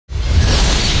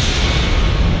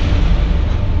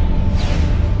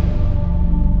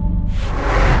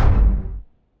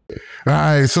All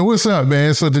right, so what's up,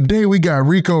 man? So today we got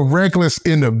Rico Recklezz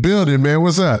in the building, man.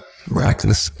 What's up?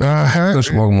 Recklezz. Good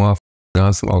smoking motherfucker.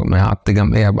 Gun smoking, man. I think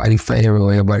I'm everybody's favorite.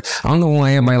 Everybody. I'm the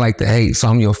one everybody like to hate, so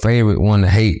I'm your favorite one to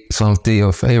hate. So I'm still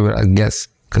your favorite, I guess,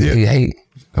 because you hate.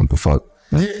 What the fuck?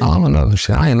 Yeah. I don't know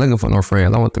shit. I ain't looking for no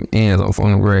friends. I want them ends. I'm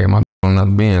from the grave. My on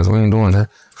another Benz. We ain't doing that.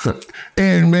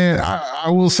 And man, I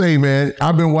will say, man,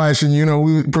 I've been watching. You know,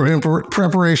 we in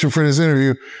preparation for this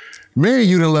interview. Man,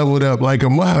 you done leveled up like a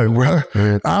mug, bro.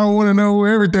 Yeah. I don't want to know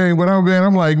everything, but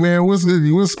I'm like, man, what's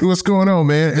going on,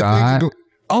 man? God,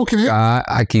 okay. God,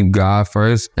 I keep God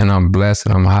first, and I'm blessed,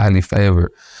 and I'm highly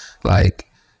favored. Like,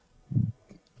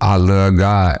 I love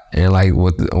God, and like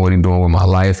what he doing with my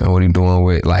life, and what he doing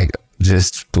with like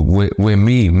just with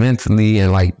me mentally,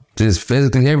 and like just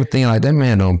physically, everything. Like that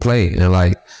man don't play, and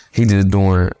like he just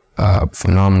doing a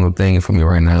phenomenal thing for me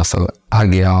right now. So I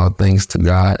give all thanks to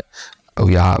God. Oh,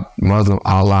 y'all, Muslim,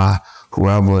 Allah,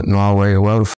 whoever, Norway,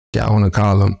 whoever the fuck y'all want to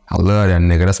call him. I love that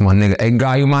nigga. That's my nigga. Hey,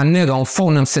 God, you my nigga. On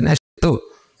phone, I'm sitting that shit through.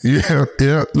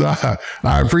 Yeah.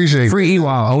 I appreciate it. Free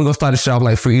Ewald. We gonna start the shop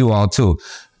like free Ewald too.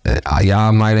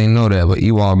 Y'all might ain't know that, but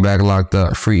Ewald back locked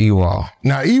up. Free Ewald.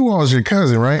 Now, Ewald's your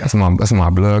cousin, right? That's my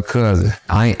blood cousin.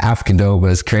 I ain't African though,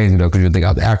 but it's crazy though, because you think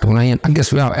I was African. I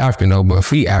guess we all African though, but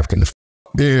free African.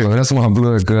 Yeah, so that's my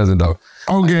blood cousin though.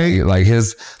 Okay, like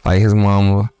his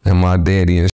mama and my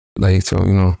daddy and shit. Like, so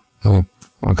you know,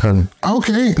 my cousin.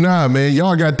 Okay, nah, man,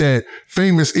 y'all got that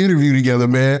famous interview together,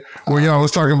 man, where y'all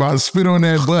was talking about spit on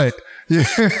that butt.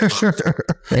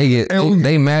 Yeah,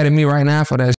 they mad at me right now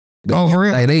for that shit. Oh, for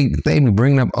real? Like they be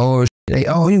bringing up old shit.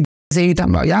 You say you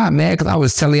talking about y'all mad because I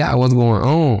was telling y'all what's going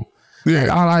on. Yeah,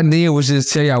 like, all I did was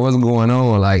just tell y'all what's going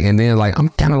on. Like, and then like I'm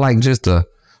kind of like just a.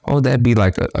 Oh, that'd be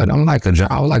like I was like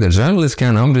a journalist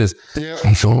kind of. I'm just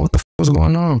showing what the fuck was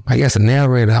going on. I guess a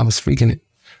narrator. I was speaking it.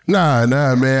 Nah,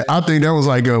 man. I think that was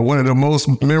like one of the most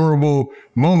memorable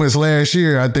moments last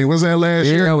year. I think was that last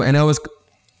year, and that was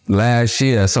last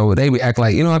year. So they be act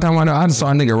like, you know what I'm talking about? I just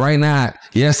saw a nigga right now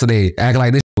yesterday act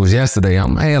like this was yesterday.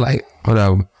 I'm like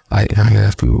whatever. Like, I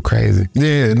guess people crazy.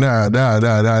 Yeah, nah.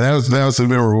 That was a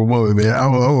memorable moment, man.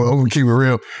 I'm gonna keep it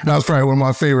real. That was probably one of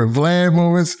my favorite Vlad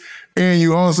moments. And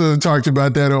you also talked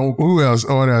about that on who else?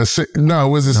 On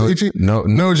was it Say Cheese?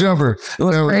 No Jumper. It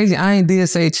was crazy. I ain't did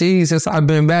Say Cheese since I've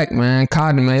been back, man.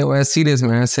 Cotton, man. Well, see this,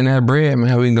 man. Send that bread,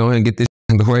 man. We can go ahead and get this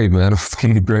in the way, man.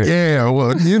 Great. Yeah,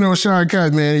 well, you know, Sean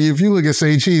Cotton, man. If you look at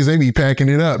Say Cheese, they be packing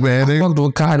it up, man. I fucked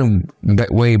with Cotton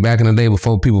way back in the day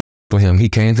before people with him. He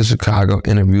came to Chicago,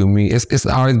 interviewed me. It's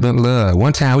always been love.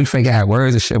 One time we fake out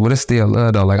words and shit, but it's still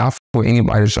love though. Like I fuck with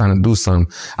anybody that's trying to do something.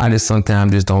 I just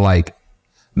sometimes just don't like.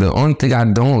 The only thing I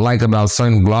don't like about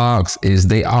certain blogs is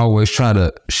they always try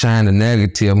to shine the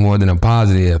negative more than the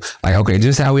positive. Like, okay,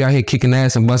 just how we out here kicking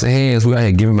ass and busting heads, we out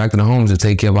here giving back to the homes to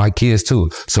take care of our kids too.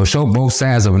 So show both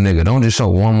sides of a nigga. Don't just show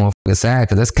one motherfucking side,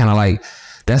 because that's kind of like,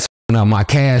 that's up my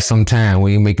cash sometime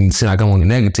when you making it seem like I'm on the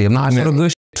negative. Nah, I show the good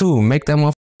shit too. Make that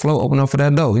motherfucker flow, open up for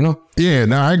that door, you know? Yeah,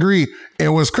 no, I agree.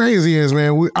 And what's crazy is,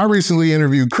 man, I recently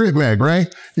interviewed Crip Mac, right?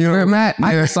 You know, Crip Mac?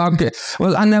 I saw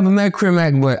well, I never met Crip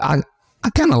Mac, but I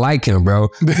kind of like him, bro.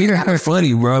 He kind of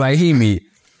funny, bro. Like he me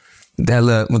that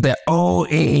look with that old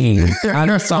I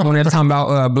just saw when they're talking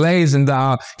about blazing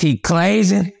dog. He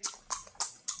glazing.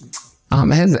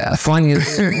 That's funny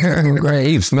as great.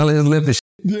 He smelling his lip and shit.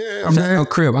 Yeah, man.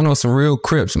 Crip. I know some real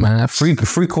Crips, man. Free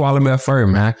quality effort,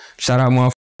 man. Shout out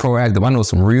motherfucker Proactive. I know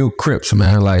some real Crips,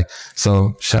 man. Like,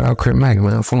 so shout out Crip Mac,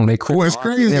 man. For them, they Crips. What's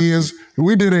crazy is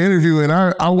we did an interview and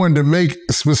I wanted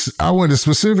to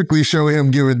specifically show him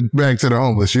giving back to the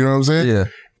homeless. You know what I'm saying? Yeah.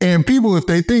 And people, if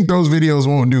they think those videos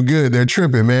won't do good, they're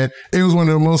tripping, man. It was one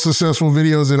of the most successful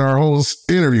videos in our whole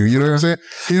interview. You know what I'm saying?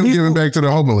 Him giving back to the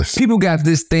homeless. People got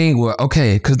this thing where,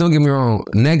 okay, because don't get me wrong,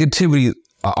 negativity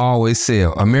I always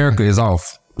sell. America is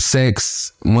off.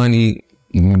 Sex, money,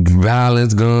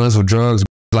 violence, guns, or drugs.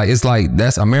 Like, it's like,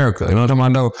 that's America. You know what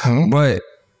I'm talking about? But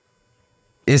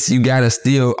you gotta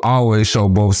still always show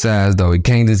both sides though. It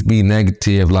can't just be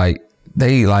negative. Like,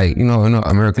 they like, you know,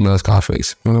 America loves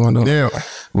Scarface. You know what I'm Yeah.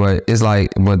 But it's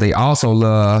like, but they also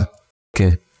love,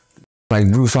 like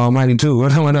Bruce Almighty too.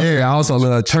 Yeah. They also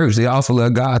love church. They also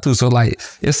love God too. So like,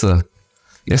 it's a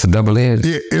double edge.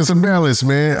 Yeah, it's a balance,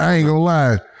 man. I ain't gonna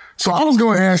lie. So I was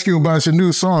going to ask you about your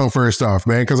new song first off,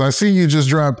 man, because I see you just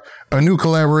dropped a new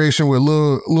collaboration with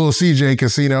Lil CJ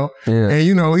Casino. Yeah. And,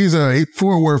 you know, he's a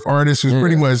Fort Worth artist who's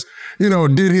pretty much, you know,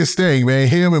 did his thing, man.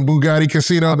 Him and Bugatti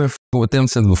Casino. I've been with them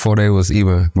since before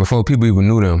people even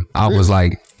knew them. I was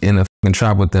like in a fucking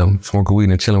trap with them, smoking weed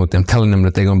and chilling with them, telling them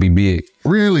that they're going to be big.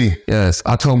 Really? Yes.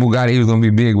 I told Bugatti he was going to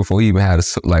be big before he even had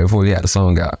before he had the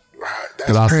song out.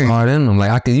 Because I saw it in them.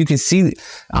 Like, you can see,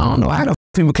 I don't know how the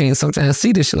people can't sometimes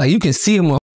see this shit. Like, you can see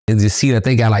them and just see that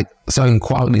they got like certain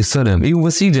qualities to them. Even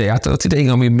with CJ, I told CJ he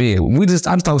gonna be big. I just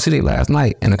told CJ last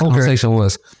night, and the conversation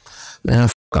was, man,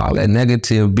 fuck all that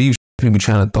negative beef people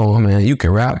trying to throw, man. You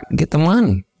can rap, get the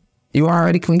money. You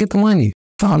already can get the money.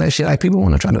 All that shit, like people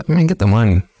want to try to, man, get the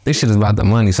money. This shit is about the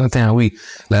money. Sometimes we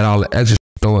let all the extra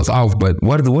throw us off, but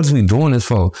what is we doing this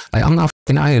for? Like, I'm not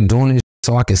fucking out here doing this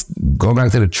so I can go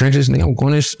back to the trenches. Nigga, I'm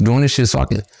doing this shit so I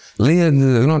can live good.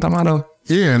 You know what I'm talking about though?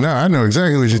 Yeah, no, I know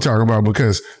exactly what you're talking about,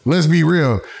 because let's be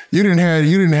real, you didn't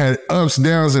have ups,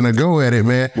 downs, and a go at it,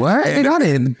 man. What? I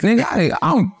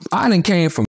didn't came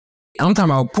from, I'm talking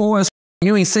about poor as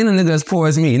you ain't seen a nigga as poor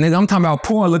as me. Nigga, I'm talking about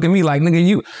poor. Look at me like, nigga,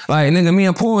 you, like, nigga, me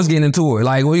and poor was getting into it.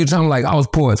 Like, what you talking like, I was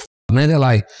poor as nigga,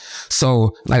 like,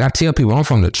 so, like, I tell people, I'm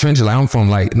from the trenches. Like, I'm from,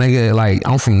 like, nigga, like,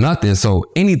 I'm from nothing. So,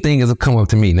 anything is a come up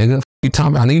to me, nigga. You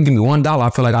talking about, nigga, give me $1, I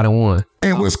feel like I done won.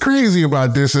 And what's crazy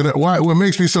about this, and what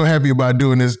makes me so happy about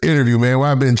doing this interview, man,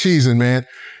 why I've been cheesing, man,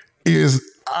 is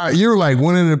you're like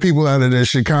one of the people out of the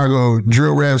Chicago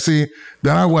drill rap scene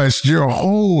that I watched your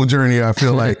whole journey, I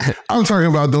feel like. I'm talking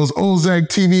about those old Zach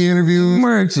TV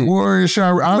interviews, Warrior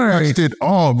Shot. I watched it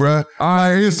all, bruh.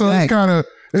 So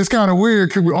it's kind of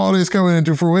weird, all this coming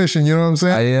into fruition, you know what I'm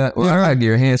saying? Yeah, well, I like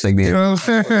your handshake then. You know what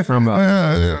I'm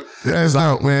saying? That's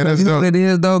dope, man. That's dope. You know what it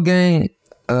is though, gang?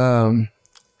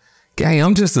 Gang,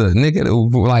 I'm just a nigga that,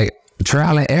 like,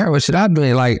 trial and error shit I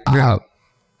been like,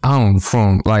 I'm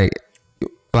from, like,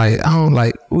 I don't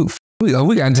like,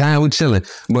 we got time, we chilling.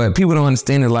 But people don't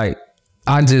understand it. Like,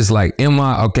 I just like, I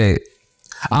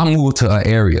moved to an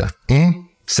area,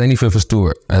 75th and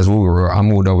Stewart, as we were, I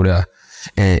moved over there.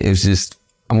 And it's just,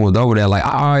 I moved over there. Like,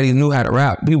 I already knew how to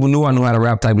rap. People knew I knew how to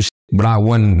rap type of shit, but I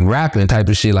wasn't rapping type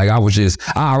of shit. Like,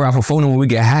 I rap for phone when we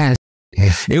get high.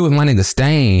 It was my nigga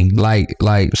Stain, like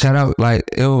shout out, like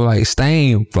it was like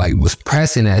Stain, like was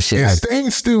pressing that shit. Is Stain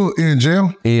still in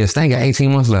jail? Yeah, Stain got 18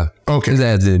 months left. Okay, his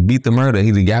ass did beat the murder.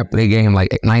 They gave him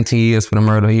like 19 years for the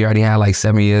murder. He already had like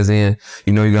 7 years in.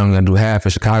 You know, you're gonna do half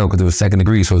in Chicago because it was second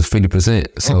degree, so it's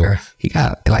 50%. So he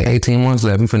got like 18 months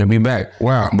left. He finna be back.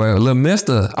 Wow. But Lil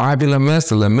Mister, R.I.P. Lil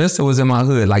Mister. Lil Mister was in my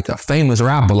hood, like a famous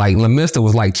rapper. Like Lil Mister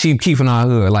was like Chief Keef in our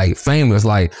hood, like famous.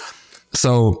 Like,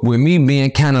 so with me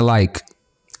being kind of like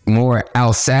more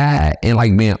outside and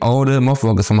like being older,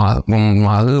 motherfuckers from my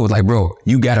hood was like, bro,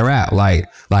 you gotta rap. Like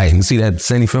you see that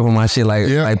 75th on my shit,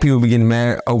 like people be getting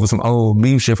mad over some old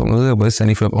beef shit from the hood, but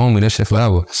 75th on me, that shit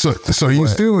forever. So you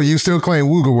still claim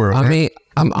Wooga World? I mean,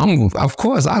 I'm of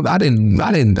course I didn't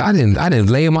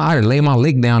lay my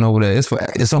lick down over there.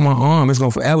 It's on my arm. It's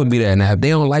gonna forever be there. Now if they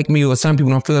don't like me or some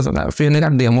people don't feel something, I feel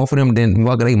nigga I did more for them than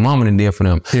what they mama done did for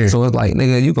them. Yeah. So it's like,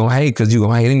 nigga, you gonna hate because you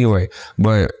gonna hate anyway.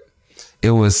 But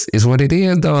it's what it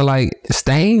is though. Like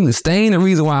Stain, the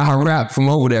reason why I rap from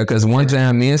over there, because one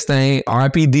time me and Stain,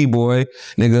 R.I.P. D-Boy,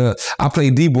 nigga, I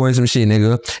played D-Boy some shit,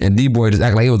 nigga, and D-Boy just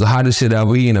act like it was the hottest shit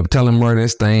ever. He ended up telling murder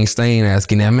Stain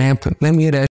asking that, man, let me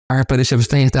hear that. I put this shit for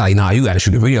Stain. Like, nah, you gotta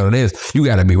shoot a video of this. You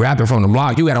gotta be rapping from the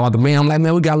block. You gotta want the band. I'm like,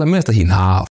 man, we got Lil Mister.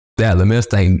 That Lil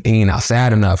Mister ain't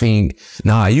outside enough. You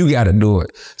gotta do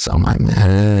it. So I'm like,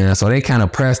 man. So they kind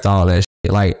of pressed all that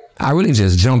shit. Like, I really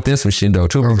just jumped in some shit though.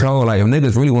 Truth be told, like if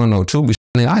niggas really want to know truth,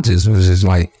 I just was just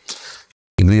like,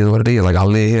 it is what it is. Like I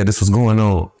live here, this was going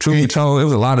on. Truth be told, it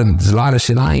was a lot of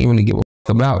shit I ain't really give a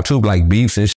fuck about. Truth, like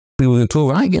beefs and shit. People into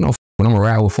it. I ain't getting no fuck when I'm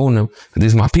around with phone them. This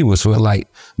is my people, so like,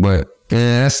 but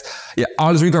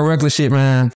all this Rico Recklezz shit,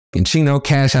 man. And Chino,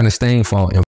 Cash Out, and Stain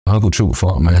fault, and Uncle Truth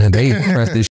fault, man. They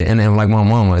pressed this shit, and then like my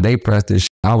mama, they pressed this shit.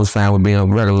 I was fine with being a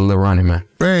regular little running, man.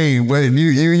 Hey, but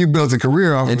you built a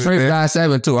career off of it. And Trey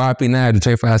 57 too. RP 9 to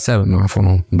Trey 57, man,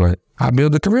 phone. But I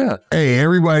built a career. Hey,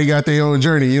 everybody got their own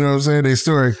journey. You know what I'm saying? Their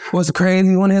story. What's crazy?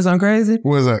 You want to hear something crazy?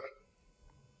 What's that?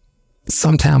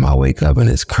 Sometimes I wake up and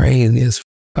it's crazy as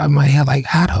fuck. In my head, like,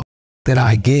 how the fuck did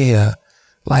I get here?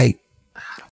 Like,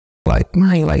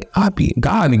 man, like, God be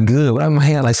good. But in my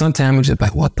head, like, sometimes it's just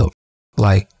like, what the,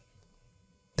 like,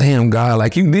 damn, God,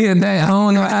 like, you did that. I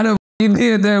don't know how the you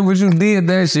did that, but you did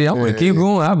that shit. I'm gonna keep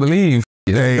going. I believe.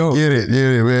 Hey, get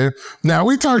it, man. Now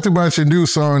we talked about your new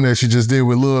song that you just did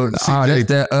with Lil CJ.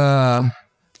 That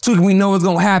we know it's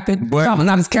gonna happen. But I'm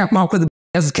not just capping off because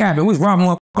that's capping. We was robbing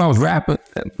up. I was rapping,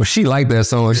 but she liked that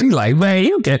song. She like, man,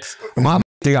 you can. My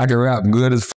think I can rap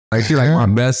good as. Like she like my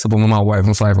best. But my wife,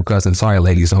 I'm sorry for cussing. Sorry,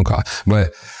 ladies, don't call.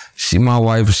 But my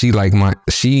wife, she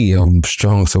a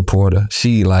strong supporter.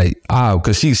 She like,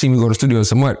 cause she see me go to the studio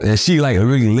so much, and she like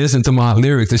really listen to my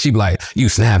lyrics, and she be like, you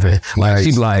snapping. Like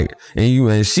she be like,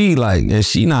 and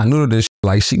she not new to this shit.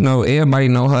 Like she know, everybody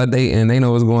know her, and they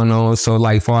know what's going on. So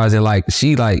like far as it like,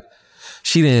 she like,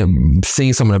 she didn't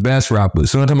seen some of the best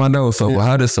rappers. So I'm talking about, so for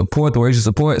her to support the way she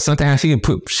support, sometimes she can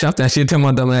put something. She'll tell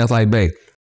my dumb ass like, babe,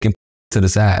 can to the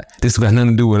side. This got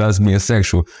nothing to do with us being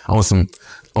sexual. On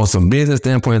some business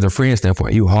standpoint, as a friend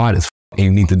standpoint, you hard as and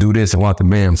you need to do this and walk the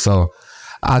bam. So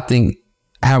I think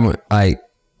having I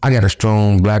got a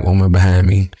strong black woman behind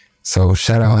me. So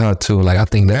shout out her too. Like I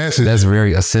think that's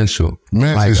very essential.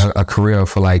 Like a career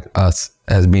for like us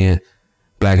as being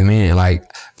black men. Like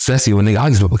especially when I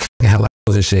just fucking hell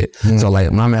out and shit. So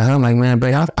like my man, I'm like, man,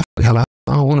 babe, I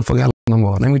don't want to fuck hell no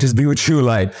more. Let me just be with you.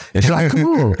 Like, and she's like, come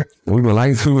on. We were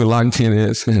locked in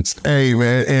that sense. Hey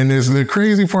man, and it's the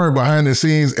crazy part behind the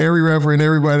scenes. Every rapper and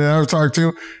everybody that I've talked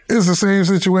to, it's the same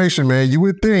situation, man. You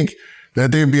would think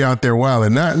that they'd be out there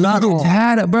wilding. Not all.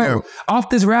 Had it, bro. Yeah. Off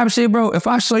this rap shit, bro. If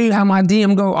I show you how my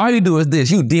DM go, all you do is this.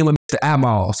 You DM the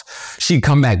eyeballs. She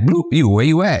come back, bloop, you, where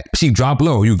you at? She drop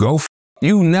low, you go.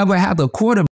 You never have the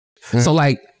quarter. So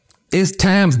like, it's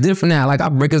times different now. Like I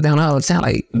break this down all the time.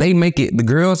 Like the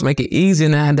girls make it easier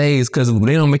nowadays because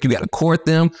they don't make you gotta court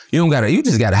them. You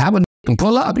just gotta have a and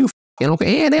pull up. You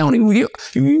okay? And they don't even,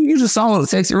 you just saw the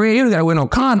sexy red. You don't gotta wear no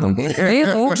condom. They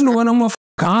don't want you to wear no more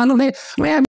condom.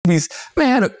 Man,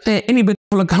 any bitch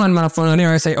pull a condom out front of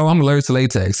there and say, oh, I'm allergic to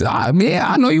latex. Yeah,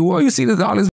 I know you were. You see this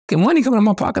all this money coming in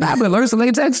my pocket. I've been allergic to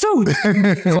latex too.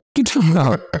 What you talking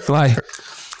about? Like,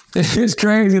 it's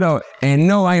crazy though. And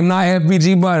no, I am not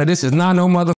FBG Buttah. This is not no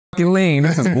motherfucking lean.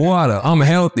 This is water. I'm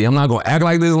healthy. I'm not gonna act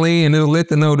like this lean and it'll let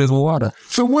them know this water.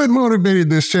 So what motivated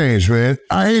this change, man?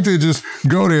 I hate to just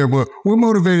go there, but what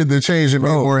motivated the change in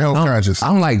more health conscious?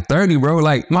 I'm like 30, bro.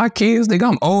 Like my kids think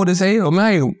I'm old as hell,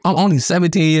 man. I'm only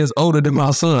 17 years older than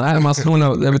my son. I had my son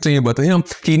up 17, but to him,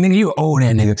 nigga, you old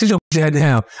that nigga. Sit your shit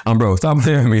down. Bro, stop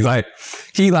playing with me. Like,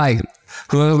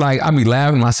 so like, I be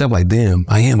laughing at myself like, damn,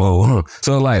 I am old, huh?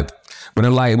 So like, but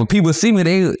then like, when people see me,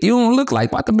 you don't look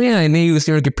like Buttah Man. And then you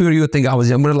see on the computer, you would think I was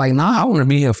young. But like, nah, I want to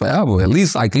be here forever. At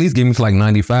least give me to like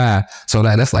 95. So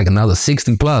that's like another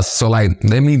 60 plus. So like,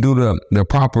 let me do the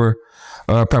proper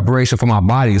preparation for my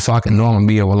body so I can know I'm going to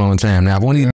be here for a long time. Now, if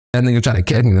one of these that nigga try to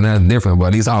catch me, then that's different. But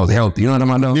at least I was healthy. You know what I'm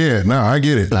talking about? Yeah, no, I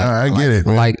get it. I get it.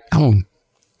 Man. Like,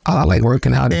 I like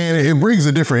working out. And it brings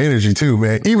a different energy too,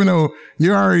 man. Even though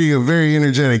you're already a very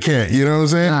energetic cat, you know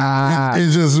what I'm saying?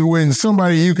 It's just when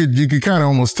somebody, you could kind of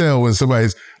almost tell when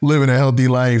somebody's living a healthy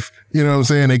life, you know what I'm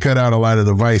saying? They cut out a lot of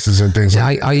the vices and things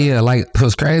like that. Yeah, like,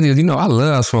 what's crazy is, I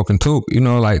love smoking too.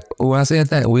 Like, when I said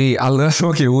that, weed, I love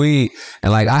smoking weed.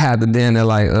 And like, I had to then,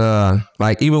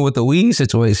 like, even with the weed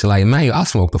situation, like, man, I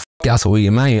smoke the fuck out of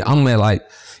weed, man. I'm at like,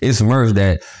 it's merged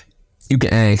that you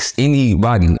can ask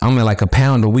anybody. I'm at like a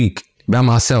pound a week by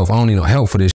myself. I don't need no help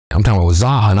for this. I'm talking about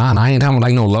Zah, and I ain't talking about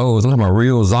like no lows. I'm talking about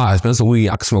real Zah, expensive weed.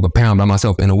 I can smoke a pound by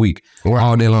myself in a week,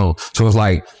 all day long. So it's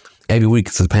like every week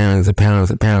it's a pound, it's a pound,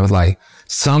 it's a pound. It's like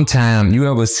sometime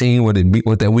you ever seen what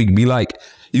that week be like?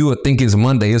 You would think it's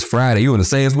Monday, it's Friday. You would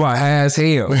say it's about high as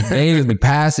hell. They just be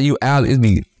passing you out.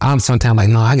 I'm sometimes like,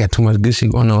 no, I got too much good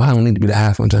shit going on. I don't need to be that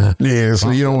high sometimes. Yeah, so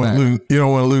you don't want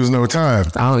to lose no time.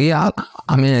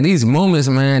 I mean, these moments,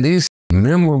 man, these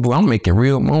memorable. I'm making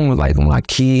real moments like with my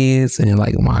kids and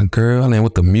like my girl and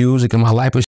with the music in my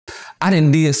life. I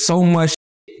done did so much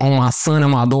on my son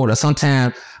and my daughter.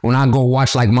 Sometimes when I go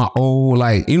watch like my old,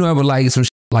 like, ever like some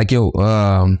shit, like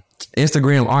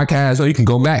Instagram archives, so you can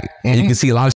go back and you can see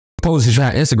a lot of posts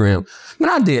on Instagram. Man,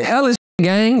 I did hella shit,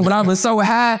 gang, but I was so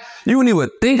high, you wouldn't even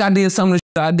think I did some of the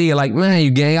shit I did. Like, man,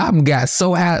 you gang, I got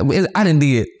so high. I done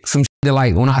did some shit that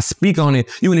like, when I speak on it,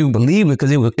 you wouldn't even believe it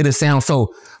because it'll sound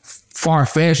so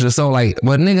far-fetched or so like,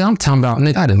 but nigga, I'm talking about,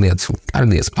 nigga,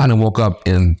 I done woke up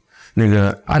in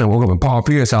Paul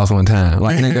Pierce's house one time.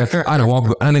 Like, nigga, I done woke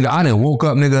up,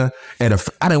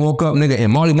 nigga,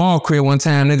 in Marty Mall crib one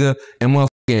time, nigga, and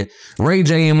motherfucking Ray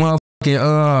J and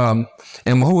motherfucking,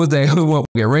 and who was that?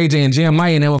 Ray J and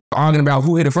Jeremiah and they were arguing about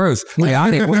who hit it first. Like,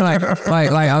 I'm talking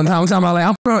about,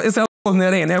 like, it's a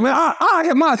there, man. I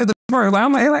hit mine, hit the first. Like,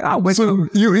 I'm like, I'll wait. So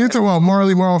you talking about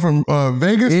Marley Marl from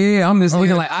Vegas? Yeah, I'm just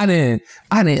looking like, I didn't,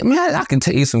 man, I can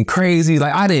tell you some crazy,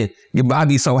 like, I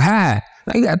be so high.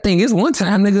 Like, you gotta think, it's one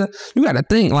time, nigga. You gotta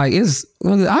think, like,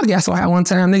 I got so high one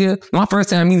time, nigga. My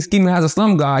first time meeting Ski Man as a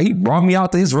slum guy, he brought me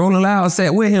out to his Rolling Loud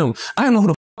set with him. I didn't know who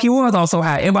the fuck he was also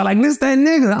high. Everybody like, this that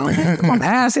nigga. I'm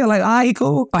high as hell, like, he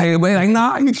cool. Like, everybody like,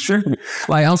 nah, you tripping.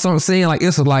 Like, I'm saying, like,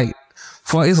 it's a lot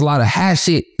of high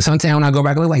shit. Sometimes when I go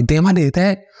back, I look like, damn, I did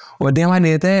that. Or damn, I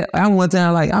did that. I'm one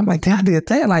time like, I'm like, damn, I did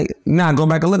that. Like, now I go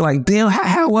back and look like, damn,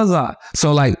 how was I?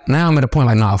 So like, now I'm at a point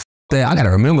like, nah, f that. I gotta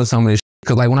remember some of this shit.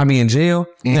 Cause like when I be in jail,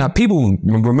 you know, people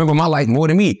remember my life more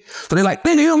than me. So they like,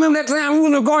 nigga, you remember that time you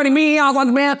was recording me? I was like,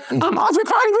 man, I'm also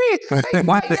recording me. Hey,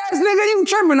 why yes, nigga, you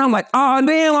tripping? I'm like, oh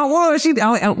damn, I was.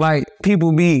 I'm like,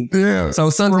 people be. Yeah.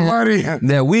 So something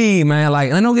that weed, man,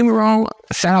 like, and don't get me wrong,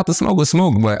 shout out to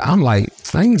smoke, but I'm like,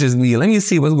 let me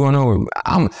see what's going on.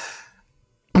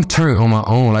 I'm turned on my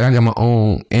own. Like I got my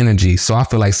own energy. So I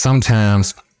feel like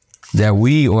sometimes that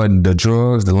weed or the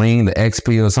drugs, the lean, the X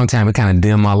pills, sometimes it kind of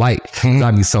dim my light.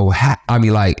 I be so hot. I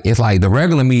be like, it's like the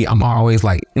regular me, I'm always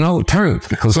like, you know, turned.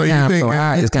 So you think, so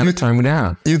high, it's kind of turned me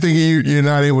down. You think you're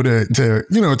not able to,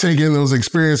 you know, take in those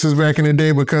experiences back in the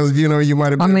day because, you know, you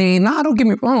might have been. I mean, nah, don't get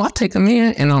me wrong. I take them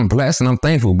in and I'm blessed and I'm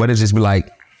thankful, but it just be like,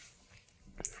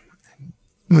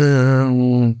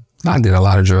 I did a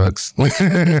lot of drugs. Like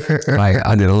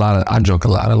I drank a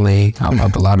lot of lean. I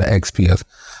popped a lot of X pills.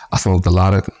 I smoked a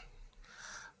lot of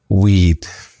weed,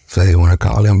 so they want to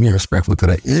call them. Being respectful to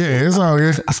that. Yeah, it's all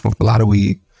good. I smoked a lot of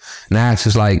weed. Now it's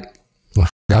just like, I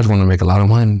just want to make a lot of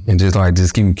money and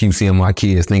just keep seeing my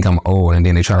kids think I'm old and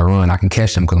then they try to run. I can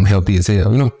catch them because I'm healthy as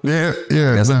hell, you know? Yeah.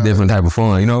 That's a different type of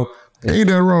fun, you know? Ain't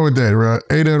nothing wrong with that, bro.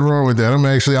 Ain't nothing wrong with that.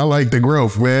 I like the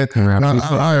growth, man.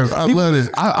 I love it.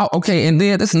 Okay, and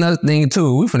then that's another thing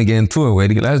too. We finna get into it,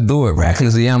 Wade. Let's do it, right?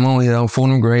 Because I'm on here, I'm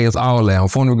 4th grade, it's all that. I'm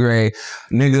 4th grade,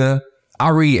 nigga. I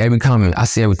read every comment. I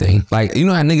see everything. Like, you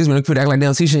know how niggas when they act like they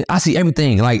don't see shit? I see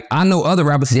everything. Like, I know other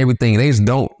rappers see everything. They just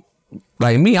don't.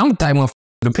 Like me, I'm the type of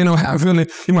depending on how I'm feeling,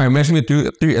 you might message me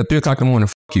at 3 o'clock in the morning,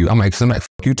 fuck you. I might send back,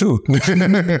 fuck you too.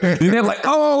 They're like,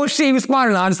 oh shit, you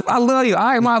responded. I love you.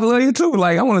 I might love you too.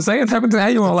 Like, I want to say it type of thing.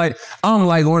 You know, like, I'm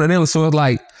like one of them. So it's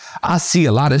like, I see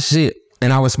a lot of shit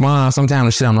and I respond sometimes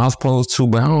to shit I'm not supposed to,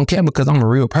 but I don't care because I'm a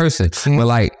real person. But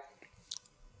like,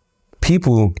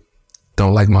 people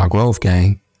don't like my growth,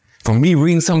 gang. From me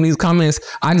reading some of these comments,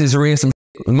 I just read some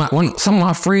of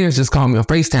my friends just called me on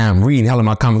FaceTime reading hell of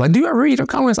my comments. Like, do you ever read your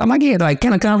comments? I'm like, yeah. They're like,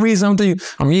 can I read something to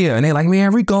you? Yeah. And they're like,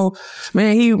 man, Rico,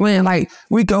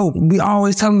 Rico, we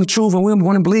always tell him the truth and we don't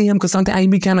want to believe him because sometimes he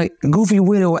be kind of goofy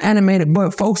with it or animated,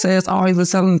 but folks says always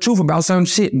was telling the truth about certain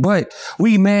shit. But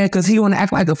we mad because he want to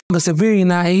act like a fucking civilian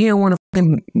now and he don't want to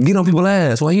fucking get on people's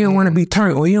ass or he don't want to be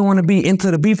turned or he don't want to be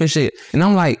into the beef and shit. And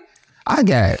I'm like, I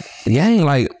got gang,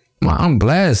 like, I'm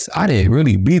blessed. I didn't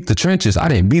really beat the trenches. I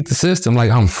didn't beat the system.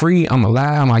 Like, I'm free. I'm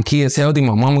alive. My kids healthy.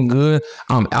 My mama good.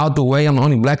 I'm out the way. I'm the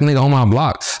only black nigga on my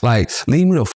block. Like, leave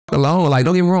me the fuck alone. Like,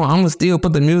 don't get me wrong. I'm gonna still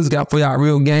put the music out for y'all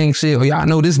real gang shit. Or y'all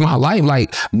know this is my life.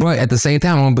 Like, but at the same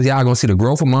time, y'all gonna see the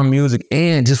growth of my music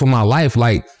and just for my life.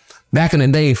 Like, back in the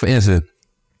day, for instance,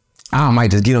 I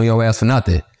might just get on your ass for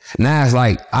nothing. Now it's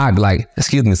like, I'd be like,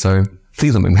 excuse me, sir.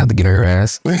 Please don't make me have to get on her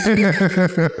ass.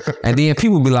 And then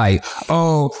people be like,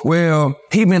 oh, well,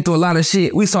 he been through a lot of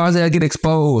shit. We saw his ass get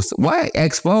exposed. What?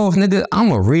 Exposed, nigga?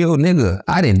 I'm a real nigga.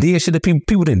 I didn't did shit to people.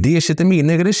 People didn't did shit to me,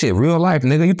 nigga. This shit real life,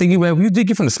 nigga. You think you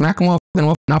finna smack him up,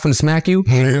 not finna smack you?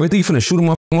 You think you finna shoot him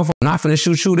up, not finna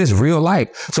shoot you? This real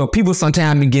life. So people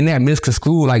sometimes be getting that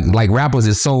misconstrued, like rappers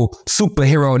is so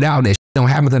superheroed out that don't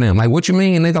happen to them. Like, what you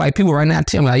mean, nigga? Like, people right now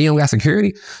tell me, like, you don't got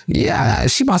security? Yeah,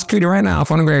 she my security right now.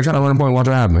 Phone the grave, try to run a point, watch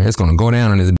what happen. It's gonna go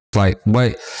down on this like,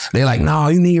 but they like, no,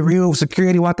 you need real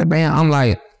security, what the band? I'm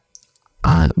like,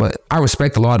 but I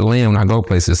respect the law of the land when I go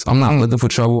places. I'm not looking for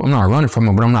trouble. I'm not running from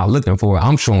it, but I'm not looking for it.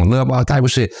 I'm showing love, all type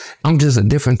of shit. I'm just a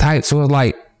different type. So it's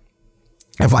like,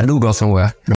 if I do go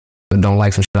somewhere, don't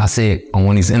like some shit I said on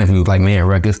one of these interviews, like, man,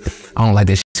 Recklezz, I don't like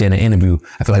that shit said in the interview.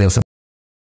 I feel like there was some,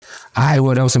 all right,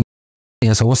 well, there was some,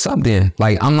 and so what's up then?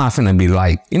 Like, I'm not finna be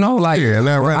like, you know, like, yeah,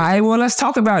 right. All right, well, let's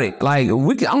talk about it. Like,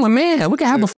 I'm a man. We can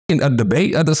have a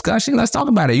debate, a discussion. Let's talk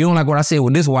about it. You don't like what I said?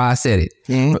 Well, this is why I said it.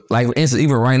 Like, for instance,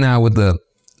 even right now with the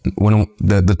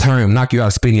term knock you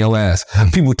out, spin your ass,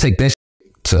 people take that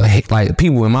shit to, like,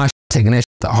 people in my shit taking that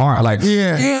shit to heart. Like, you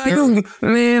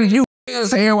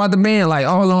say about the band, like,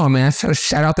 hold on, man.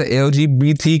 Shout out the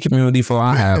LGBT community for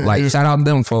I have, like, shout out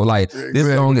them for, like,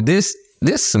 this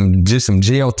some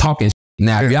jail talking shit.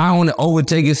 Now, if y'all want to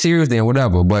overtake it serious, then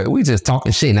whatever. But we just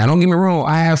talking shit. Now, don't get me wrong.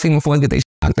 I have seen before get they shit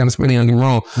knocked down the spin, don't get me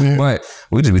wrong. But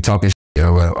we just be talking shit.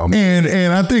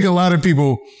 And I think a lot of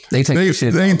people, they took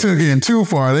it too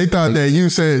far. They thought that you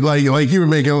said, like you were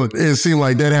making it seem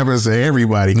like that happens to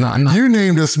everybody. No. You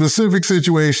named a specific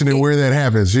situation and where that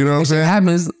happens. You know what I'm saying? It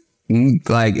happens.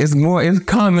 Like, it's more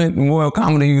common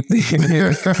than you think.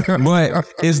 But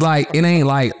it's like, it ain't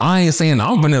like, I ain't saying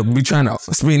I'm gonna be trying to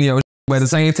spin your shit. But at the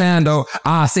same time, though,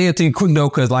 I say it to you quick, though,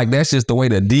 because, like, that's just the way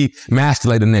to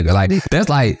demasculate a nigga. Like, that's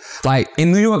like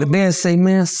in New York, they'll say,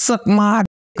 man, suck my dick.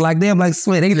 Like, they're like,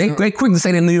 they quick to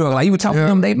say that in New York. Like, you were talking to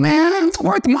them, man, it's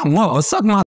worth my mother, suck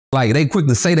my Like, they quick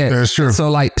to say that. That's true.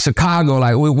 So, like, Chicago,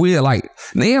 like, we're like,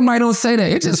 everybody don't say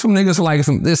that. It's just some niggas like,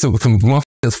 some motherfuckers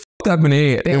fucked up in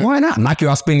the head. Then why not knock you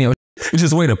off, spin your shit? It's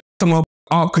just way to piss some motherfucker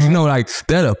off, because you know, like,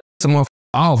 that'll piss some motherfucker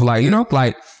off. Like, you know,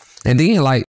 like, and then,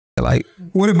 like,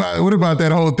 what about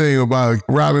that whole thing about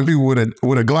robbing people with a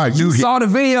Glock dookie? You saw the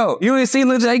video. You ain't seen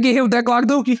Lil J get hit with that Glock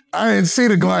dookie? I didn't see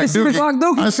the Glock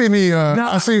dookie. I seen the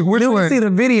I see which one. You see the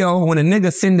video when a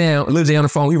nigga sitting down, Lil J on the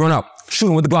phone, he run up, shoot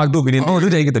him with the Glock dookie. Then Lil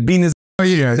J get the beating his. Oh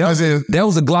yeah, that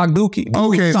was a Glock dookie.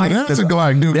 Okay, so that's a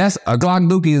Glock dookie. That's a Glock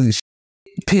dookie. Is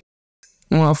piss,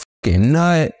 motherfucking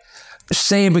nut,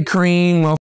 shaving cream,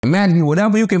 motherfucking Maggie,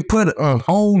 whatever you can put,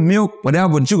 whole milk,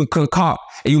 whatever you can concoct,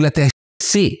 and you let that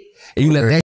sit. And you let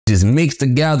that just mix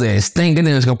together and stink, and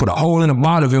then it's gonna put a hole in the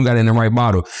bottle if you don't got it in the right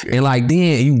bottle. And like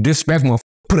then you disrespectful,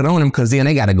 put it on them, because then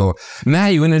they gotta go. Now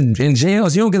you in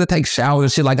jails, you don't get to take showers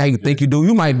and shit like how you think you do.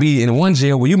 You might be in one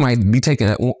jail where you might be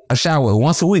taking a shower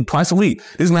once a week, twice a week.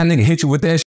 This my nigga hit you with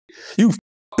that shit. You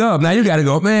fucked up. Now you gotta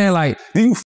go, man, like,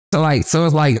 you so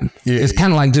it's like, it's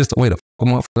kind of like just a way to fuck a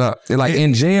motherfucker up. It's like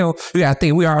in jail, you gotta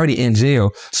think we already in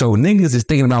jail. So niggas is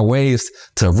thinking about ways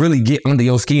to really get under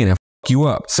your skin and you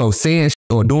up. So saying shit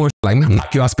or doing shit like, man,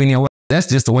 knock you out, spin your way, that's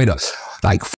just the way to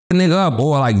like fuck a nigga up,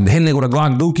 or like hit a nigga with a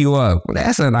Glock dookie up.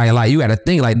 That's a, like you gotta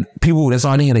think like people that's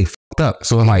on here, they fucked up.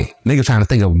 So like niggas trying to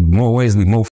think of more ways to be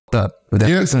more fucked up.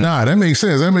 Yes, that makes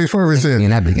sense. That makes perfect sense.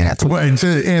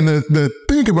 And the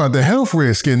think about the health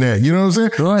risk in that, you know what I'm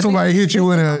saying? Right. Somebody hit you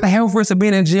with the health risk of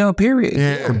being in jail, period.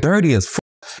 Yeah. Dirty as fuck.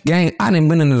 Gang, I done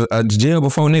been in a jail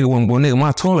before, nigga, when nigga,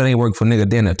 my toilet ain't work for nigga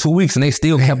dinner 2 weeks and they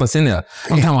still help us in there.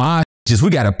 I'm talking about, we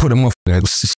gotta put a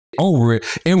motherfucker over it,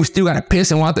 and we still gotta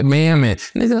piss and want the man.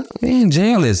 Nigga,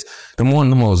 jail is one of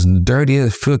the most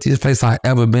dirtiest, filthiest place I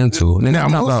ever been to.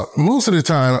 Nigga, now, most of the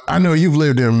time, I know you've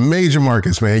lived in major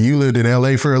markets, man. You lived in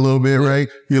LA for a little bit, right?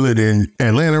 You lived in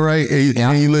Atlanta, right?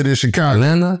 And you lived in Chicago.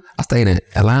 Atlanta, I stayed in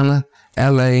Atlanta,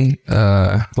 LA,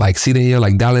 like Cedar Hill,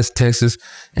 like Dallas, Texas,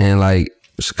 and like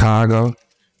Chicago.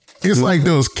 It's like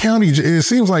those county, it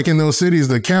seems like in those cities,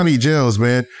 the county jails,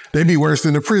 man, they be worse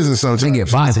than the prison sometimes. They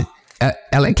get busted.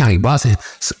 LA County busted.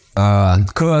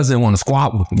 Cousin want to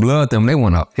squat with blood them, they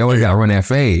want to, you always got to run that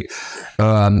fade.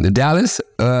 Dallas,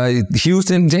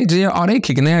 Houston, jail, they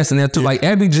kicking ass in there too. Like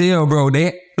every jail, bro,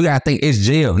 you gotta think it's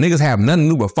jail. Niggas have nothing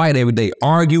to do but fight every day.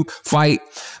 Argue, fight.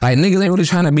 Like niggas ain't really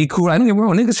trying to be cool. Like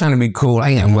niggas trying to be cool.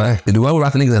 I am, but the dude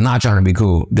about the niggas are not trying to be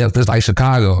cool. That's just like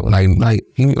Chicago. Like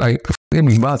they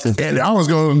be busting. And I was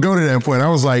gonna go to that point. I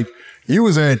was like, you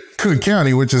was at Cook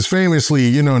County, which is famously,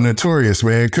 you know, notorious,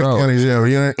 man. Cook County jail,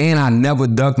 you know? And I never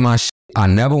ducked my shit. I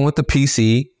never went to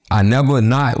PC. I never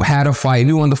not had a fight. If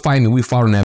you wanted to fight me, we fought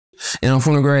on that. And I'm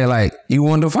from the grade, like, you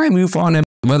wanted to fight me, we fought on that.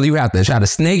 Whether you have to try to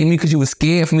snake me because you was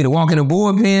scared for me to walk in the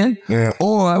bullpen,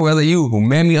 or whether you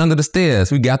met me under the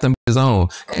stairs, we got them bitches on.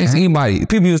 Ask anybody.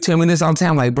 People used to tell me this all the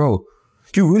time, like, bro,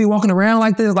 you really walking around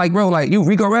like this? Like, bro, like, you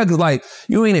Rico Recklezz, like,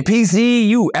 you ain't in PC,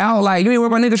 you out, like, you ain't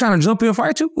worried about niggas trying to jump in and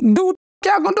fight you? Do what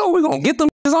y'all gonna do? We gonna get them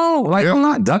bitches on. Like, I'm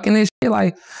not ducking this shit.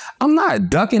 Like, I'm not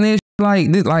ducking this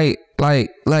shit. Like,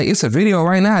 it's a video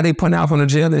right now they putting out from the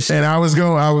jail. This shit. And I was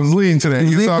leading to that.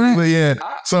 You saw me, yeah.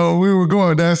 So we were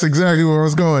going. That's exactly where I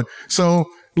was going. So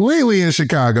lately in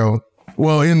Chicago,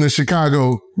 well, in the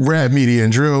Chicago rap media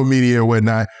and drill media and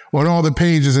whatnot, on all the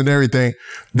pages and everything,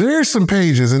 there's some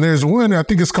pages, and there's one, I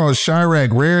think it's called Chirac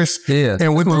Rares. Yeah.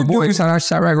 And with my boy, shout out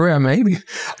Chirac Rare, maybe. I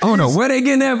don't know where they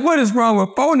getting that. What is wrong with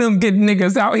phone them getting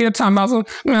niggas out here talking about some,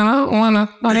 man, I don't wanna,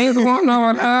 I ain't want no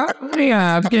of that.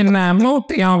 Yeah, getting that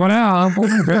multi over there.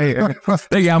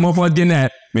 They got motherfuckers getting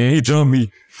that. Man, he jumped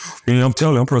me. And I'm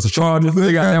telling you, I'm pressing charges.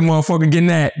 They got that motherfucker getting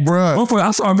that. Bruh. I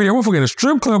saw a video, motherfucker in a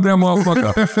strip club, that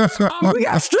motherfucker. We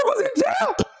got strippers in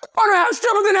jail. I got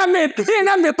strippers in that bitch. He in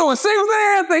that bitch throwing singles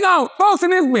and everything. Oh, folks in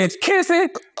this bitch kissing,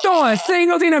 throwing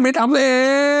singles in that bitch. I'm like,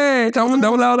 hey, don't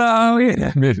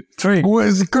that bitch.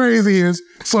 What's crazy is,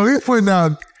 so he's putting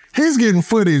out, he's getting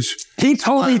footage. He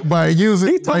told me by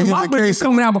using. He told me my bitch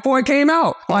coming out before it came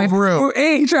out. Like, for real.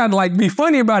 And he tried to like be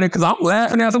funny about it because I'm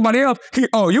laughing at somebody else.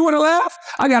 Oh, you want to laugh?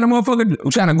 I got a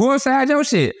motherfucker trying to go inside your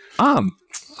shit.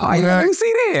 I didn't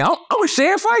see that. I'm a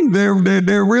share fighting.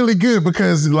 They're really good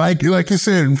because like you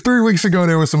said, 3 weeks ago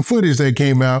there was some footage that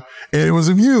came out and it was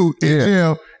of you in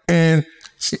jail and.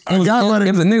 It was a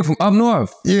nigga from up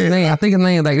north. Yeah. I think his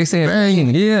name, like they said.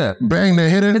 Bang. Yeah. Bang the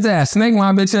hitter. His ass snake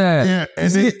my bitch ass.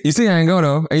 Yeah. You see I ain't go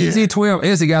though. You see 12.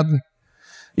 He got.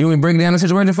 You want me to break down the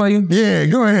situation for you? Yeah,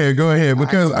 go ahead.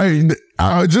 Because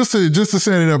Just to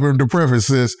set it up to preface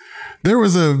this, there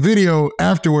was a video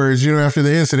afterwards, you know, after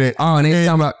the incident. Oh, and they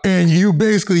talking about, and you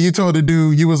told the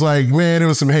dude, you was like, man, it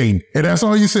was some hate, and that's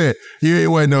all you said. You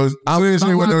ain't wasn't no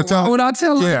seriously what no talk. What I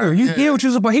tell her, you did what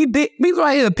you supposed. He did. He's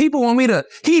right here. People want me to.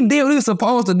 He did what he was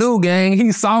supposed to do, gang.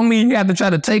 He saw me. He had to try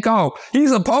to take off.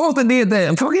 He's supposed to did that.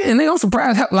 And I'm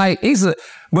surprised. Like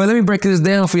But let me break this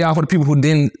down for y'all, for the people who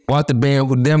didn't watch the band,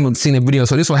 who didn't seen the video.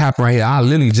 So this what happened right here. I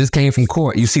literally just came from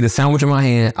court. You see the sandwich in my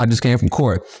hand. I just came from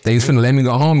court. They was finna let me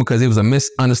go home because it was a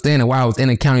misunderstanding why I was in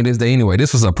the county this day anyway.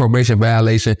 This was a probation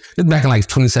violation. This back in like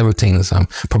 2017 or something.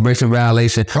 Probation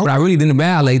violation. But I really didn't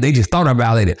violate. They just thought I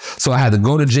violated. So I had to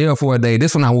go to jail for a day.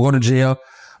 This one I will go to jail.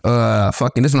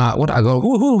 This one, what I go?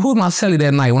 Who's my celly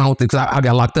that night when I went to, cause I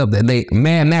got locked up that day?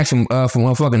 Mad Max from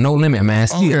motherfucking No Limit, man.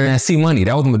 C Money.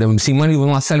 That was C Money was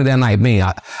my celly that night. Man,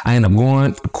 I ended up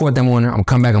going to court that morning. I'm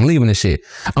coming back. I'm leaving this shit.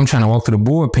 I'm trying to walk to the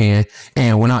bullpen,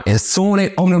 and as soon as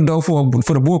they open the door for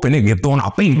the bullpen, they get thrown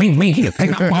out. Bing, bing, bing. He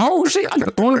take out my whole shit. I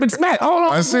got thrown up and smack. Hold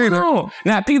on. I see that.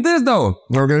 Now peep this though.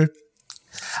 Okay.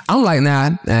 I'm like,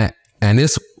 and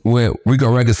this where Rico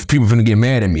Recklezz people finna get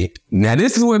mad at me. Now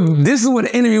this is what the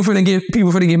interview finna get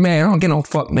people finna get mad. I don't get no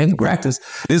fuck, man. Practice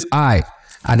this. I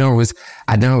don't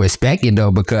respect it though,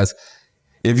 because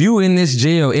if you in this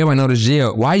jail, everybody know this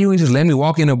jail. Why you ain't just let me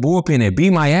walk in the bullpen and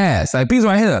beat my ass? Like, peace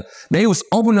right here. They was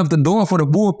opening up the door for the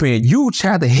bullpen. You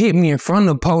tried to hit me in front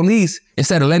of the police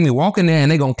instead of letting me walk in there,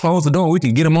 and they gonna close the door. We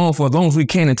can get them on for as long as we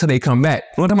can until they come back.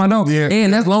 You know what I'm talking about? Yeah.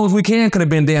 And as long as we can could have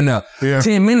been there now. Yeah.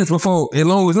 10 minutes before, as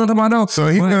long as, you know what I'm talking about? So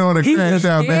he went on a crash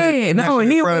out there. No,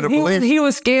 he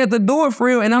was scared the door for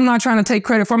real, and I'm not trying to take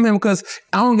credit from him because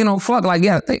I don't get no fuck. Like,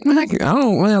 yeah, I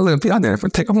don't look out there for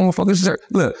take a motherfucking shirt.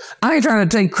 Look, I ain't trying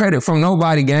to take credit from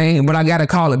nobody, gang, but I gotta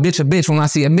call a bitch when I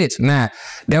see a bitch. Nah,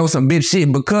 that was some bitch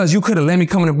shit, because you could have let me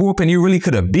come in the bullpen. You really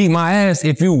could have beat my ass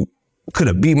if you could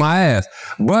have beat my ass.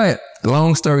 But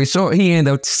long story short, he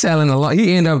ended up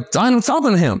he ended up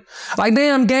talking to him. Like,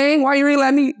 damn, gang, why you really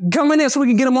let me come in there so we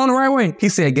can get him on the right way? He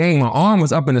said, gang, my arm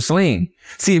was up in the sling.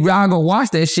 See, if y'all go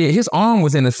watch that shit, his arm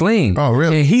was in the sling. Oh,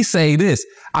 really? And he say this,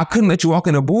 I couldn't let you walk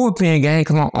in the bullpen, gang,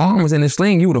 because my arm was in the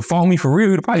sling. You would have fought me for real.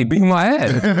 You would have probably beat my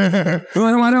ass. You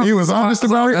know what I mean? He was honest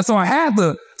about it? So I had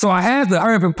to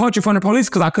hurry up and punch you in front of the police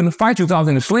because I couldn't fight you because I was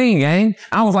in the sling, gang.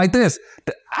 I was like this.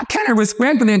 I kind of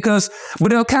respected it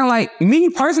but it was kind of like, me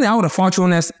personally, I would have fought you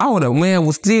on that. I would have, man,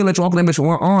 would still let you walk in that bitch with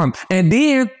one arm. And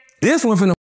then this one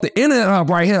from the internet up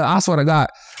right here, I swear to God,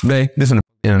 babe, this one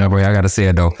the internet up right here, I got to say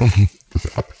it though.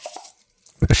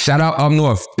 Shout out up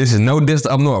north. This is no diss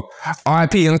to up north.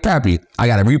 R.I.P. Young Pappy. I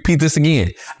got to repeat this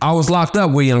again. I was locked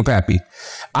up with Young Pappy.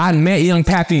 I met Young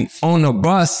Pappy on the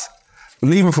bus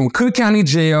leaving from Cook County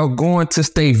Jail, going to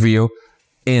Stateville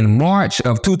in March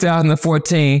of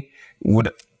 2014.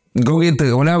 Go get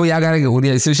the, whenever y'all gotta go.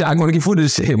 Yeah, so I'm gonna get footage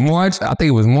of shit. March, I think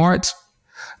it was March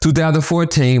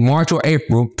 2014, March or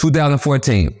April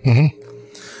 2014.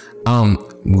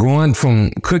 Going from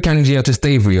Cook County Jail to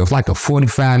Stateville. It's like a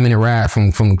 45-minute ride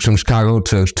from Chicago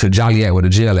to Joliet, where the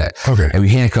jail at. Okay. And we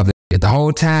handcuffed it. The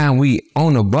whole time we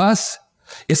on the bus,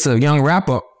 it's a young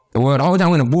rapper. Well, the whole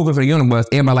time we in the bullpen for the Unibus,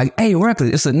 everybody like, hey,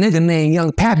 Recklezz, it's a nigga named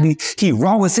Young Pappy. He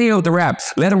raw as hell with the rap.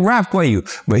 Let him rap for you.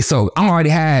 But so I already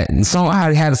had a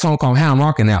song called Ham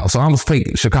Rockin' out. So I was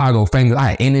fake Chicago famous. I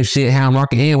had in this shit, Ham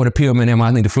Rockin' in with a pyramid in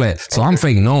my nigga flat. So I'm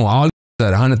faking on all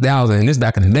at 100,000, and this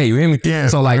back in the day, you hear me? Yeah.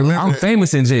 So like, I'm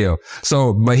famous in jail.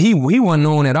 So, but he wasn't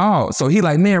known at all. So he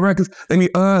like, man, Recklezz,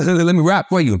 let me rap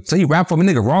for you. So he rap for me,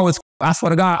 nigga, raw as I swear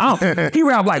to God. He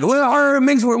rap like Lil Herb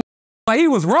mixed with. Like, he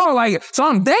was raw, like, so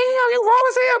I'm, damn, you raw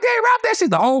as hell, okay, rap that shit.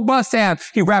 The whole bus sound,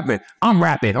 he rapping, I'm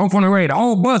rapping, I'm from the grade. The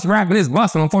whole bus rapping, this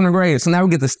busting, I'm from the grade. So now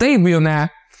we get to Stateville now.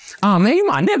 Oh, man, you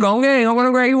my nigga, okay, I'm from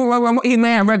the grade. He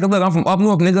man, Recklezz, look, I'm from up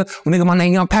north, nigga. Nigga, my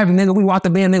name Young Pappy, nigga. We walk the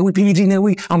band, nigga, we PBG,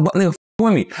 nigga, nigga,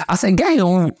 with me. I said, gang,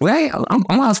 I'm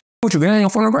out with you, gang,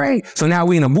 I'm from the grade. So now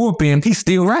we in the bullpen, he's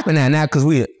still rapping now because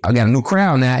I got a new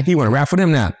crowd now. He want to rap for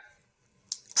them now.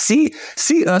 See,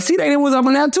 they was up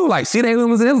on that too. Like, there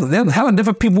was hella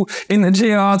different people in the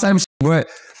jail, all type of shit. But,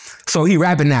 so he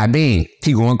rapping that bean.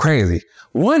 He going crazy.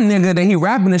 One nigga that he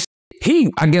rapping this shit,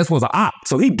 he, I guess, was an op.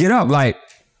 So he get up like,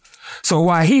 so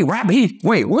while he rapping,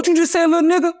 wait, what you just said, little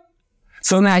nigga?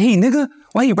 So now nigga,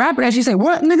 while he rapping that, she say,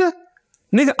 what, nigga?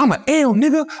 Nigga, I'm an L,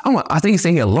 nigga. I think he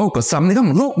said he a loc or something. Nigga,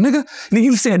 I'm a loc, nigga. Nigga,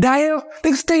 you said Dial?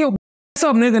 Nigga, stay your ass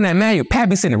up, nigga. And that man, your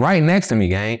Pappy sitting right next to me,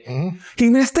 gang. He,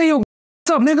 man, stay your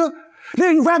up, nigga.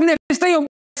 Nigga, you rapping that, stay your up.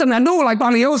 Now, dude, like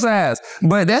on your size.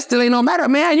 But that still ain't no matter,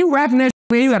 man. You rapping that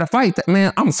man, you gotta fight that,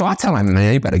 man. So I tell him,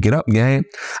 man, you better get up, gang.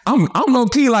 I'm low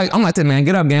key like, I'm like that, man,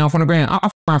 get up, gang, from the ground.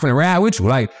 I'm finna ride with you,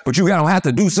 like, but you gotta have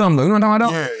to do something, though. You know what I'm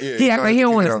talking about? Yeah, he act like he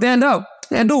don't want to stand up.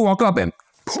 That dude walk up and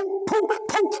poke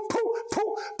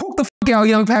the fuck out,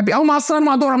 young Pappy. Oh, my son,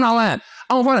 my daughter, I'm not lying.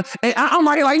 I'm right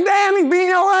here like, damn, he beating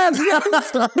your ass.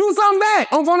 Do something back.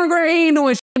 I'm from the grade, he ain't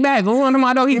doing shit back. Under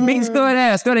my dog, he beating Scud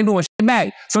ass. Scud ain't doing shit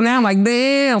back. So now I'm like,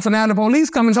 damn. So now the police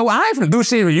coming. So I ain't finna do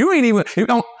shit. You ain't even,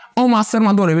 oh, my son,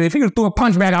 my daughter. If he could throw a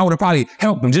punch back, I would have probably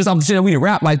helped him. Just off the shit that we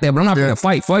rap like that. But I'm not finna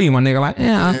fight for you, my nigga. Like,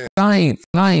 I ain't.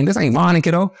 This ain't Bonnie,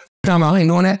 kiddo. I ain't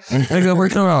doing that. Nigga,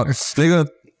 working out. Nigga,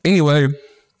 anyway.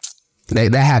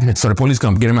 That happened. So the police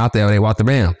come get him out there. They walk the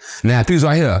bam. Now, people's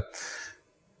right here.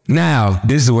 Now,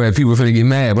 this is where people finna get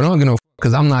mad, but I don't get no fuck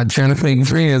because I'm not trying to make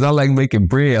friends. I like making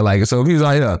bread. Like, so people's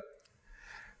right here.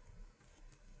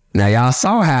 Now, y'all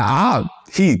saw how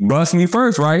he bust me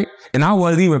first, right? And I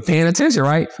wasn't even paying attention,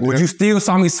 right? But you still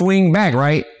saw me swing back,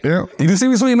 right? Yeah. Did you see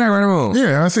me swing back right around?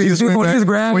 Yeah, I see you swing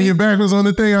back. When your back was on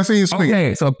the thing, I see you swing.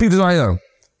 Okay, so people's right here.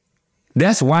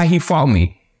 That's why he fought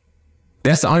me.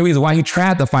 That's the only reason why he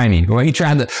tried to fight me. Or he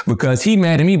tried to, because he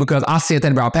mad at me because I said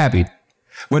that about Pappy.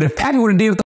 But if Pappy would have did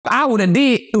what the I would have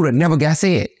did, it would have never got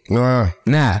said. Nah.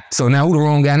 So now who the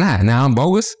wrong guy now? Now I'm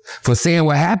bogus for saying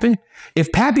what happened.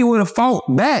 If Pappy would have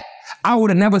fought back, I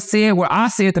would have never said what I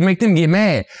said to make them get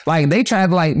mad. Like they tried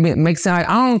to like make sound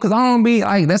like, cause I don't be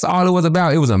like, that's all it was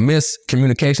about. It was a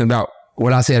miscommunication about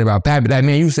what I said about Pappy. That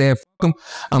man, you said fuck him.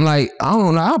 I'm like, I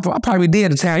don't know. I probably did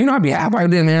at the time. You know, I probably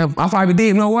did, man. I probably did.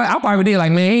 You know what? I probably did.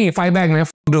 Like, man, he ain't fight back, man.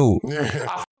 Fuck dude. I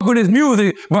fuck with his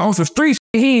music, but on some street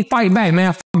shit, he ain't fight back,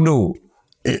 man. Fuck dude.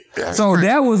 So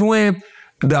that was when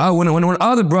when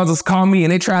other brothers called me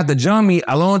and they tried to jump me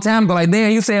a long time ago. Like,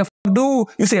 damn, you said fuck dude.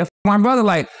 You said fuck my brother.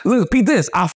 Like, look, Pete this.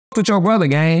 I fucked with your brother,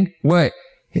 gang. But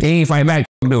he ain't fight back.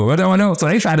 Dude, what do I know? So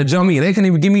they tried to jump me. They couldn't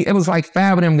even give me. It was like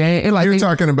 5 of them, gang. It like you're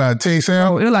talking about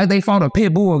T-Sal? It like they fought a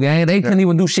pit bull, gang. They couldn't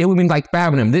even do shit with me. Like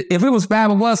 5 of them. If it was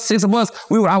 5 of us, 6 of us,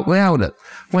 we would out. We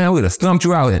would have stumped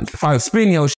you out and if I was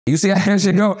spinning your shit. You see how that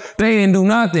shit go? They didn't do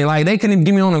nothing. Like they couldn't even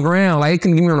get me on the ground. Like they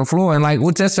couldn't get me on the floor. And like,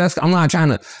 that's I'm not trying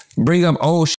to bring up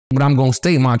old shit, but I'm gonna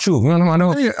state my truth. You know what I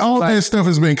know? Yeah, all like, that stuff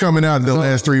has been coming out the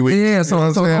last 3 weeks. Yeah. So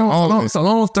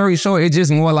long story short, it's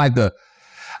just more like the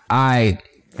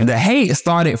hate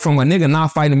started from a nigga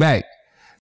not fighting back.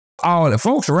 All the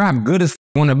folks rap good as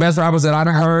one of the best rappers that I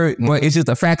done heard, but it's just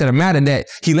the fact of the matter that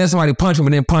he let somebody punch him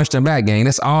and then punched him back, gang.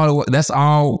 That's all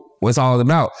what's all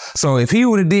about. So if he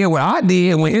would have did what I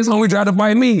did when his homie tried to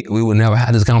fight me, we would never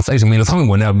have this conversation. I mean, his homie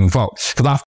would never been fought. Cause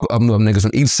I fuck up niggas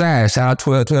from each side. Shout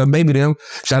out to a baby them.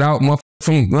 Shout out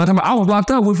from I was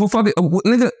locked up with fucking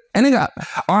nigga. And nigga,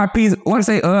 RP, what I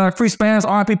say, free spaz,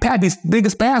 RP Pappy's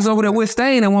biggest spaz over there with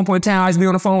Stain at one point in time. I used to be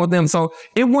on the phone with them. So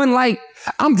it wasn't like,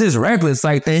 I'm just reckless.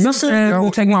 Like, sometimes people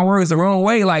take my words the wrong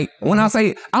way. Like, when I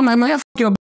say, I'm like, man, fuck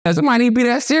your ass. It might need to be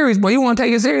that serious, but you want to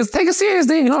take it serious? Take it serious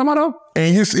then, you know what I'm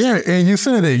saying? And you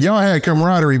said that y'all had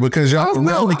camaraderie because y'all...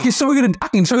 I can show you the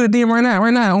DM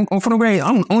right now, on front of grade.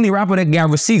 I'm the only rapper that got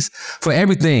receipts for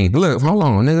everything. Look, hold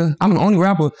on, nigga. I'm the only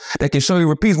rapper that can show you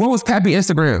receipts. What was Pappy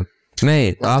Instagram?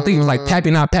 Man, I think it was like Pappy,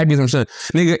 not Pappy, some shit.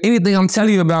 Nigga, anything I'm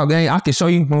telling you about, gang, I can show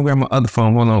you. I'm gonna grab my other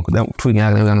phone. Hold on, cause that tweaking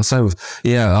out, got no service.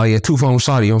 Yeah, oh yeah, 2 phones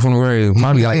shawty. I'm from the grade.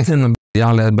 Probably like 10 of them.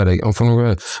 Y'all that better. I'm from the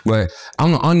grade. But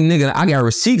I'm the only nigga that I got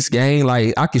receipts, gang.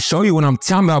 Like, I can show you what I'm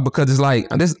talking about because it's like,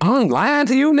 I'm lying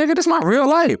to you, nigga. This is my real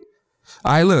life.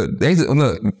 All right, look,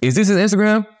 is this his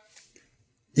Instagram?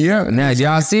 Yeah. Now,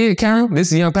 y'all see it, Karen?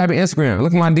 This is Young Pappy Instagram.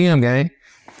 Look at my DM, gang.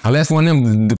 Unless one of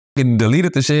them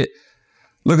deleted the shit.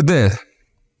 Look at this.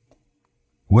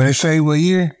 What it say what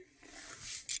year?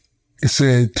 It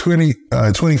said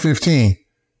 2015,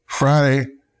 Friday.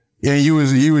 Yeah, you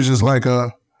was just like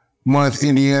a month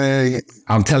Indiana.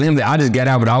 I'm telling him that I just got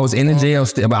out, but I was in the jail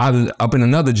still, but I was up in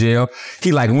another jail.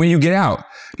 He like, when you get out?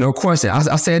 No question.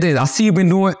 I said this. I see you been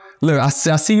doing. Look, I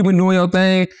see you been doing your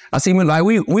thing. I see you like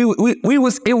we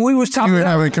was talking. You were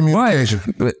having communication.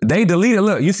 But they deleted.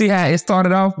 Look, you see how it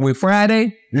started off with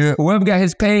Friday. Yeah. Whoever got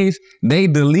his page, they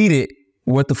deleted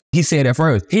what the he said at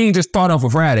first. He didn't just start off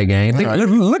with Friday, gang.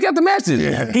 Look at the message.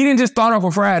 Yeah. He didn't just start off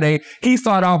with Friday. He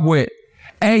started off with,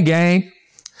 "Hey, gang,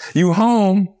 you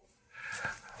home,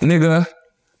 nigga?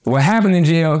 What happened in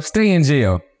jail? Stay in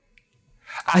jail."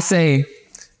 I say,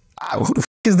 "Who the f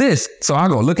is this?" So I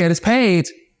go look at his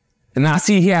page. And I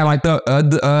see he had like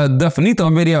the Finito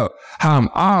video.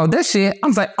 Oh, that shit. I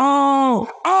was like, oh,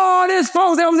 this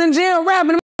folks that was in jail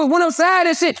rapping. went upside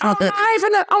and shit. Oh, I ain't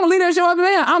finna, I'm gonna leave that shit up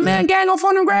there. I'm man, gang on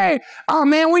front of grade. Oh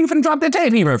man, when you finna drop that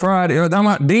tape? He Friday.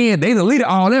 Then they deleted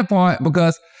all that part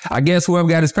because I guess whoever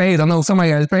got his page, I know somebody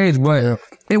got his page, but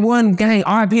it wasn't gang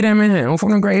RIP that man on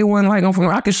front of grade. It wasn't like on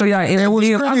front. I can show y'all. I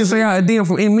can show y'all a deal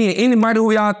from me and anybody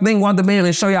who y'all think want the band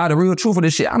and show y'all the real truth of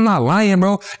this shit. I'm not lying,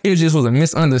 bro. It just was a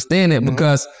misunderstanding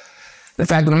because the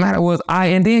fact of the matter was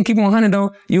and then keep on 100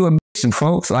 though. You a bitch,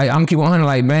 folks. Like I'm keep on 100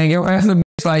 like bang your ass a bitch.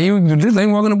 Like you just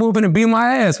ain't walking the bullpen and beat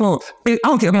my ass, folks. I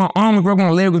don't care if my arm was broke, my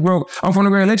leg was broke. I'm from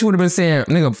the grade. Let you would have been saying,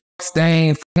 nigga,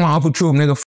 Stain, my Uncle Troop,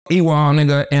 nigga, Ewall,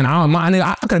 nigga, and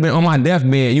I could have been on my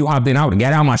deathbed. You hopped in, I would have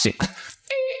got out my shit.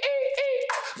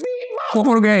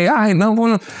 I ain't no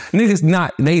one. Niggas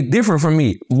not, they different from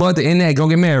me. But the internet go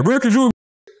get married. Record you,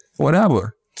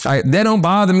 whatever. Like, that don't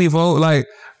bother me, folks. Like,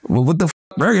 what the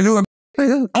record you?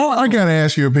 I gotta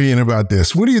ask your opinion about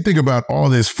this. What do you think about all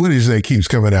this footage that keeps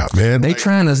coming out, man? They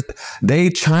trying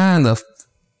to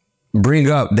bring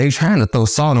up, they trying to throw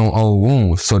salt on old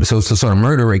wounds so the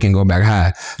murder rate can go back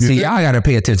high. See, y'all gotta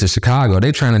pay attention to Chicago.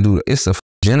 They trying to do, it's a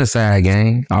genocide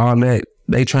gang. All that,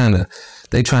 they trying to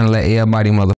let everybody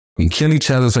motherfucking kill each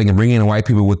other so they can bring in the white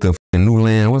people with the new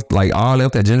land. What's like all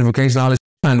that gentrification, all this,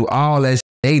 trying to do all that shit.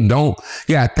 They don't,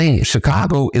 you gotta think,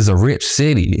 Chicago is a rich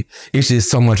city. It's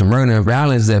just so much murder and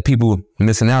violence that people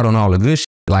missing out on all of this shit.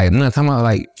 Like, nothing talking about,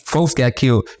 like, folks got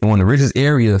killed in one of the richest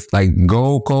areas, like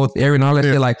Gold Coast area and all that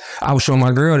shit. Like, I was showing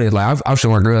my girl this, like, I was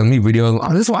showing my girl me videos.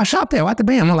 Oh, this is why I shot there, at the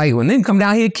band. I'm like, when they come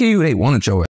down here and kill you, they want to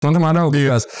show it. Something about that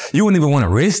because you wouldn't even want to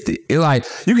risk it. It's like,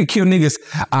 you can kill niggas,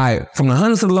 from the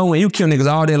hundreds to the low end, you kill niggas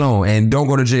all day long and don't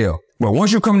go to jail. But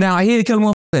once you come down here and kill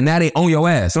them, and now they own your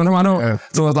ass. So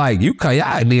it's like you cut your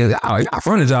ideas out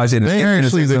front of y'all shit.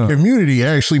 The community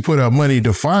actually put up money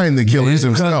to find the killers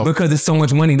themselves. Because there's so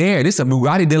much money there. This is a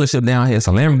Bugatti dealership down here. It's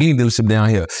a Lamborghini dealership down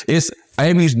here. It's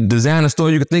every designer store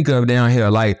you can think of down here.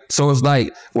 Like, so it's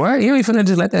like, what? You ain't finna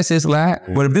just let that shit slide.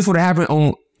 But if this would have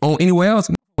happened on anywhere else,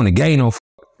 on the gay, no.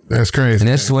 That's crazy. And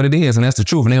that's just what it is, and that's the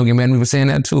truth. And they don't get mad at me for saying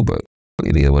that too, but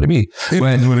it is what it be. It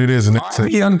is what it is, and that's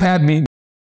it. He unpacked me.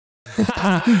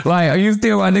 Like, are you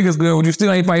still my niggas good when you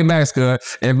still ain't fighting back, Scud,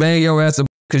 and bang your ass up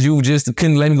because you just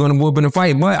couldn't let me go in the whoop in the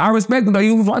fight? But I respect it though.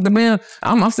 You fought the man.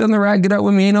 I'm still in the right. Get up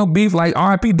with me. Ain't no beef. Like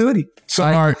RIP Duddy. So,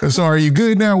 like, so are you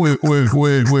good now with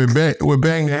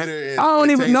Bang the Header? I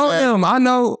don't even know him. I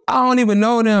don't even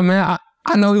know them, man.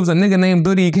 I know he was a nigga named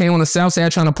Duddy. He came on the south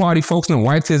side trying to party. Folks and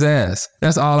wiped his ass.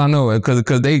 That's all I know.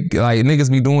 Because they, like,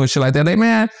 niggas be doing shit like that. They,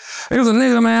 man, it was a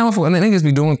nigga, man. Niggas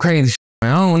be doing crazy shit.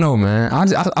 Man, I don't know, man.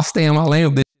 I stay in my lane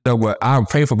with this shit, though, but I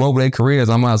pray for both of their careers.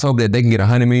 I might hope that they can get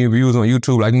 100 million views on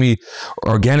YouTube like me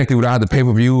organically without the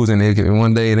pay-per-views, and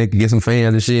one day they can get some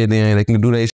fans and shit, then they can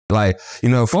do their shit. Like, you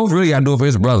know, folks really gotta do it for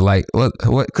his brother. Like, what?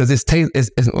 Because it's taste.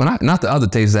 It's well, not the other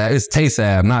taste Sav. It's Taste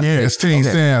Sav. Not it's Taste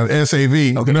Sav.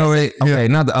 SAV. Okay, no, okay,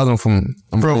 not the other one from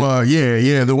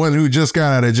the one who just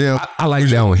got out of jail. I like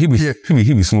that one. He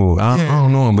be smooth. I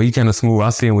don't know him, but he kind of smooth. I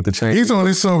see him with the chain. He's on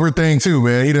his sober thing too,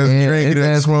 man. He doesn't drink. He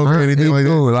doesn't smoke or anything like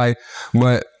that. Like,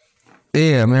 but.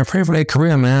 Yeah, man, pray for their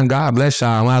career, man. God bless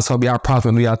y'all. I just hope y'all prosper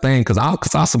and do y'all thing, because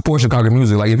I support Chicago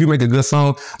music. Like, if you make a good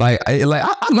song, matter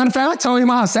of fact, I told him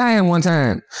I'll sign him one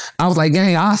time. I was like,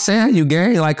 gang, I'll sign you,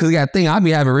 gang. Like, because you got to think, I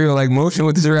be having real, like, motion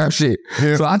with this rap shit.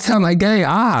 Yeah. So I tell him, like, gang,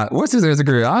 what's his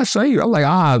Instagram? I'll show you. I'm like,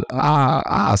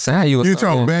 I'll sign you. You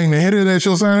talking Bang the Header that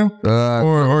you'll sign him?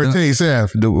 Or Taste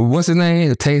Sav? What's his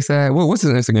name? Taste Sav? What's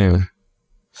his Instagram?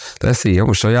 Let's see. I'm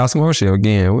gonna show y'all some more shit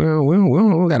again. We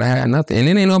don't gotta have nothing, and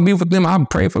it ain't no beef with them. I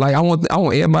pray for, like, I want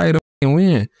everybody to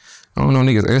win. I don't know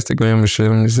niggas Instagram and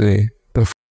shit. Let me see.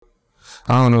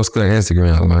 I don't know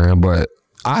Instagram, man. But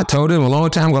I told them a long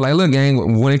time ago, like, look,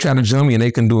 gang, when they try to jump me and they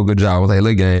couldn't do a good job, I was like,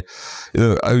 look,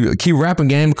 gang, keep rapping,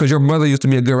 gang, because your brother used to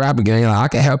be a good rapper, gang. Like, I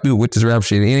can help you with this rap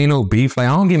shit. It ain't no beef. Like,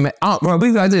 I don't get mad. Bro,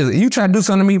 beef like this. You try to do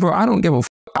something to me, bro, I don't give a f.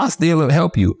 I still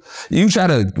help you. You try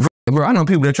to. Bro, I know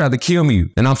people that tried to kill me,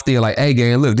 and I'm still like, hey,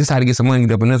 gang, look, this is how to get some money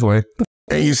up in this way.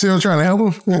 Hey, you still trying to help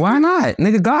him? Why not?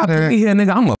 Nigga, God put me here,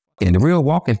 nigga. I'm a fucking real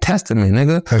walking testament,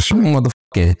 nigga. That's true. I'm a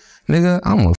motherfucking, nigga,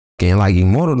 I'm a fucking, like,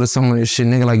 immortal to some of this shit,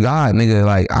 nigga. Like, God, nigga,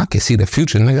 like, I can see the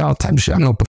future, nigga, all type of shit. I know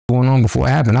what going on before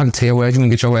it happened. I can tell your ass you can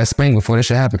get your ass spanked before this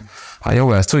shit happen. Like,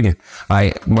 your ass tweaking.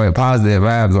 Like, but positive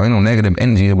vibes, or ain't no negative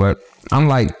energy, but I'm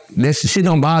like, this shit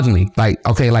don't bother me. Like,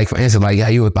 okay, like, for instance, like, yeah,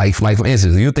 you would, like, for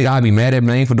instance, you think I'd be mad at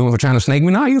me for trying to snake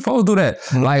me? Nah, you supposed to do that.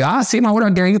 Like, I see my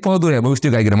whatever gang, you supposed to do that, but we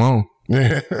still gotta get them on.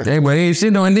 Hey, but hey,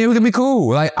 shit though, and then we can be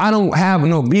cool. Like, I don't have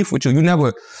no beef with you.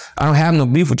 I don't have no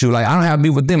beef with you. Like, I don't have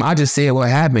beef with them. I just said what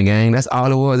happened, gang. That's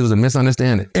all it was. It was a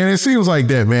misunderstanding. And it seems like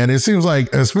that, man. It seems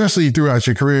like, especially throughout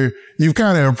your career, you've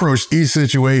kind of approached each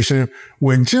situation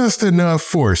with just enough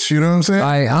force. You know what I'm saying?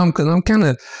 Like,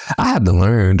 I had to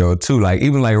learn though too. Like,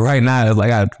 even like right now, it's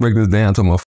like I break this down to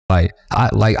my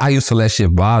I used to let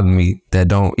shit bother me that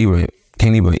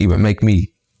can't even make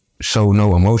me show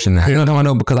no emotion now. You know what I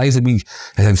know? Because I used to be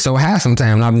so high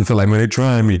sometimes, and I even feel like, man, they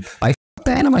trying me. Like,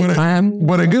 that, I'm like, trying.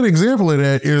 But a good example of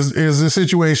that is the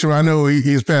situation where I know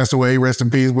he's passed away, rest in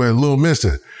peace, with Lil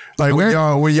Mister. Like, when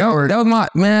y'all were... That was my,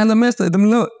 man, Lil Mister,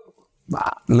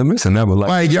 Lil Mister never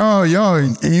like y'all,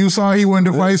 you saw he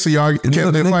wanted to fight, so y'all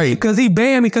kept it fight. Because he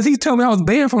banned me, because he told me I was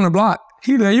banned from the block.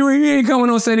 He like, you ain't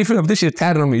coming on 75th. This shit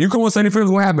tatted on me. You come on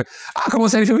 75th, what happened? I come on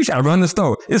 75th, we try to run the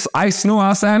store. It's ice, snow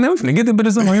outside, man. We finna get the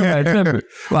business on here.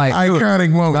 Like,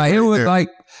 iconic moment. Like, it was like,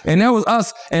 and that was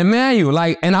us and Manuel.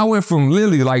 Like, and I went from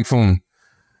literally, like, from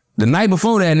the night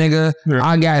before that, nigga,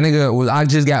 I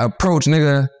just got approached,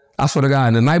 nigga. I swear to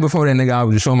God, the night before that, nigga, I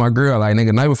was just showing my girl, like, nigga,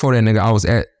 the night before that, nigga, I was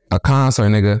at a concert,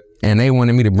 nigga, and they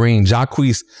wanted me to bring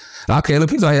Jacquees. Okay, look,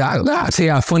 he's like, I'll tell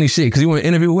y'all funny shit, because you want to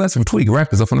interview us from Tweak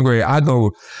Records up from the grade. I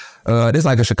go, this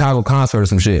like a Chicago concert or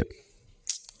some shit.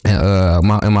 And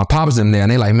my pops in there,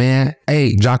 and they like, man,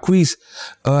 hey, Jacquees,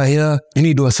 yeah, you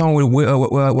need to do a song with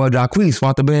Jacquees,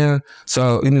 Walk the Band.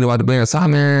 So you need to Walk the Band. So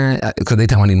man, because they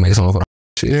tell me I need to make a song for the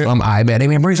shit. Yeah. So I'm I bet. They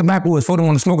man bring some backwoods for them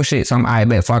on the smoking shit. So I'm I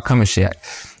bet. So I come and shit.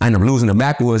 I end up losing the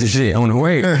backwoods and shit on the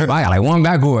way. I got like one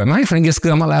backwood. Man, I ain't finna get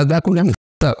scared. My last backwood, I'm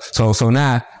up. So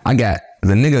now I got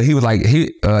the nigga. He was like,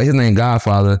 his name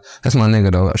Godfather. That's my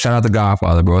nigga though. Shout out to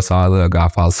Godfather, bro. So I love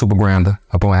Godfather, super grounder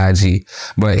up on IG.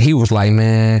 But he was like,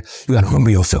 man, you gotta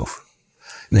humble yourself.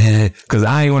 Man, cause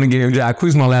I ain't want to give him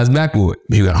Jacquees my last backwood.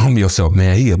 You gotta humble yourself,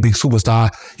 man. He a big superstar.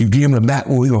 You give him the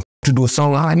backwood, he gonna to do a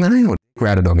song. I'm like, man, I ain't gonna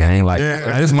grab it though, man. Like,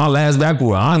 this is my last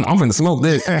backwood. I'm finna smoke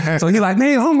this. So he like,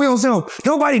 man, humble yourself.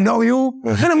 Nobody know you.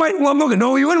 Anybody motherfucker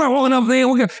know you. Anybody walking up there.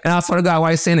 And I swear to God,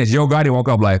 why he's saying this, Yo Gotti walk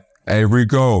up like, hey,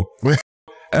 Rico.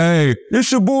 Hey,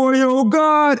 it's your boy, Yo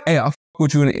God. Hey, I fuck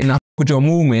with you and I fuck with your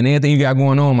movement and everything you got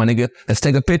going on, my nigga. Let's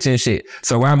take a picture and shit.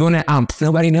 So while I'm doing that,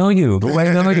 nobody know you.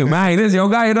 Nobody know you. Man, this Yo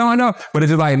God, you don't know. But it's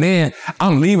just like, man,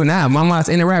 I'm leaving now. My mom's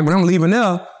interact, but I'm leaving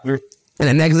there. And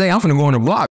the next day, I'm finna go on the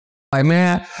block. Like,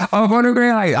 man, up on the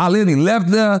ground, like, I literally left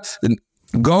there,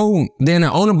 go, then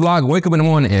on the block, wake up in the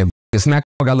morning and smack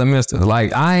the fuck out of Mister.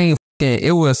 Like, I ain't fucking,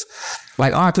 it was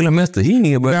like, all right, to the Mister, he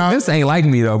need, but this ain't like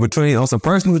me though. Between on some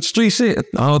personal street shit,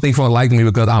 I don't think folk like me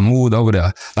because I moved over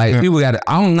there. Like, people got it.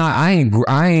 I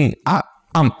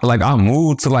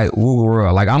moved to like Woo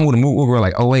World. Like, I moved to Woo World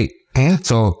like 08.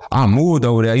 So I moved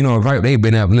over there, you know, right? They've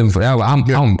been there living forever.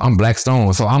 I'm Black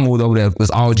Stone, so I moved over there. There's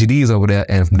all GDs over there,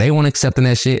 and if they want accepting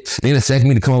that shit, they expect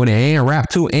me to come over there and rap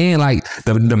too. And like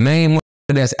the main one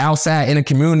that's outside in the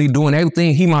community doing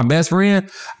everything, he my best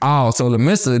friend. Oh, so the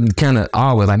Mister kind of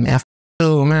always like, man,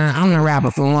 man, I'm the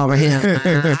rapper from over here.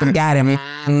 I got him, man.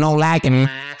 No lacking, man.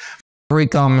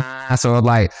 Rico, man. So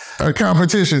like a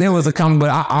competition. There was a but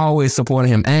I always supported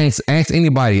him. Ask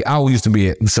anybody. I always used to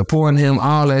be supporting him,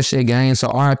 all that shit, gang. So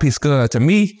R.I.P. Scud. To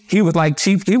me, he was like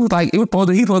Chief. He was supposed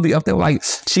to be up there like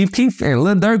Chief Keef and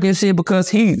Lil Durk and shit because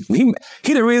he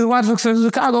the reason why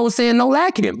Chicago was saying no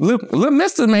lacking. Lil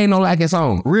Mister made no lacking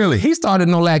song. Really? He started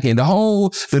no lacking. The whole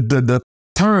the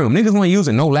term niggas weren't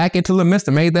using no lacking till Lil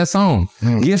Mister made that song.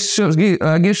 Get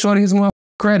Shorty his mother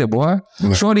credit, boy.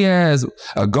 Shorty as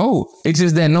a GOAT. It's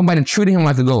just that nobody treated him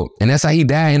like a GOAT. And that's how he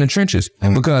died in the trenches.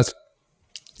 Because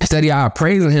instead of y'all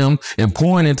praising him and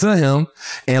pouring into him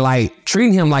and like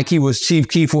treating him like he was Chief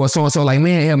Keef or so-and-so, like,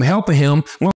 man, him helping him.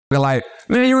 Like,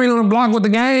 man, you ain't on the block with the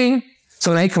gang.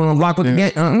 So they come on the block with the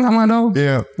gang.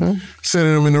 Yeah.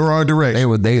 Sending them in the wrong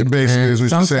direction. They basically is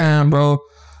what you're saying. Sometimes, bro,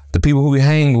 the people who we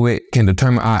hang with can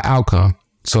determine our outcome.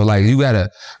 So like, you gotta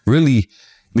really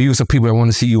be with some people that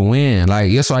want to see you win.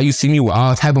 Like, that's why you see me with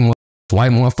all type of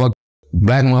white motherfucker,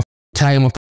 black motherfucker, Italian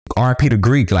motherfucker, RP the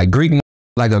Greek. Like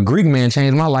a Greek man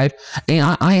changed my life.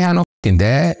 And I ain't had no fucking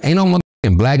dad. Ain't no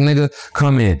motherfucking black nigga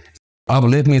come in,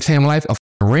 uplift me and change my life. A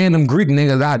random Greek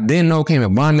nigga that I didn't know came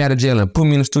and bond me out of jail and put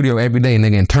me in the studio every day,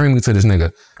 nigga, and turned me to this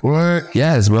nigga. What?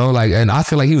 Yes, bro. Like, and I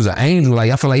feel like he was an angel.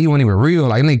 Like, I feel like he wasn't even real.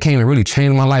 Like, nigga came and really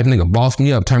changed my life. Nigga bossed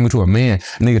me up, turned me to a man.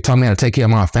 Nigga taught me how to take care of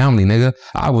my family, nigga.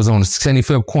 I was on the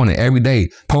 75th corner every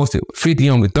day, posted 50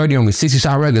 on me, 30 on me, 60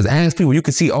 shot records. Ask people, you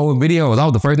can see old videos. I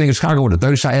was the first nigga in Chicago with a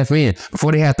 30 shot FN.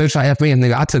 Before they had 30 shot FN,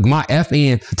 nigga, I took my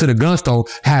FN to the gun store,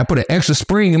 had put an extra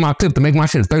spring in my clip to make my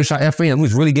shit a 30 shot FN. We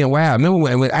was really getting wild. Remember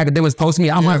when academics posted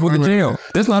me, I might go to jail.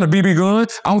 This not a BB gun.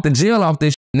 I went to jail off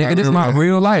this shit. nigga, this is my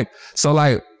real life. So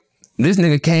like, this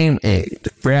nigga came and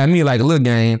grabbed me like a little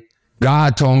game.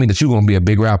 God told me that you gonna be a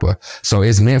big rapper. So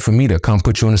it's meant for me to come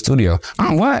put you in the studio.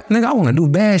 I'm what? Nigga, I wanna do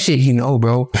bad shit. He know,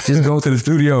 bro. Just go to the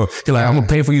studio. He's like, I'm gonna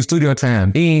pay for you studio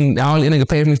time. He ain't, all the nigga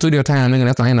pay for me studio time, nigga.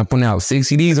 That's why I end up putting out 6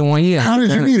 CDs in 1 year. How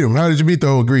did you meet him? How did you meet the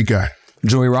old Greek guy?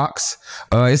 Joey Rocks.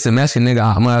 It's a Mexican nigga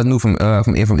I knew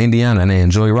from Indiana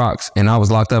named Joey Rocks. And I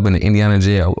was locked up in the Indiana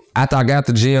jail. After I got out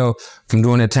the jail from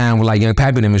doing that time with like Young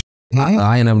Pappy and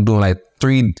I ended up doing like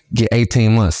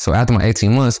 18 months. So after my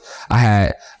 18 months, I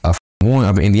had a warrant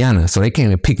up in Indiana. So they came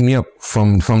and picked me up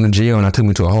from the jail and I took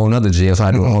me to a whole nother jail. So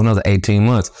I do a whole nother 18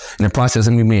 months. In the process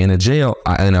of me being in the jail,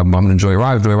 I ended up bumping into Joey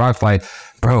Rocks. Joey Rocks like,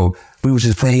 bro, we was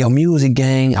just playing your music,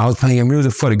 gang. I was playing your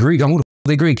music for the Greek. I'm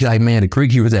the Greek. He's like, man, the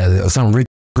Greek, he was some rich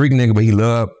Greek nigga, but he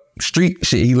loved street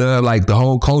shit. He loved like the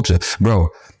whole culture. Bro,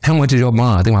 how much is your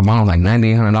bond? I think my bond was like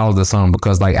 $9,800 or something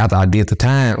because like after I did the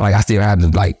time, like I still had to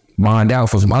like bond out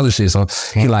for some other shit. So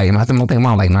he like, I think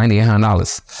mine was like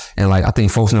 $9,800. And like, I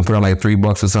think folks put out like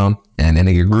 $3 or something. And then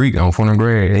nigga Greek on front of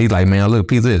grade. He's like, man, look,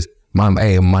 piece of this. My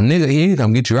nigga, he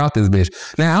come get you out this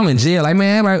bitch. Now I'm in jail. Like,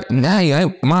 man, my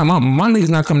nigga's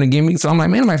not coming to get me. So I'm like,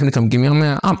 man, nobody finna come get me.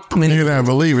 I'm in. You're not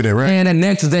believing it, right? And the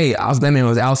next day, that man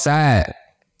was outside,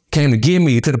 came to get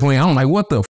me to the point. I'm like, what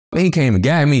the f? He came and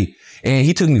got me. And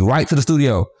he took me right to the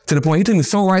studio. To the point, he took me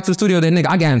so right to the studio that nigga,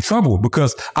 I got in trouble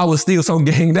because I was still so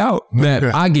ganged out that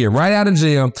I get right out of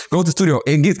jail, go to the studio,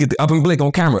 and get the up and blink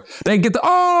on camera. They get the,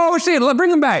 oh shit, let's bring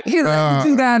him back. He's like,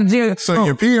 out of jail. So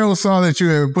your PO saw that you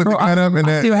had put the gun up and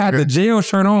that. I still had the jail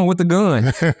shirt on with the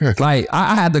gun. Like,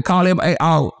 I had to call everybody,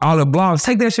 all the blogs,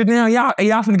 take that shit down. Y'all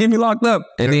finna get me locked up.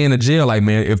 And then in the jail, like,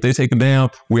 man, if they take it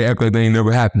down, we act like they ain't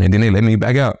never happened. And then they let me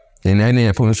back out. And that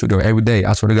nigga put me in the studio every day.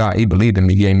 I swear to God, he believed in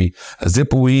me. He gave me a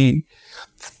zip of weed,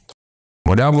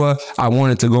 whatever I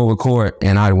wanted to go record,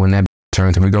 and when that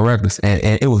turned to Rico Recklezz.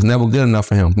 And it was never good enough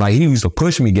for him. Like, he used to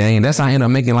push me, gang. That's how I ended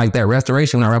up making like that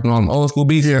restoration when I rapping on them old school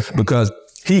beats. Yeah. Because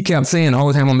he kept saying the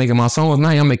whole time I'm making my songs, now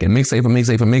I'm making mixtape for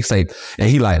mixtape for mixtape.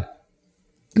 And he like,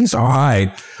 it's all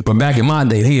right. But back in my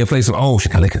day, he'd play some old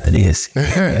shit. Look at this.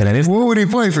 What would he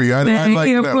play for you?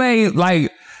 He'd play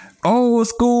like old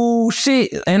school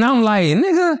shit. And I'm like,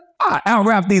 nigga, I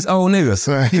out-rap these old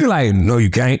niggas. He's like, no, you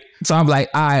can't. So I'm like,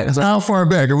 all right. So how far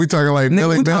back? Are we talking like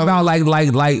nigga, we talking about like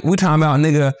we talking about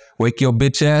nigga, wake your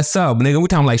bitch ass up. Nigga, we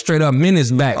talking like straight up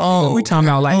minutes back. Oh, we talking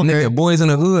about like nigga, boys in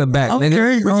the hood back.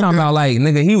 Nigga, we talking about like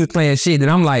nigga, he was playing shit. And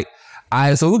I'm like, all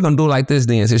right, so we're gonna do it like this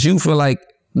then. Since you feel like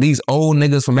these old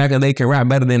niggas from back in the day can rap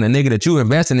better than the nigga that you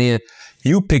investing in,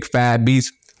 you pick 5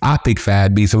 beats, I pick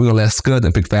 5 beats. So we're gonna let Scud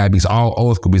and pick 5 beats, all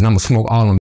old school beats. And I'm gonna smoke all of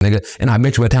them, nigga. And I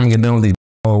bet you by the time we get done with these,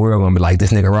 whole world gonna be like,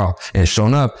 this nigga raw. And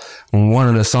showing up, one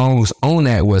of the songs on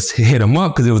that was Hit 'Em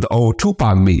Up because it was the old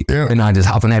Tupac beat. Yeah. And I just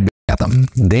hop on that beat, got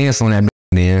to dance on that beat.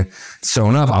 Then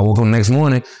showing up, I woke up the next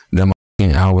morning, then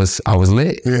I was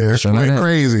lit. Yeah, went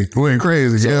crazy. So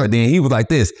yeah. Then he was like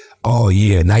this, oh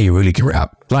yeah, now you really can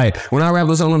rap. Like when I rap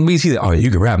those on the beats, he's like, oh,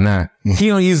 you can rap now. He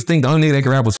don't used to think the only nigga that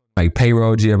can rap was like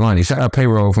Payroll Giovanni. Shout out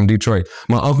Payroll from Detroit.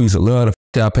 My uncle used to love to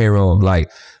f out Payroll. Like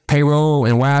Payroll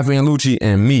and YF and Lucci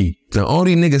and me. The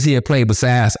only niggas he had played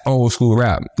besides old school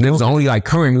rap. There was the only like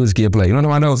current music he had played. You know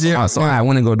what I know? So I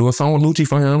went and go do a song with Lucci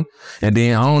for him. And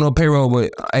then I don't know Payroll,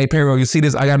 but hey Payroll, you see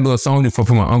this? I gotta do a song for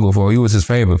my uncle for. He was his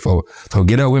favorite for. So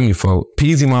get up with me for.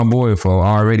 Peasy my boy for.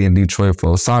 Already in Detroit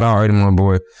for. Sada already my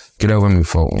boy. Get up with me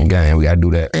for. Gang, we gotta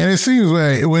do that. And it seems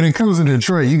like when it comes to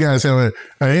Detroit, you guys have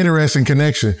an interesting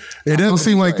connection. It doesn't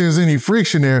seem like there's any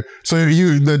friction there. So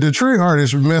the Detroit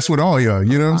artists mess with all y'all.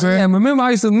 You know what I'm saying? Yeah,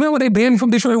 remember they banned me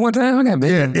from Detroit one time? I got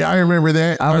banned. Yeah, I remember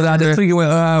that. I was out there tweaking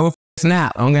with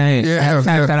Snap, okay? Yeah.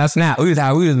 Shout out Snap. We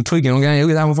was tweaking, okay? We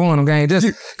was having fun, okay? Just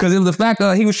because it was the fact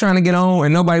that he was trying to get on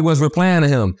and nobody was replying to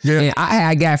him. Yeah. And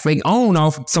I got fake on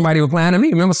off somebody replying to me.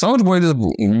 Remember Soulja Boy just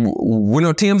went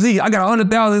on TMZ. I got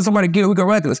 100,000, somebody killed Rico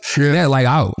Recklezz. Yeah. That like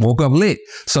I woke up lit.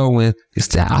 So when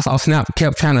I saw Snap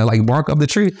kept trying to like bark up the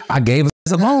tree, I gave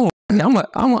us a bone.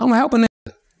 I'm helping that.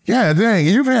 Yeah, dang.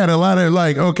 You've had a lot of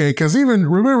like, okay, because even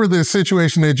remember the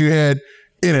situation that you had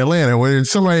in Atlanta where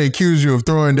somebody accused you of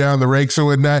throwing down the rakes or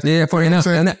whatnot. Yeah, for enough.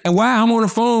 And why I'm on the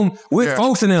phone with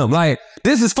folks in them. Like,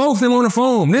 this is folks in on the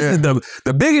phone. This is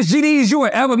the biggest GDs you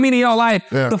will ever meet in your life.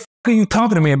 Yeah. The f are you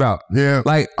talking to me about? Yeah.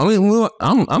 Like, I mean,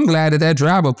 I'm glad that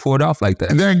driver pulled off like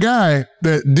that. That guy,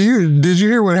 did you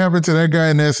hear what happened to that guy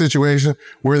in that situation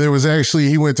where there was actually,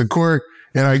 he went to court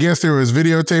and I guess there was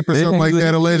videotape or something like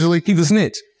that allegedly? He was a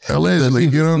snitch. Allegedly,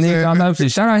 you know what I'm saying?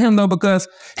 Shout out him though, because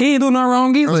he ain't do nothing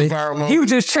wrong either. He was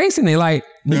just chasing it. Like,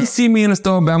 you see me in the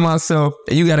store by myself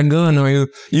and you got a gun on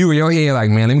you, in your head like,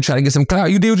 man, let me try to get some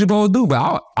clout. You did what you're supposed to do.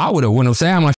 But I would have went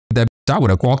upside my that bitch. I would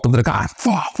have walked up to the car,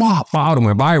 I would have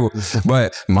went viral.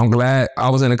 But I'm glad I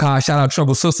was in the car. Shout out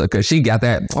Trouble Sister, because she got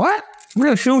that, what?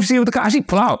 Real shoe, she with the car, she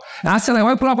pull out. And I said, like,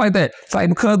 why pull out like that? It's like,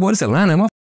 because, boy, this Atlanta, my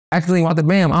actually out the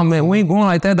bam. I mean, we ain't going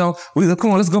like that though.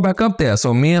 Come on, let's go back up there.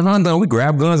 So me and Honda, we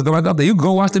grab guns and go back up there. You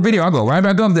go watch the video. I go right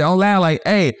back up there. Don't lie like,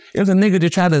 hey, there's a nigga that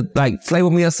tried to like play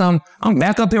with me or something. I'm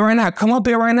back up here right now. Come up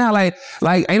here right now. Like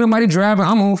ain't nobody driving.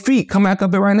 I'm on feet. Come back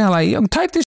up here right now. Like, yo,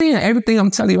 type this shit in. Everything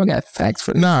I'm telling you, I got facts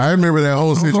for this. Nah, I remember that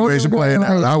whole situation playing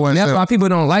out. That's why people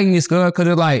don't like me, Scud, because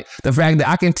it's like the fact that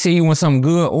I can tell you when something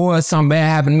good or something bad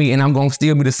happened to me and I'm going to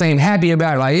still be the same happy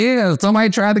about it. Like, yeah, somebody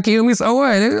tried to kill me, so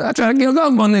what? I tried to kill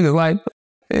those my niggas. Like,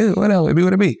 whatever, it be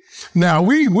what it be. Now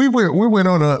we went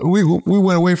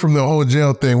away from the whole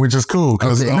jail thing, which is cool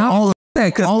because all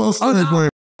those things were.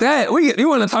 You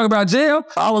want to talk about jail?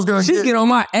 She get on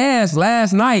my ass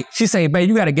last night. She say, babe,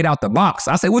 you got to get out the box.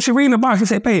 I say, what you reading the box? She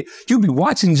say, babe, you be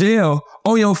watching jail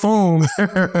on your phone.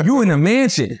 You in a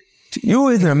mansion. You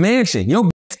in a mansion. Your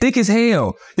thick as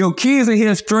hell. Your kids in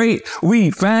here straight.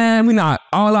 We fine. We not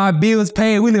all our bills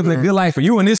paid. We living a good life. For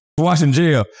you and this watching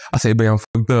jail. I say, babe, I'm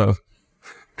fucked up.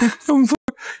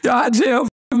 Y'all jail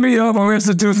me up on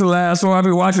institutionalized, so I be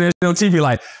watching that shit on TV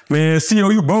like, man, CO,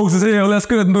 you bogus as hell. Let's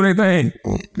go and do their thing.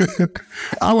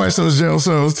 I watch those jail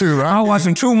shows too, right? I watch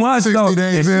them too much though.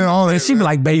 And she be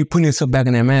like, babe, you putting yourself back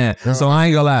in that man. Yeah. So I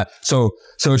ain't gonna lie. So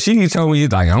she told me,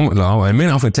 like, I'm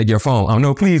finna take your phone. I'm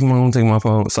no, please, mom, don't take my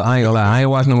phone. So I ain't gonna lie. I ain't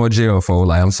watch no more jail, folks.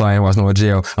 Like, I'm sorry, I ain't watch no more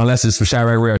jail unless it's for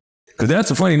Chirac Rare. Cause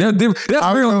that's funny. That's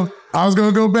real. I was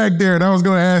gonna go back there and I was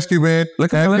gonna ask you, man.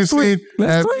 Have you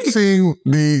seen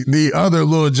the other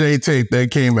Lil J tape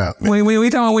that came out? Man? We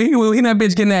talking he that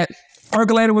bitch getting that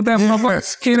percolated with that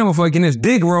motherfucker. He that motherfucker getting his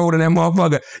dick rolled in that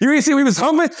motherfucker. You ain't see we was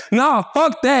humming? Nah,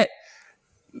 fuck that.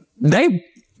 They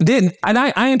didn't.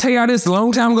 I didn't tell y'all this a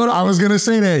long time ago. I was gonna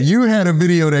say that you had a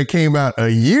video that came out a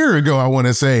year ago. I want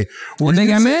to say they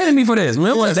got mad at me for this.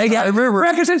 Remember? Yes, they got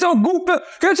records. Get your goop up.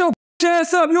 Get your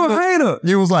ass up, you a hater.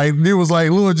 You was like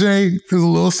Lil J is a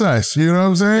little sus. You know what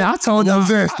I'm saying? Yeah, I told y'all.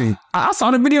 I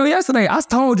saw the video yesterday. I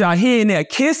told y'all he in there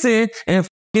kissing and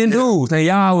fucking dudes, and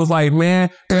y'all was like, man.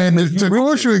 And to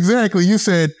quote you exactly, you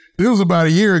said it was about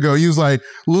a year ago. You was like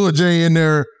Lil J in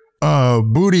there.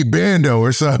 Booty bando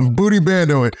or something. Booty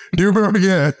bando. Do you remember?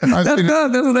 Yeah. That's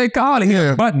what they call it here.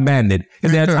 Yeah. Butt bandit.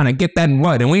 And they're trying to get that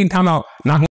butt. And we ain't talking about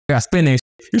not spinning.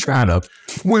 You're trying to.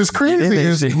 What's crazy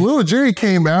is Lil J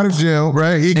came out of jail,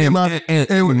 right? He came out and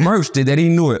merged it that he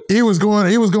knew it. He was going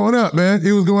up, man.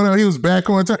 He was going up. He was back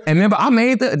on time. And remember,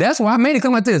 that's why I made it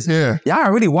come like this. Yeah. Y'all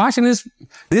are really watching this.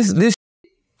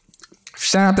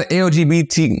 Shout out to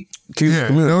LGBT. Yeah.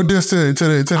 No diss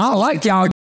to I like y'all.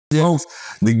 Folks,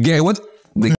 the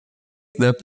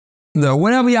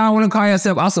whatever y'all want to call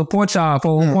yourself, I support y'all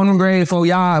for quantum grade, for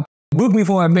y'all book me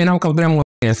for a band. I'm coming to them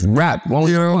and rap. You know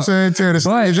what I'm saying? Tear the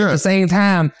stage up. At the same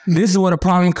time, this is what a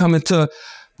problem coming to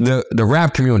the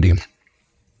rap community.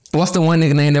 What's the one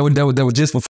nigga name that was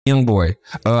just for young boy?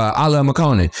 I Love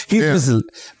McConan. He was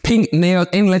pink nails.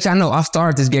 And let y'all know I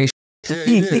started this gay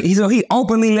shit. So he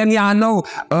openly letting y'all know.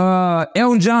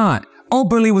 Elton John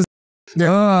openly was.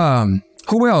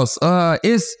 Who else?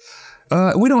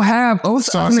 We don't have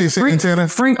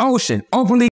Frank Ocean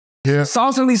openly. Yeah.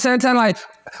 Saucily Santana. Like,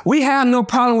 we have no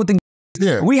problem with the.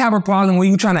 Yeah. We have a problem when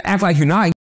you trying to act like you're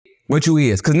not what you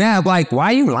is. Cause now, like, why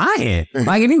are you lying?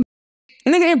 Like, if you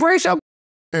nigga embrace your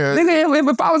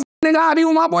nigga, if I was nigga, I'd be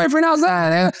with my boyfriend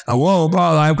outside. Whoa,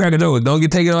 Paul, I'm cracking those. Don't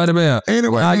get taken out of the bell.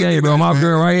 Anyway, I get you, bro. My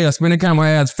girl right here, spinning camera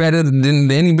ass fatter than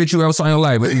any bitch you ever saw in your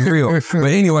life. But it's real.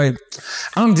 But anyway,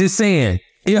 I'm just saying,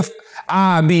 if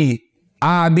I'd be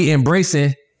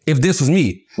embracing if this was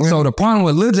me. So the problem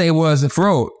with Lil J was,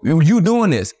 bro, you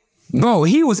doing this. Bro,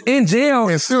 he was in jail.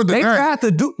 And still they tried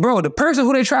to do, bro, the person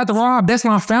who they tried to rob, that's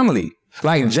my family.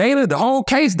 Like Jada, the whole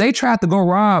case, they tried to go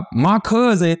rob my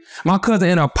cousin. My cousin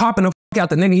ended up popping the fuck out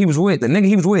the nigga he was with. The nigga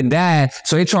he was with died.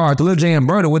 So they charged Lil J and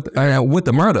Buttah with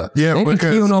the murder. Yeah, they didn't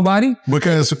kill nobody.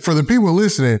 Because for the people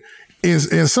listening,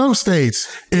 is in some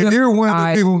states, if you're one of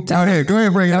the people, go ahead,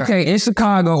 bring it up. Okay, in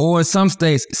Chicago or in some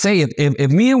states, say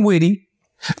if me and Whitty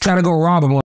try to go rob a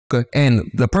motherfucker and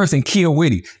the person killed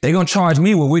Whitty, they gonna charge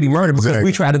me with Whitty murder because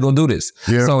we tried to go do this.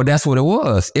 Yeah. So that's what it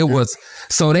was. It was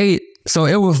so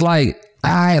it was like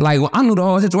I knew the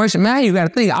whole situation. Man, you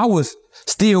gotta think I was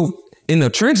still in the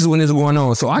trenches when this was going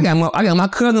on. So I got my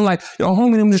cousin like, yo,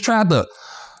 homie, them just tried to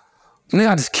nigga,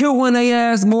 I just killed one of they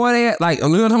ass, boy. They like,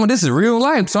 this is real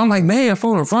life. So I'm like, man,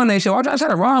 for in front of that shit, I try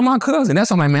to rob my cousin. That's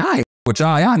why I'm like, man, I ain't with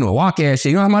y'all know walk ass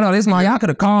shit. You know what I'm talking about? This my, y'all could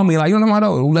have called me, like, you know what I'm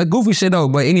talking about? Like goofy shit though.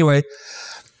 But anyway,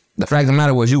 the fact of the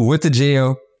matter was you went to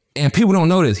jail. And people don't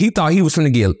know this. He thought he was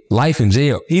going to get life in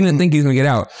jail. He didn't think he was going to get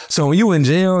out. So when you in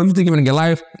jail, you think you're going to get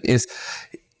life. It's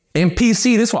in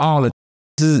PC. This for all the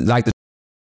like the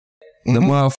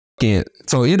motherfucking.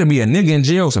 So it'll be a nigga in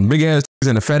jail, some big ass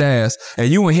and a fat ass, and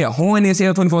you in here horny as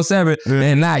hell 24/7,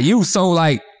 and not you so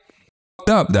like fucked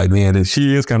up. Like man,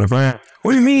 she is kind of fine.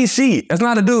 What do you mean she? That's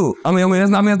not a dude. I mean, it's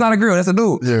not a girl. That's a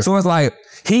dude. Yeah. So it's like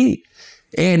he,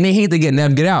 and then he had to get out. You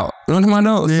know what I'm talking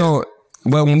about? So.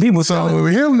 But when people saw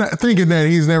him not thinking that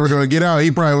he's never going to get out,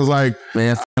 he probably was like,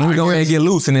 man, let me go ahead and get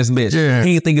loose in this bitch. Yeah.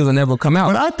 He didn't think it would never come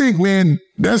out. But I think, man,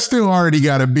 that's still already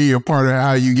got to be a part of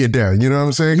how you get down. You know what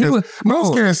I'm saying? Because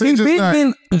most cats ain't just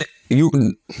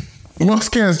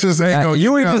most cats just ain't going to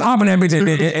you ain't just hopping that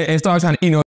bitch and start trying to eat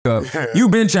no up. You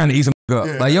been trying to eat some up.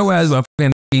 Yeah. Like your ass is a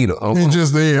fucking eater. Okay? It's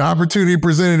just the opportunity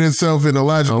presented itself in a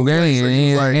logical way.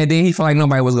 And then he felt like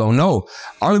nobody was gonna know.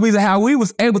 Only reason how we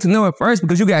was able to know at first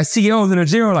because you got CEOs in the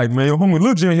jail like, man, your homie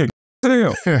look jail here.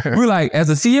 We like, as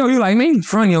a CEO, you like, man,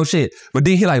 front your shit. But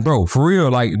then he like, bro, for real,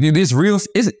 like this real.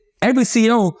 It's every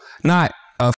CEO not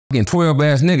a fucking 12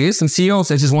 ass nigga. It's some CEOs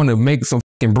that just want to make some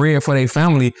fucking bread for their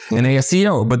family and they a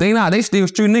CEO, but they not. They still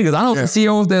street niggas. I know some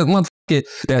CEOs that motherfucking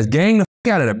that's gang the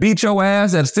fuck out of to beat your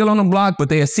ass that's still on the block, but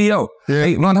they a CEO. Yeah.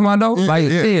 Hey, you know what I'm talking about though?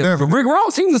 Like, but Rick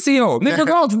Ross, he was a CEO. Nigga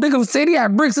Ross, nigga said he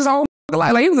had bricks his whole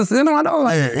like he was a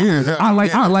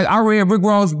CEO. I read Rick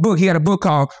Ross' book. He had a book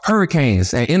called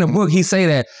Hurricanes, and in the book he say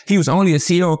that he was only a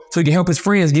CEO so he could help his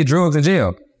friends get drugs in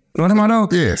jail. You know what I'm talking about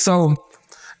though? Yeah. So.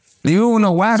 You don't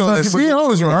know why. So the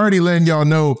CEOs were already letting y'all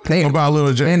know about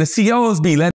Lil J. And the CEOs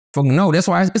be letting fucking know. That's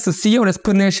why it's the CEO that's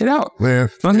putting that shit out. Yeah.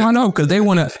 That's why I know, because they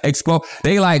want to expose.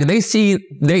 They like, they see,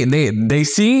 they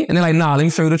see, and they're like, nah, let me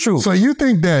show you the truth. So you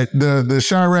think that the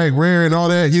Chirac Rare and all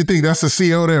that, you think that's the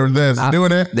CEO that's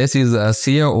doing that? That's either a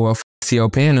CEO or a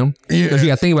CEO paying them. Yeah. Because you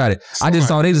got to think about it. I just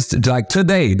saw they just, like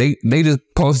today, they just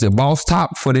posted Boss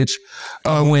Top footage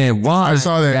of when Vaughn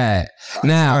died.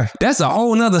 Now, that's a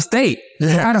whole nother state.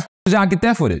 Yeah. How the f*** did y'all get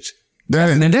that footage?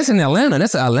 And that's in Atlanta.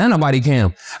 That's an Atlanta body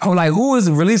cam. I'm like, who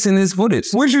is releasing this footage?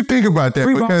 What did you think about that?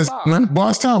 Because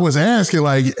Boss Top was asking,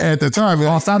 like, at the time.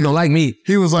 Boss Top don't like me.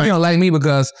 He was like, he don't like me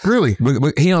because really,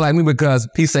 he don't like me because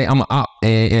he say I'm an op,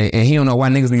 and he don't know why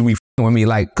niggas be f***ing with me,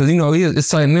 like, because you know it's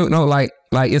certain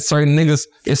like it's certain niggas,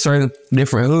 it's certain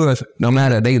different hoods. No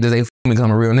matter they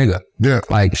become a real nigga. Yeah.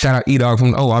 Like shout out edogg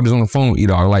from I was on the phone with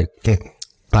edogg like.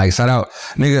 Like shout out,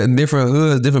 nigga, different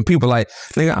hoods, different people. Like,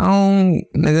 nigga,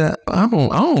 I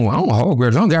don't hold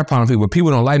grudge. I don't got problem with people. But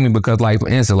people don't like me because, like, for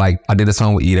instance, like I did a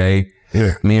song with edogg.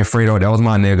 Yeah. Me and Fredo, that was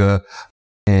my nigga.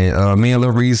 And me and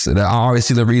Lil Reese, I always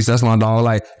see Lil Reese, that's my dog.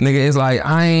 Like, nigga, it's like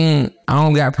I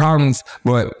don't got problems.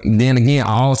 But then again,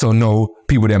 I also know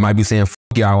people that might be saying fuck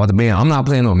y'all with the band. I'm not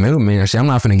playing no middleman shit. I'm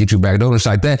not finna get you back door and shit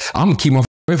like that. I'm gonna keep my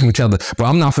away from each other, but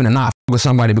I'm not finna not fuck with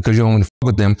somebody because you don't want to fuck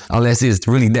with them unless it's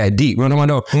really that deep. You know what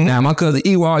I'm talking about? Now, my cousin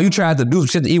Ewald, you tried to do some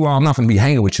shit to Ewald, I'm not finna be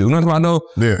hanging with you. You know what I'm talking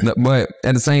about? Yeah. But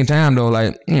at the same time, though,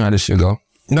 like, you know how this shit go.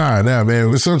 Nah,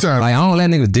 man. Sometimes like I don't let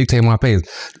niggas dictate my pace.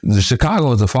 The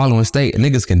Chicago is a following state, and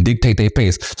niggas can dictate their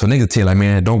pace. So niggas tell like,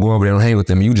 man, don't go over there, don't hang with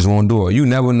them. You just won't do it. You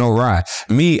never know right.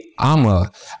 Me, I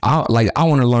want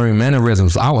to learn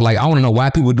mannerisms. I want to know why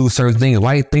people do certain things,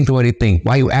 why you think the way they think,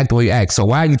 why you act the way you act. So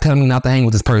why are you telling me not to hang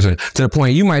with this person? To the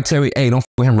point you might tell me, hey, don't fuck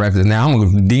with him, Recklezz. Now I'm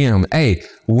gonna DM, hey,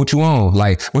 what you on?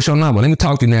 Like, what's your number? Let me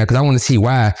talk to you now because I want to see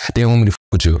why they want me to fuck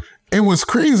with you. And what's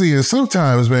crazy is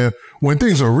sometimes, man, when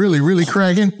things are really, really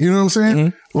cracking, you know what I'm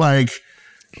saying? Like,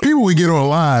 people would get on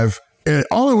live, and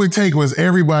all it would take was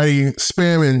everybody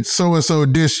spamming so-and-so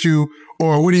dissed you,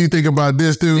 or what do you think about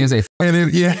this dude?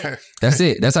 Yeah. That's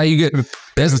it. That's how you get.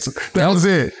 That was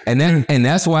it. And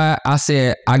that's why I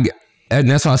said, I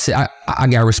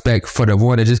got respect for the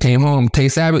boy that just came home, Tay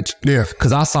Savage. Yeah.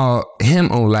 Because I saw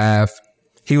him on live.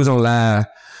 He was on live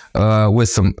with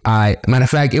some, matter of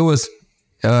fact, it was,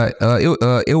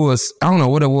 it was, I don't know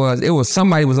what it was. It was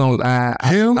somebody was on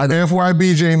him,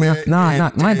 FYBJ, man.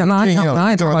 Nah,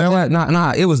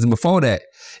 it was before that.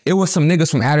 It was some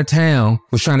niggas from out of town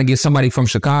was trying to get somebody from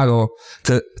Chicago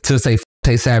to say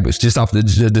Tay Savage just off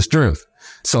the strength.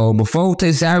 So before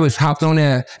Tay Savage hopped on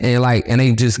there and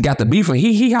they just got the beef, and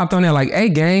he hopped on there like, hey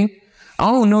gang,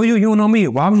 I don't know you, you don't know me.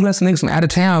 Why would you let some niggas from out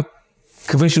of town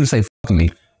convince you to say fuck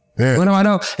me? Yeah. You know I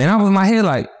know? And I was in my head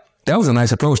like, that was a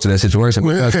nice approach to that situation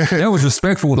because that was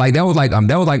respectful. Like that was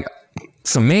like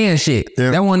some man shit.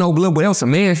 That wasn't no blood, but that was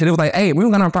some man shit. It was like, hey, we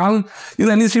don't got no problem. You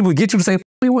letting these people get you to say,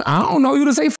 I don't know you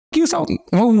to say you, so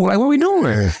like what we doing?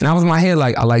 And I was in my head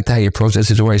like, I like how you approach that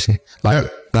situation. Like,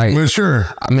 for sure.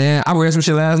 Man, I read some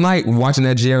shit last night watching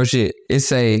that jail shit. It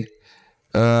say,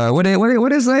 what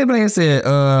it say? But it said,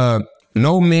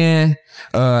 no man,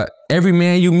 every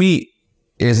man you meet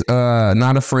is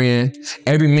not a friend.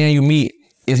 Every man you meet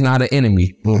is not an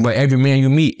enemy. But every man you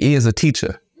meet is a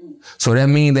teacher. So that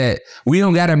means that we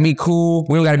don't gotta be cool.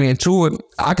 We don't gotta be into it.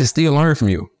 I can still learn from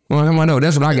you. Well, I know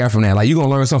that's what I got from that. Like, you gonna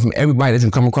learn something from everybody that you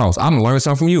come across. I'm gonna learn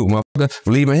something from you, motherfucker.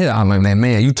 Leaving here, I learned that,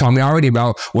 man. You taught me already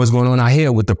about what's going on out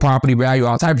here with the property value,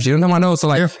 all type of shit. You know what I know? So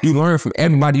like, you learn from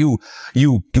everybody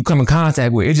you come in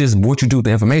contact with. It's just what you do with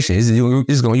the information. You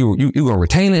gonna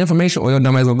retain the information, or your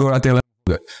dumb ass gonna go out there.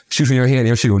 Shoot in your head and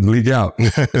your shit will leak out.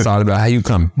 It's all about how you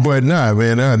come. But nah,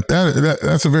 man,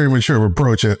 that's a very mature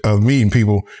approach of meeting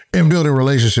people and building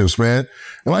relationships, man.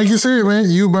 And like you said, man,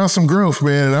 you about some growth,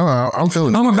 man. I'm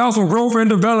feeling it. I'm about some growth and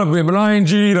development, but I ain't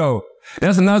GD though.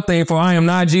 That's another thing for I am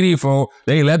not GD for.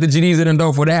 They let the GDs in the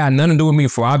door for that. Had nothing to do with me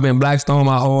for. I've been Blackstone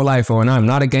my whole life for, and I'm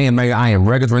not a game maker. I am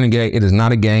Recklezz Renegade. It is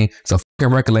not a game. It's a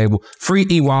fucking record label. Free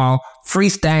E-Wall, free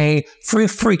Stain, free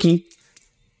Freaky.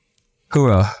 Who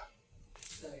else?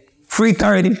 Free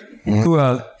 30. Who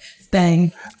else?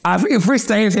 Stain. I freaking free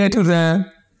Stain's here 2 times.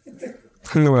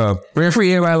 Who else? We're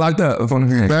free everybody locked up.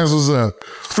 That's what's up.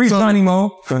 Free Sonny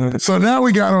Mo. So now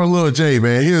we got on Lil J,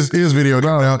 man. His video.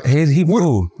 He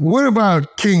cool. What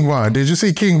about King Von? Did you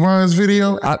see King Von's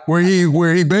video? Where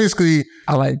he basically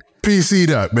PC'd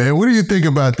up, man. What do you think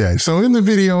about that? So in the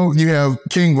video, you have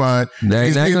King Von.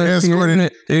 He's being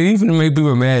escorted. He finna make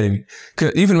people mad at me.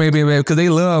 He finna make people mad because they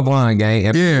love Von, gang.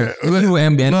 And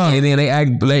and then they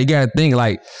act, they got to think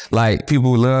like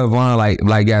people love Von, like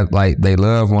they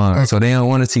love Von. So they don't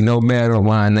want to see no bad on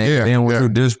Von. They don't want to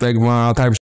disrespect Von, all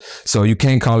type of shit. So you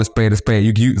can't call a spade a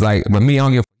spade. You like, but me, I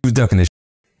don't give a fuck who's ducking this shit.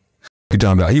 You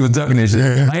talking about? He was ducking this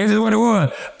shit. Like, this is what it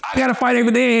was. I gotta fight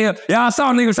every day here. Y'all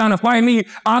saw niggas trying to fight me.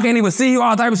 I can't even see you,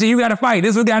 all type of shit. You gotta fight.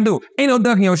 This is what you gotta do. Ain't no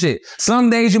ducking your shit. Some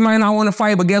days you might not want to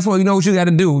fight, but guess what? You know what you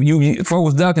gotta do. You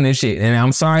folks ducking this shit. And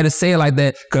I'm sorry to say it like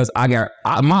that, because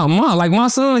my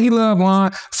son, he love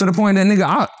Von to the point that nigga,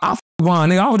 I Von,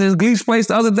 nigga, I was just Glee's place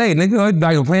the other day, nigga,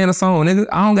 like playing a song, nigga.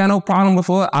 I don't got no problem with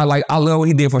it. I love what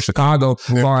he did for Chicago,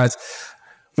 as far as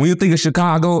when you think of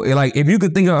Chicago, like, if you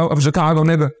could think of Chicago,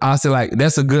 nigga, I say, like,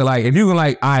 that's a good, like, if you can,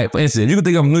 like, all right, for instance, if you could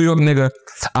think of New York, nigga,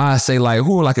 I say, like,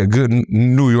 who like a good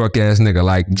New York ass nigga,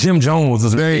 like Jim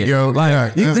Jones. There you go.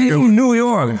 Like, you think of New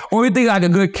York, or you think like a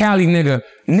good Cali nigga,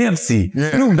 Nipsey,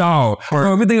 Snoop Dogg.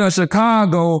 Or if you think of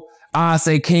Chicago, I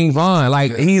say King Von.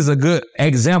 Like, he's a good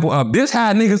example of this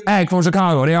how niggas act from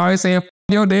Chicago. They always saying,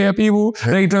 your dead people.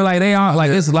 They are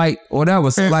like, it's like whatever.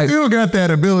 So like, still got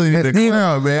that ability to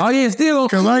clown, man. Oh yeah, still.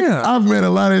 Cause I've met a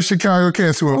lot of Chicago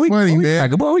cats who are funny, man.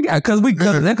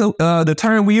 The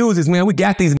term we use is, man, we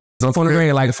got these on the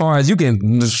grade. Like, as far as you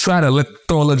can just try to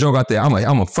throw a little joke out there, I'm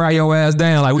gonna fry your ass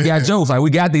down. Like, we got jokes. Like, we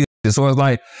got these. So it's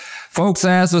like, folks'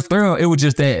 ass was thorough. It was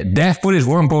just that footage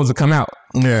wasn't supposed to come out.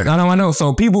 Yeah, I know.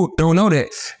 So people don't know that.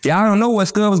 Y'all don't know what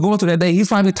Scud was going through that day. He's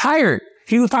probably tired.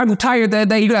 He was probably tired that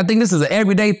day. You gotta think this is an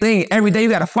everyday thing. Every day you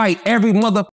gotta fight every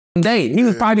motherfucking day. He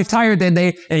was probably tired that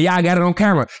day, and y'all got it on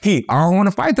camera. I don't want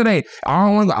to fight today. I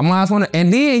don't want to. I might want to.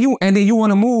 And then you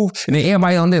want to move, and then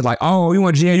everybody on this like, oh, you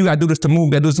want GM? You gotta do this to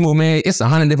move. Gotta do this to move, man. It's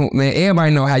 100 different, man.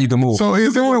 Everybody know how you can move. So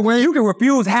is there a way you can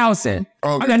refuse housing? Okay.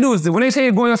 All I gotta do is when they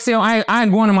say go in your cell, I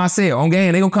ain't going to my cell. On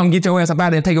game, they gonna come get your ass up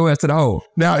out there and take your ass to the hole.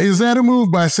 Now, is that a move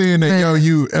by saying that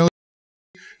you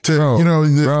is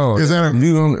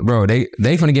that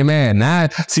they finna get mad. Now,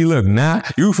 see, look, now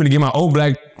you finna get my old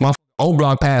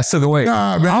block pass took away.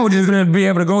 Nah, man, I was just gonna be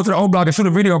able to go to the old block and shoot a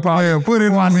video probably. Yeah, put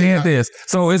it on me. This.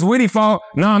 So it's Witty fault,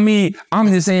 not me. I'm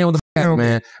just saying what the fuck,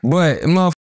 man. But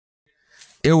motherfucker,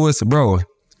 it was, bro.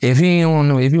 If you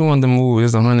want to move,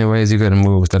 there's 100 ways you could have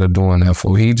moved instead of doing that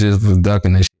for. He just was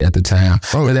ducking that shit at the time.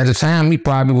 But at the time, he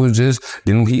probably was just,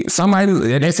 somebody,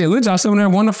 they said, Lil Josh over there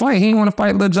want to fight. He ain't want to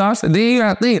fight Lil Josh. And then you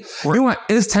got to think,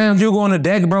 it's times you go on the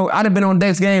deck, bro. I'd have been on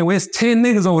deck's game where it's 10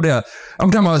 niggas over there.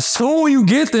 I'm talking about soon you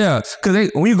get there.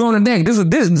 Because when you go on the deck, so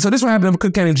this what happened in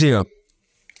Cook County Jail.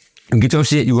 You get your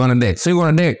shit, you go on the deck. So you go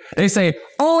on the deck. They say,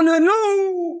 on the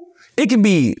news. It can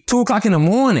be 2 o'clock in the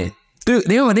morning. Dude,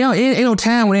 ain't no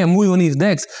time when they're moving on these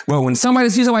decks. But when somebody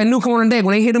sees somebody new come on the deck,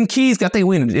 when they hear them keys, I think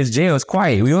when it's jail, it's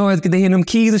quiet. We always get to hear them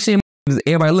keys and shit.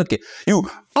 Everybody looking. You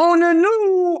on the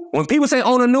new. When people say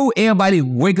on the new, everybody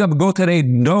wake up and go to their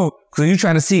door because you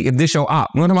trying to see if this your op.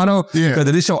 You know what I'm talking about? Yeah. Because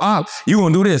if this your op, you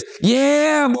gonna do this.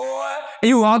 Yeah, boy. And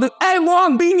you all do, hey, boy,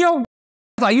 I'm beating your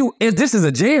like, this is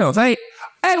a jail. Say,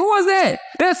 hey, who was that?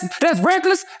 That's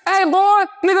Recklezz. Hey, boy,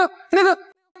 nigga,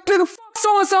 fuck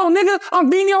so-and-so, nigga. I'm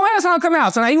beating your ass when I come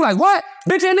out. So now you like, what?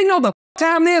 Bitch, ain't nigga know the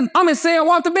time it is. I'm in cell,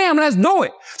 walk the bam, let's do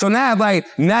it. So now it's like,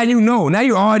 now you know. Now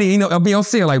you already, you know, be on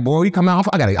cell. Like, boy, you come out,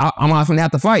 I'm off and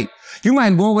have to fight. You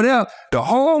might go over there, the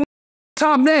whole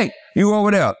top deck, you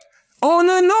over there. Oh,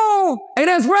 no. Hey,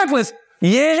 that's Recklezz.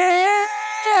 Yeah.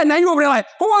 Now you over there like,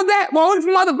 who was that? Boy, who's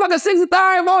motherfucker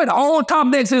 63rd, boy? The whole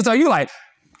top deck sister. You like,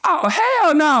 oh,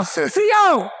 hell no.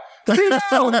 CO.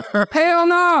 Hell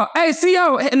no. Hey,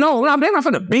 CO. No, they're not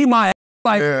finna beat my ass.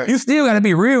 Like, you still gotta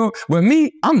be real. But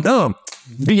me, I'm dumb.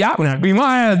 Be out when I beat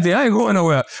my ass. I ain't going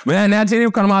nowhere. But now they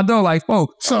come to my door like,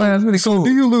 folks. So, that's really cool.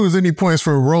 Do you lose any points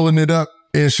for rolling it up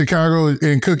in Chicago,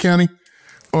 in Cook County?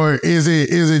 Or is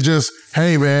it just,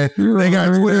 hey man, they got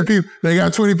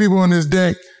 20 people, on this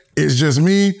deck. It's just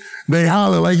me. They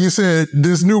holler, like you said,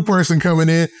 this new person coming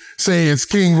in, say it's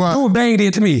King Von. Do what Bang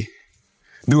did to me.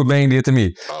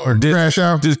 Or crash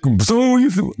out. Just soon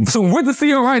with the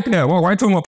CO right there. Walk right to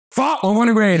him. Fuck on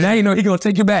 1 grade. Now you know he gonna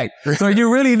take you back. So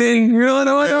you really didn't, you know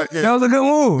what? That was a good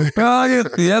move.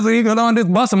 That's what he gonna on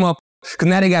just bust him up. Cause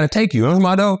now they gotta take you.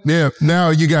 My though. Yeah.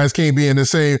 Now you guys can't be in the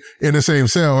same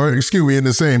cell, or excuse me, in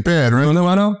the same pad, right? You know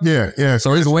what I know? Yeah.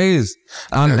 So it's ways.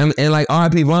 And like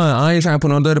RIP Von, I ain't trying to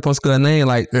put on dirty post good name.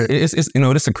 Like it's you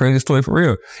know, this is a crazy story for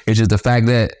real. It's just the fact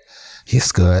that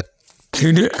he's good.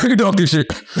 He ducked this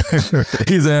shit.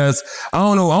 His ass. I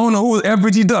don't know who was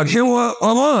FBG duck, him or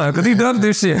Von, cause he ducked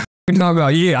this shit. He talking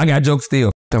about, I got jokes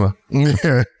still.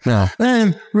 Yeah. No.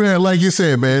 And like you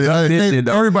said, man,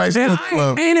 everybody's still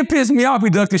club. And it pissed me off he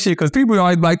ducked this shit, cause people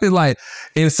always like this, like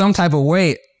in some type of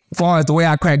way, as far as the way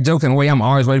I crack jokes and the way I'm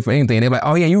always ready for anything. They're like,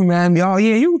 oh yeah, you remind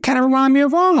me, you kind of remind me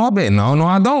of Von. I'll bet, no,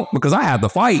 I don't, because I have to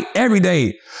fight every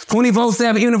day,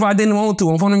 24/7, even if I didn't want to.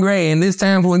 I'm from the grade, and it's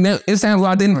times where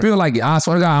I didn't feel like it. I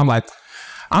swear to God,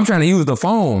 I'm trying to use the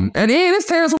phone. And then it's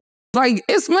times like,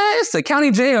 it's a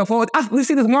county jail for, you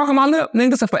see this mark on my lip?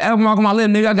 Nigga, this is a forever mark on my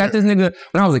lip, nigga. I got this nigga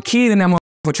when I was a kid in that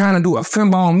for trying to do a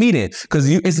finball meeting, because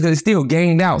it's still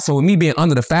gained out. So with me being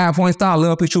under the 5-point style,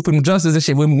 Lil P True Freedom Justice and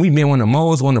shit, with me being one of the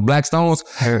Moles, one of the Black Stones,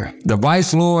 the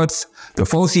Vice Lords, the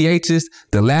 4CHs,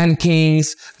 the Latin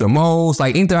Kings, the Moles,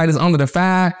 like anything that's under the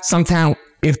 5, sometimes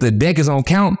if the deck is on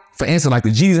count, for instance, like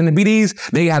the G's and the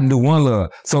BDs, they got to do one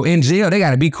love. So in jail, they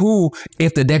got to be cool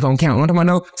if the deck on count. One time I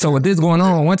know. So with this going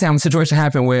on, one time a situation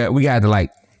happened where we had to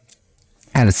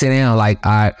sit down,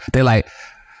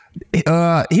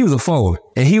 he was a foe,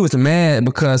 and he was mad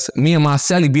because me and my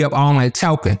celly be up all night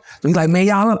talking. So he's like, man,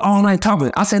 y'all up all night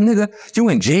talking. I said, nigga, you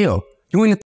in jail. You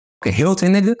in the fucking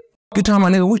Hilton, nigga. You talking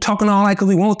about, nigga, we talking all night because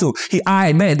we want to. He, all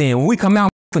right, bet then. When we come out,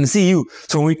 I'm finna see you.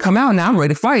 So when we come out now, I'm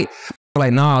ready to fight.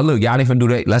 Like, nah, look, y'all ain't finna do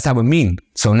that. Let's have a meeting.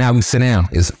 So now we sit down.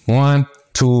 It's 1,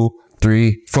 2,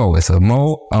 3, 4. It's a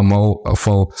mo, a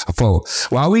foe, a foe.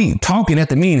 While we talking at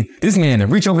the meeting, this man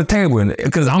reach over the table,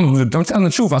 because I'm telling the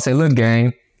truth. I say, look,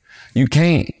 gang, you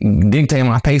can't dictate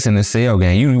my pace in the cell,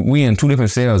 gang. We in 2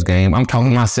 different cells, gang. I'm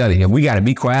talking to my celly. We gotta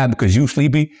be quiet because you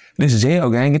sleepy. This is jail,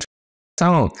 gang. Get your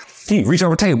on. He reach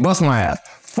over the table, bust my ass.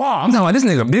 Fuck, I'm talking about this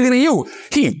nigga bigger than you.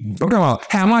 I'm talking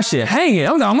about how my shit hanging.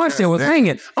 I'm talking about my shit was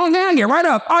hanging. Oh, damn, get right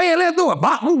up. Oh, yeah, let's do it.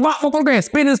 Bop,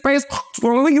 spin his face.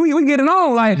 We get it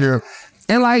on.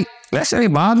 And that shit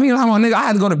ain't bother me. You know how my nigga, I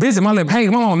had to go to visit. My lip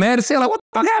hanging. My mom mad as hell. Like, what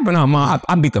the fuck happened?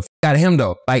 I beat the fuck out of him,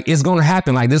 though. Like, it's gonna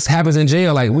happen. Like, this happens in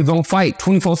jail. Like, we gonna fight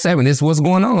 24/7. This is what's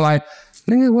going on. Like,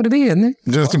 nigga, what it is, nigga.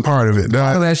 Just a part of it.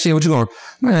 All that shit, what you going,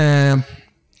 man.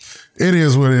 It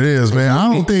is what it is, man.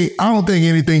 I don't think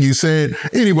anything you said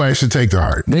anybody should take to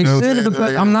heart.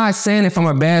 I'm not saying it from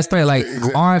a bad space. Like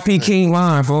RIP King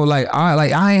Von, bro. Like, all right,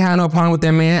 like I ain't had no problem with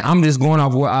that, man. I'm just going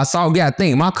off what I saw. You gotta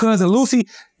think. My cousin Lucy,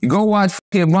 go watch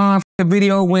fucking Von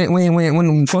video when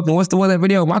fucking what's the other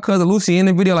video? My cousin Lucy in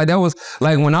the video, like that was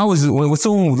like when Lucy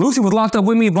was locked up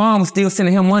with me, Von was still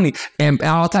sending him money and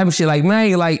all type of shit. Like,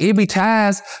 man, like it be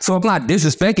ties. So I'm not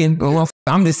disrespecting.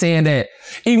 I'm just saying that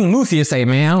even Lucy would say,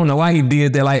 man, I don't know why he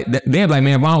did that. Like they're like,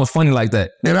 man, Von was funny like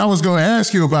that. And I was going to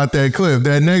ask you about that clip,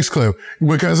 that next clip,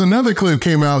 because another clip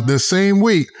came out the same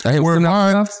week where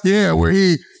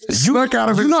he snuck out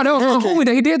of his. That was a homie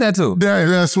that he did that to.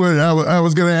 That's what I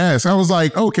was going to ask. I was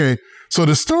like, okay. So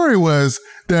the story was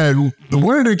that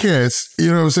one of the cats,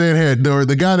 you know what I'm saying, or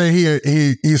the guy that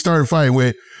he started fighting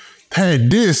with,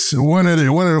 had this one of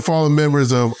the fallen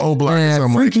members of O Block or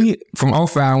something. Freaky from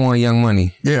 05 want Young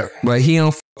Money. Yeah. But he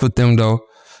don't fuck with them though,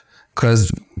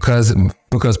 because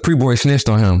Pre-Boy snitched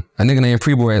on him. A nigga named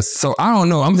Pre-Boy. So I don't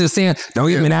know. I'm just saying, don't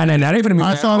get me now. They finna be.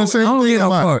 I thought the same thing.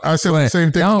 I said the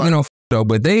same thing. I don't get no though,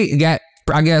 but they got,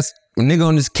 I guess, nigga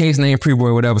on this case named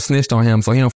Pre-Boy, whatever, snitched on him,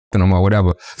 so he don't fuck no more,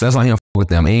 whatever. So that's why he don't fuck with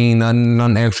them. Ain't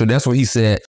nothing extra. That's what he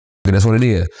said. That's what it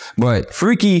is. But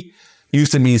Freaky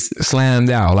used to be slammed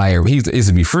out. Like, he used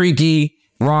to be Freaky,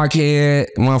 Rockhead,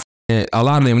 motherfucker. A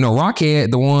lot of them know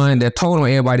Rockhead, the one that told on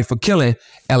everybody for killing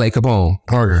L.A. Capone.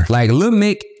 Harder. Like Lil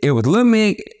Mick, it was Lil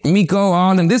Mick, Miko,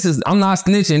 all them. I'm not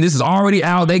snitching. This is already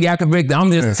out. They got convicted.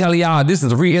 I'm just telling y'all, this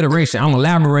is a reiteration. I'm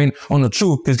elaborating on the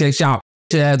truth because they y'all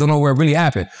don't know where it really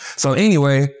happened. So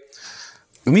anyway,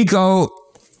 Miko,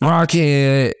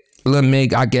 Rockhead, Lil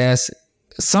Mick, I guess,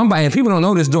 somebody, and people don't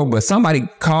know this though, but somebody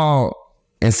called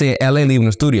and said L.A. leaving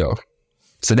the studio.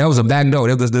 So that was a back door.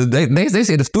 They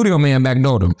said the studio man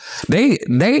backdoored them.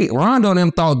 Rondo them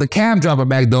thought the cab driver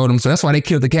backdoored them, so that's why they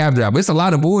killed the cab driver. It's a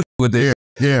lot of bullshit with it.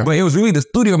 Yeah. But it was really the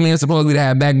studio man supposedly to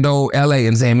have backdoor LA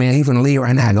and say, man, he finna leave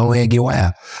right now. Go ahead, get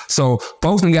wild. So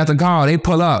folks got the call. They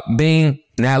pull up. Bing.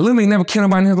 Now, Lil Mick never killed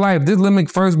nobody in his life. This Lil Mick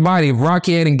first body,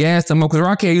 Rockhead and gassed him up, because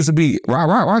Rockhead used to be,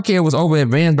 Rockhead was over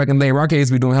advanced back in the day. Rockhead used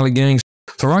to be doing hella gangs.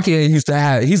 So Rockhead used to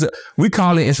have, we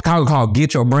call it in Chicago called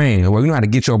get your brain. Well, you know how to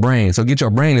get your brain. So get your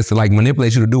brain is to like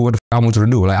manipulate you to do what the fuck I want you to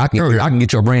do. Like I can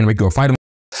get your brain and make you go fight him.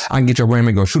 I can get your brain and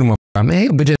make you go shoot him up.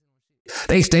 Man, bitches,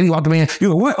 they steady walk the man. You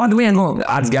go, what? Walk the man go,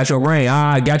 I just got your brain.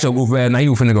 I got your goof ass. Now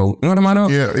you finna go. You know what I'm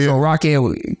talking about? Yeah. So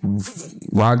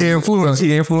Rockhead influenced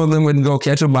him to go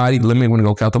catch a body. Lil Mick went to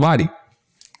go catch the body.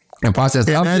 And process.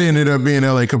 And that ended up being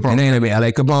L.A. Capone. And then ended up being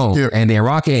L.A. Capone. Yeah. And then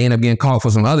Rockhead ended up getting caught for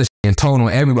some other shit and told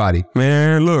on everybody.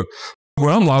 Man, look,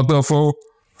 what I'm locked up for,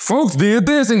 folks did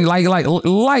this and like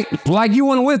you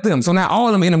went with them. So now all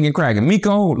of them end up getting cracking.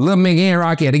 Miko, Lil Mick, and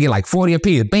Rockhead, they get like 40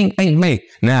 apiece. Bang, bang, bang.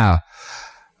 Now,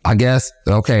 I guess,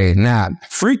 okay, now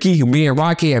Freaky being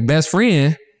Rockhead's best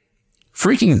friend,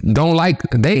 Freaky don't like,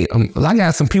 I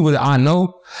got some people that I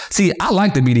know. See, I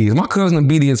like the BDs. My cousin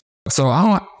the BD is. So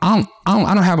I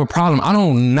don't have a problem. I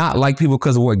don't not like people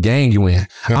because of what gang you in.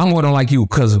 I more don't like you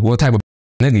because of what type of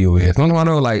nigga you is. I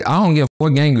don't give a what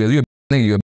gang you is. You a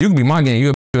nigga. You can be my gang. You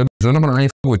a bitch. So I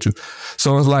ain't with you.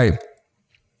 So it's like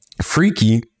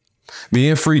Freaky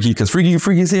being freaky, because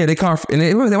Freaky said they call,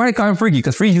 and why they call him Freaky?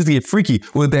 Because Freaky used to get freaky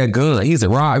with that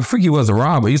gun. Freaky was a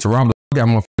robber. He used to rob the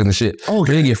motherfuckers and shit.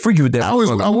 Okay. They get freaky with that.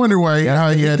 I wonder why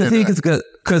how he had that.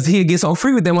 Because he'd get so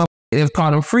free with them motherfuckers. It was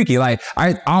called him Freaky. Like,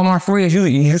 all my friends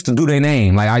used to do their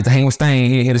name. Like, I used to hang with Stain,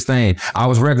 he'd hit a Stain. I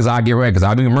was Recklezz, I get Recklezz.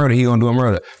 I do murder, he gonna do a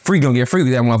murder. Freaky gonna get freaky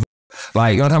with that motherfucker.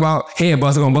 Like, you know what I'm talking about? Head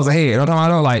buster gonna bust a head. You know what I'm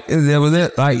talking about? Like, that was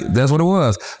it. Like, that's what it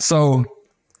was. So,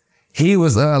 he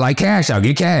was like, cash out,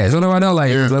 get cash. You know what I'm talking about?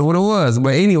 Like, that's what it was.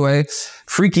 But anyway,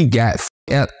 Freaky got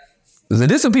so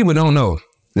this some people don't know,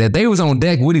 that they was on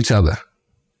deck with each other.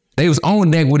 They was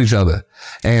on deck with each other.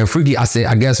 And Freaky,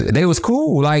 I guess they was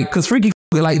cool. Like, cause Freaky,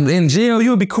 like in jail,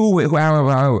 you'll be cool with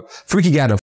however. Freaky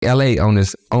got a LA on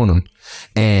him,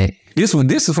 and this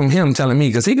is from him telling me,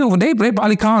 because they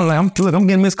probably calling like, I'm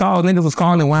getting missed calls. Niggas was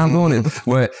calling while I'm doing it,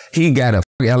 but he got a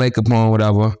LA Capone,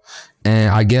 whatever.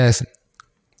 And I guess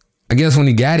when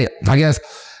he got it, because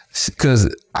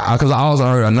I also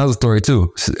heard another story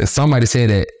too. Somebody said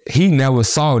that he never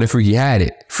saw that Freaky had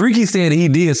it. Freaky said that he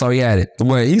did, so he had it,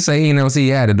 but he said he never see he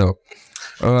had it though.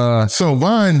 So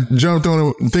Vaughn jumped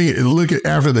on a thing, look at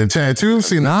after the tattoo.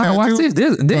 See the tattoo? Watch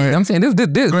this. I'm saying this.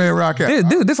 Go ahead, rock out.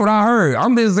 This what I heard.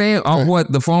 I'm just saying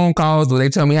what the phone calls, what they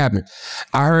tell me happened.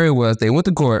 I heard was they went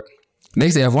to court. They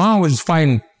said Vaughn was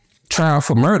fighting trial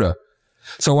for murder.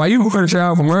 So while you were in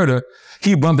trial for murder,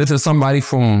 he bumped into somebody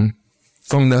from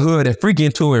the hood that Freaky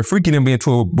into it. Freaky didn't be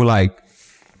into it with like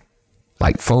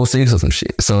 4-6 or some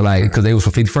shit. So like, because they was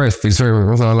for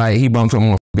 51st. So like, he bumped into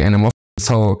him and the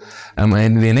so, and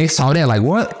then they saw that, like,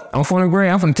 what? I'm from the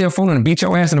grade. I'm from the telephone and beat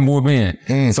your ass in the board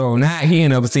band. So now he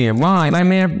ended up seeing Ron. Like,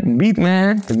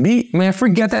 man,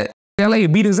 Freaky got that LA,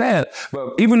 beat his ass.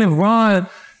 But even if Ron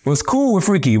was cool with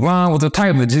Freaky, Ron was the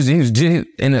type of he was just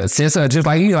in a sense of just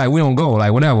like, he like, we don't go,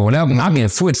 like, whatever. I'm getting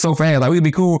switched so fast, like, we'd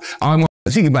be cool.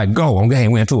 She could be like, go, okay,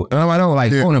 we into it. I know,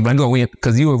 like, like, go, we in,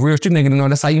 because you a real street nigga, you know,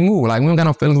 that's how you move. Like, we don't got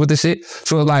no feelings with this shit.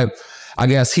 So it's like, I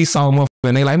guess he saw him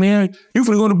and they like, man, you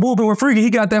finna go to the bullpen with Freaky. He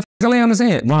got that LA on his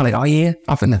head. Ron like, oh yeah,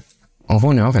 I'm finna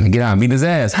get out and beat his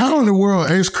ass. How in the world?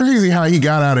 It's crazy how he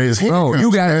got out of his head. Bro,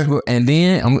 you got it. And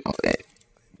then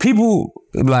people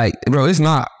like, bro, it's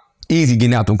not easy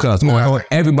getting out them cuffs. No.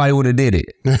 Everybody would have did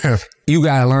it. You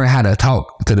gotta learn how to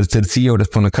talk to the CEO that's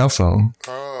putting the cuffs on.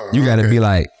 You gotta be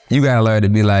like, you gotta learn to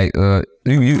be like,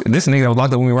 this nigga that was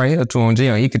locked up with me right here too in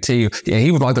jail, he could tell you, yeah,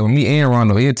 he was locked up with me and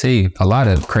Rondo, he'll tell you a lot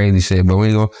of crazy shit,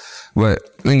 but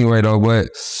anyway though,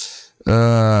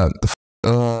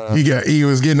 he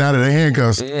was getting out of the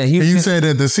handcuffs. Yeah, and you said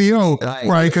that the CO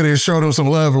probably could have showed him some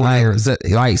love or whatever.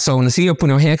 So when the CO put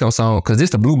them handcuffs on, because this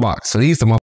the blue box, so these the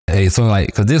motherfuckers. So like,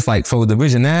 because this like, so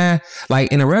Division 9,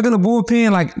 like in a regular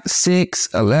bullpen, like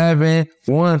 6, 11,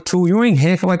 1, 2, you ain't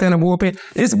handcuffed like that in a bullpen.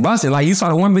 It's busted. Like you saw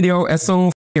the one video as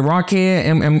soon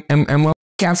Rockhead and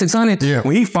Cap 600,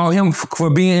 when he fought him for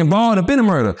being involved up in the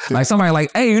murder. Like somebody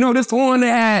like, hey, you know this one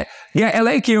that had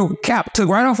LA killed, Cap took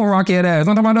right off on Rockhead ass.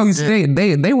 I'm talking about those,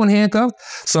 they weren't handcuffed.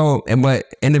 So, but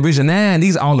in Division 9,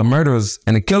 these are all the murderers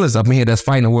and the killers up in here that's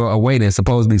fighting the world awaiting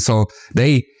supposedly. So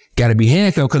they got to be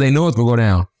handcuffed because they know it's gonna go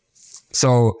down.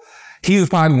 So he was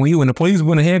probably, when the police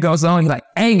put the handcuffs on, he's like,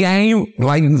 hey gang,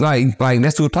 like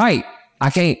that's too tight. I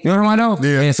can't, you know what I mean?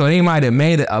 Yeah. And so they might have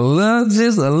made it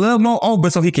just a little more open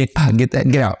so he can get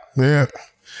out. Yeah.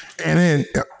 And then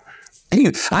I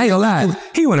ain't gonna lie,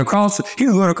 he was going across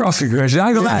the grass. I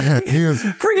ain't gonna lie.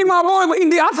 Freaky my boy, but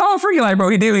I told Freaky like, bro,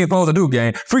 he did what he was supposed to do,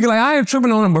 gang. Freaky like, I ain't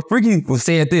tripping on him, but Freaky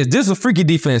said this was Freaky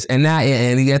defense. And now,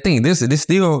 and I think this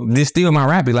still my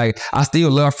rappy. Like, I still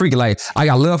love Freaky. Like, I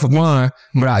got love for one,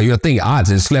 but you think I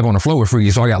just slept on the floor with Freaky,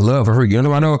 so I got love for Freaky. You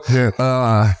know what I know?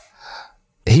 Yeah.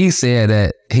 He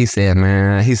said,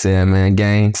 man,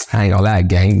 gang, I ain't gonna lie,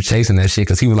 gang, he was chasing that shit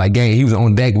because he was like, gang, he was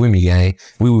on deck with me, gang.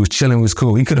 We was chilling, it was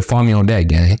cool. He could have fought me on deck,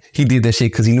 gang. He did that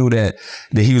shit because he knew that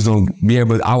he was gonna be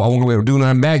able, I wasn't gonna be able to do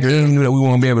nothing back, and he knew that we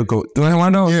won't be able to go, do anything I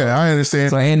know? Yeah, I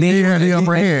understand. So, and then he had the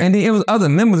upper hand. And then it was other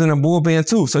members in the bullpen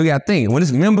too. So you gotta think, when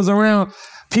there's members around,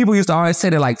 people used to always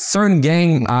say that like certain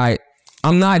gang, I'm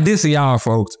not dissing y'all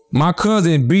folks. My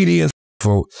cousin BD is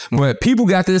folks. But people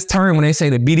got this term when they say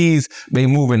the BDs, they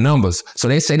move in numbers. So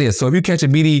they say this. So if you catch a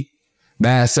BD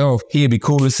by itself, he'd be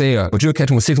cool as hell. But you'll catch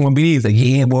him with 6-1 BDs, like,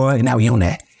 yeah, boy, now we on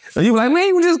that. So you be like, man,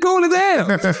 you just cool as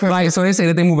hell. Like, so they say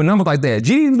that they move in numbers like that.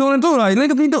 GD's doing it too. Like,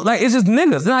 niggas be doing, like, it's just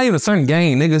niggas. It's not even a certain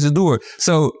gang. Niggas just do it.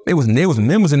 So it was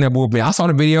members in that bullpen. I saw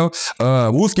the video.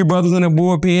 Wooski brothers in the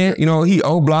bullpen. You know, he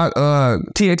O-Block.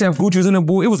 THF Gucci was in the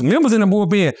bullpen. It was members in the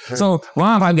bullpen. So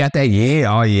Ron probably got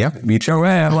that, beat your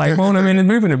ass. Like, phone him in the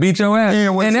briefing to beat your ass.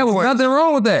 Yeah, and there was nothing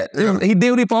wrong with that. Yeah. He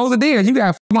did what he supposed to do. You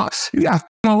got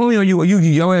my homie on you,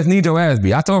 your ass need your ass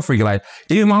beat. I told Freaky, like,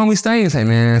 even my homie Stain say,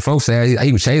 man, folks said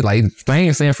he was chasing, like,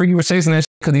 Stain saying Freaky was chasing that shit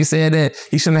because he said that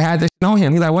he shouldn't have had that shit on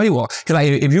him. He's like, what do you want? He's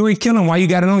like, if you ain't kill him, why you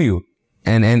got it on you?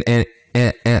 And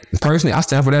personally, I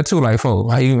stand for that too. Like, folks,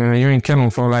 why you ain't killing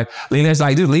him for, like, just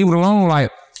leave it alone.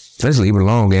 Like, just leave it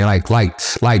alone, gang. Like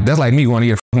that's like me going to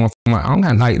get I'm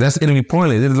not like, that's it'll be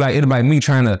pointless. It's like me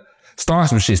trying to start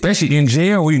some shit, especially in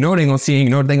jail where you know they gonna see and you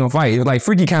know they gonna fight. It's like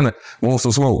Freaky kind of wants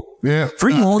to smoke. Yeah.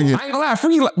 Freaky wants, I ain't gonna lie,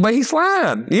 Freaky, but he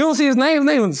slime. You don't see his name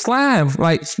is Slime.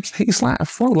 Like, he slime.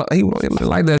 He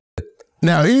like that.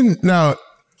 Now,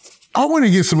 I want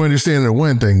to get some understanding of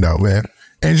one thing though, man.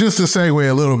 And just to segue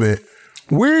a little bit,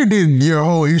 where did your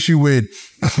whole issue with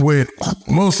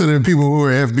most of the people who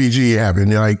were FBG happen?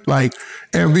 Like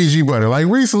FBG Buttah. Like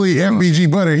recently, FBG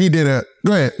Buttah, he did a.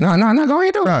 Go ahead. No, go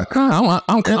ahead. Do it.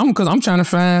 Because I'm trying to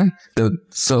find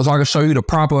so I can show you the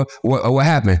proper what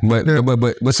happened. But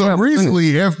so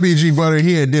recently, FBG Buttah,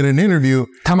 he had did an interview.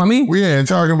 Talking about me? Yeah, and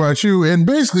talking about you. And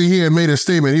basically, he had made a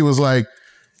statement. He was like,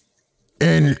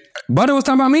 and Buttah was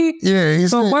talking about me? Yeah.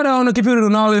 So Buttah on the computer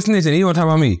doing all this snitching. He was talking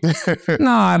about me.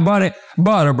 Nah,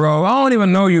 Buttah, bro. I don't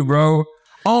even know you, bro.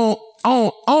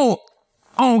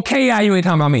 On KI, you ain't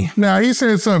talking about me. Now, he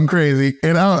said something crazy.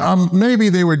 And maybe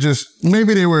they were,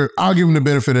 I'll give him the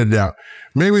benefit of the doubt.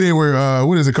 Maybe they were,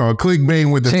 what is it called?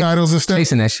 Clickbaiting with the titles and stuff.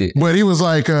 Chasing that shit. But he was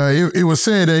like, it was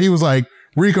said that he was like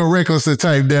Rico Recklezz, the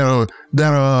type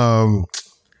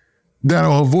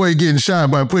that'll avoid getting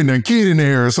shot by putting a kid in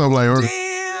there or something like that.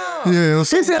 Yeah.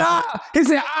 He said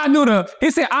I do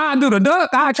the duck.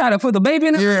 I try to put the baby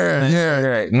in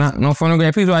there. Yeah. No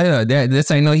phonograph piece right here.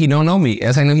 This ain't no he don't know me.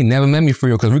 This ain't no he never met me for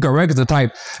real. Because Rico Recklezz the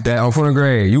type that on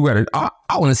phonograph, you gotta, I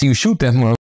want to see you shoot that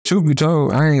motherfucker. Truth be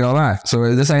told, I ain't gonna lie.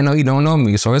 So this ain't no he don't know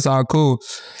me. So it's all cool.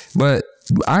 But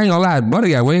I ain't gonna lie,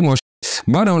 Buttah got way more shit.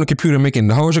 Buttah on the computer making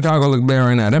the whole Chicago look bad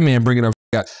right now. That man bringing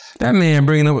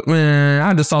up, man,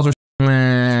 I just saw some shit,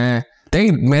 man.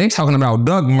 They talking about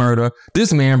Doug murder.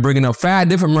 This man bringing up 5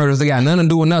 different murders. They got nothing to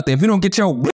do with nothing. If you don't get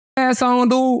your ass on,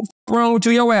 dude, what's wrong with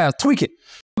you? Your ass, tweak it.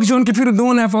 What you on the computer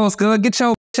doing that for, Scud? Get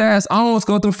your ass on,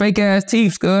 go through fake ass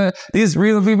teeth, Scud. These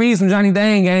real VBs from Johnny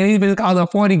Dang gang. These bitches called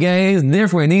up 40 gang. It's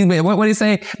different. These what they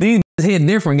say? These bitches hit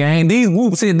different gang. These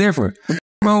whoops hit different. What's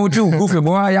wrong with you, goofy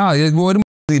boy? Y'all, boy,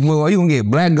 you gonna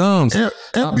get black gums.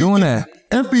 Stop doing that.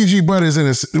 FBG Buttah is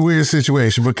in a weird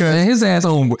situation because man, his ass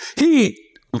on he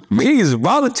is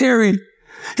voluntary.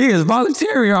 He is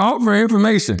volunteering offering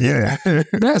information. Yeah.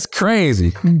 That's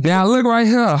crazy. Now look right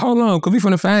here. Hold on, cause we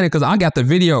finna find it, cause I got the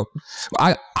video.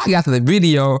 I got the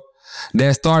video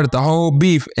that started the whole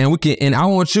beef, and we can. And I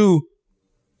want you.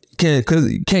 Can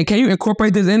you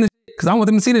incorporate this in this? Cause I want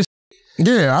them to see this.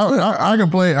 Yeah, I can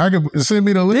play. I can send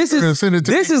me the link and send it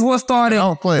to This is what started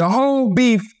the whole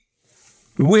beef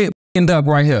with Duck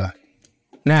right here.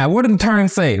 Now, what did the term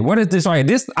say? What is this right?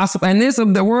 This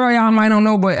the word y'all might don't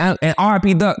know, but and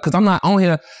RP Duck, because I'm not on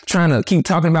here trying to keep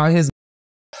talking about his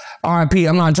RP.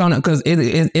 I'm not trying to, because it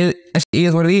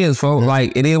is what it is, folks.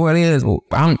 Like, it is what it is.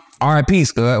 I'm RP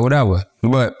Scud, whatever.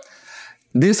 But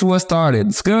this is what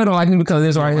started. Scud don't like me because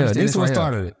this right here. This is what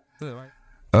started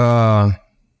it.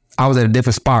 I was at a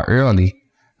different spot early.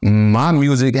 My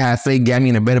music had got me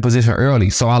in a better position early,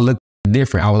 so I looked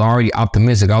different. I was already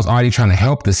optimistic. I was already trying to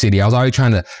help the city. I was already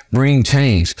trying to bring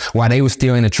change while they were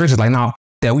still in the trenches. Like, nah,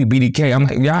 that we BDK. I'm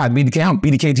like, yeah, BDK. I'm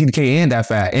BDK, TDK, and that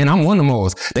fat. And I'm one of the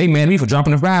most. They mad at me for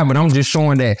dropping the 5, but I'm just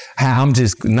showing that how I'm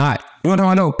just not. You know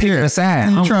what I know? Picking aside.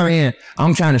 I'm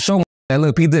trying to show that,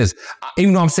 look, Pete, this.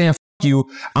 Even though I'm saying you,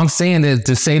 I'm saying that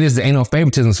to say this, there ain't no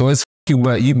favoritism. So it's you,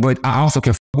 but I also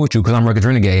can with you because I'm Records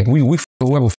Renegade. We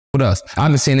whoever with us. I've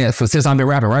been saying that since I've been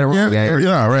rapping, right?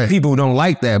 Yeah, right. People don't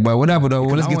like that, but whatever though.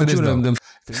 Well, let's get to this though.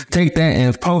 Take that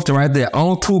and post it right there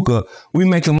on Tuka. We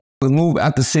make them move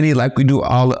out the city like we do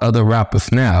all the other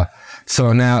rappers now.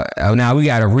 So now we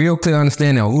got a real clear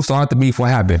understanding of who started the beef, what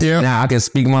happened. Yeah. Now I can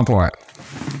speak my part.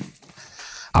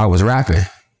 I was rapping.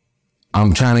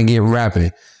 I'm trying to get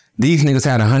rapping. These niggas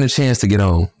had 100 chance to get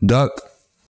on. Duck,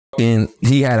 and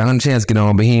he had 100 chance to get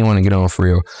on, but he didn't want to get on for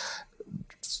real.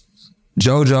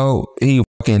 JoJo,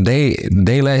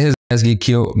 they let his ass get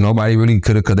killed. Nobody really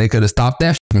could have, because they could have stopped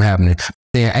that shit from happening.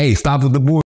 Saying, hey, stop with the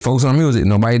bull, focus on music.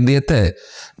 Nobody did that.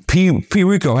 P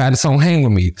Rico had a song Hang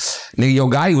With Me. Nigga, Yo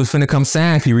Gotti was finna come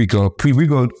sign P Rico. P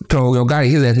Rico told Yo Gotti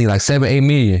his ass need like 7-8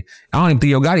 million. I don't even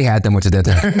think Yo Gotti had that much at that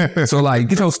time. So like,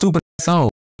 get your stupid song.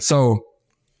 So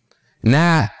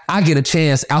now I get a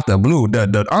chance out the blue,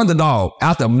 the underdog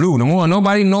out the blue, the one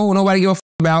nobody know, nobody give a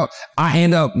about. I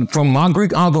end up, from my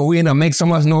Greek uncle, we end up making so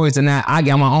much noise, and now I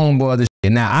got my own brother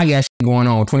shit. Now I got shit going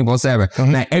on 24/7.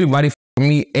 Now everybody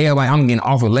me, everybody, I'm getting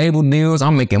offered label deals,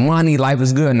 I'm making money, life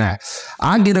is good now.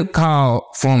 I get a call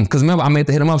from, because remember I made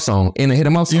the Hit 'Em Up song. In the Hit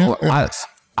 'Em Up song,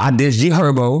 I did G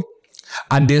Herbo,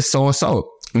 I did so-and-so.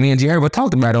 Me and G Herbo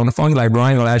talked about it on the phone. He like, bro,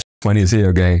 I ain't gonna ask you funny as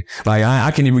hell, gang. Like,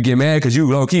 I can't even get mad because you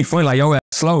low-key funny. Like, yo ass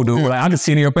slow, dude. Like, I can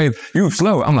see it in your face. You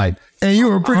slow. I'm like, and you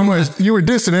were pretty much, you were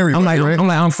dissing everybody, right?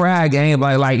 I'm fried, gang.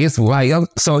 Like it's like,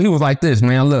 so he was like this,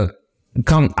 man, look,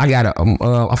 come, I gotta, I'm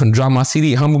finna drop my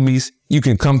CD, Humble Beast. You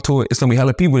can come to it. It's gonna be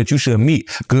hella people that you should meet.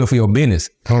 Good for your business.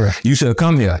 All right. You should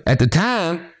come here. At the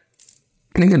time,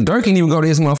 nigga, Dirk didn't even go to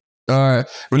his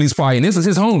release party, and this was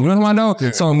his home. You know what I know?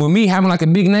 Yeah. So with me having like a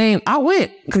big name, I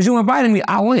went. Cause you invited me,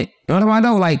 I went. You know what I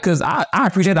know? Like, cause I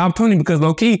appreciate the opportunity, because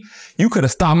low key, you could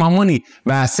have stopped my money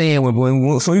by saying,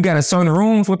 so you got in certain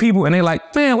rooms with people and they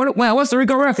like, man, what's the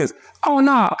Rico Recklezz? Oh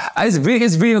no, it's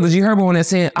video that you heard on that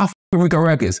saying, I f with Rico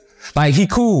Recklezz. Like, he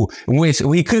cool, which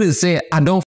he could have said, I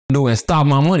don't do it and stop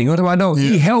my money. You know what I know? Yeah.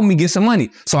 He helped me get some money.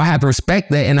 So I have to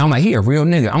respect that, and I'm like, he a real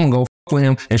nigga. I'm gonna go with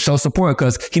him and show support,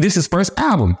 because this is his first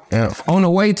album. Yeah. On the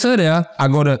way to there, I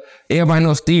go to, everybody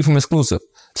knows Steve from Exclusive.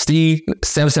 Steve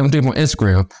 773 from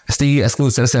Instagram. Steve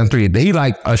Exclusive 773. He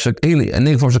like a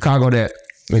nigga from Chicago that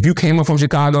if you came up from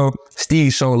Chicago,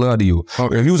 Steve showed love to you.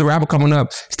 Okay. If you was a rapper coming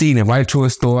up, Steve invited you to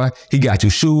his store. He got you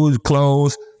shoes,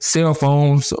 clothes, cell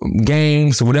phones,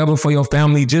 games, whatever for your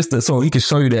family, so he can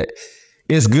show you that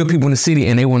it's good people in the city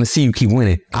and they want to see you keep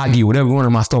winning. I give you whatever you want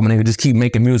in my store, man. Just keep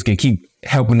making music and keep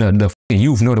helping the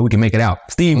youth know that we can make it out.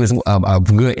 Steve is a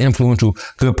good, influential,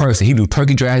 good person. He do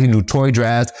turkey drives, he do toy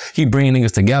drives. He bring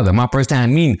niggas together. My first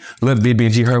time meeting Lil Bibby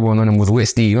and G Herbo and them was with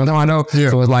Steve. You know what I'm talking about? Yeah.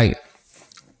 So it's like,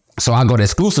 so I go to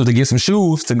Exclusive to get some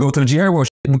shoes to go to the G Herbo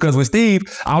shit, because with Steve,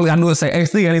 all I do is say, hey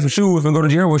Steve, I need some shoes and go to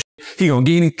G Herbo shit. He gonna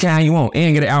get any kind you want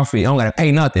and get an outfit. I don't gotta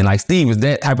pay nothing. Like, Steve is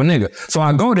that type of nigga. So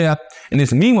I go there, and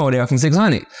it's Mimo there from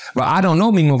 600. But I don't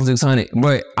know Mimo from 600,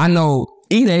 but I know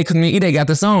edogg, because me and edogg got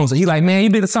the song. So he like, man, you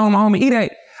did the song with my homie edogg.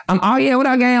 I'm, oh yeah, what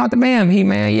up, gang, out the band? He,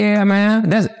 man, yeah, man.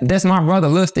 That's my brother,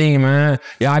 Lil Steve, man.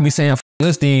 Yeah, I be saying,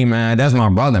 Lil Steve, man, that's my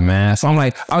brother, man. So I'm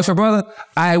like, oh, it's your brother?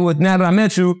 Now that I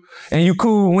met you, and you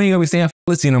cool, we ain't gonna be saying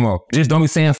Lil Steve no more. Just don't be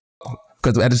saying,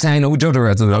 because at the time, you know, we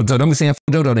JoJo, so don't be saying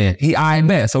JoJo then. He, I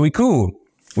bet, so we cool.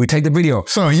 We take the video.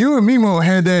 So you and Mimo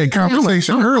had that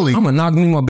conversation early. I'm gonna knock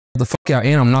Mimo the fuck out,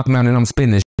 and I'm knocking him out, and I'm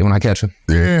spitting this shit when I catch him.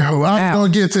 Yeah, well, I'm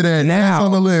gonna get to that. Now, that's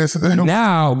on the list.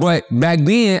 Now, but back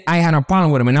then, I ain't had no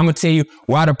problem with him, and I'm gonna tell you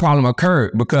why the problem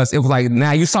occurred, because it was like,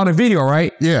 now you saw the video,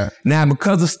 right? Yeah. Now,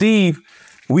 because of Steve,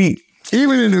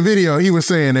 even in the video, he was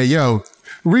saying that, yo,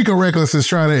 Rico Recklezz is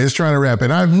trying to rap.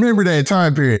 And I remember that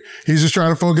time period. He's just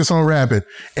trying to focus on rapping.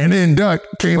 And then Duck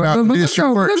came out and did shit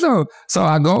first. So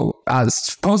I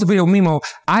post a video with Mimo.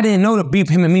 I didn't know the beef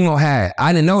him and Mimo had.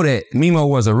 I didn't know that Mimo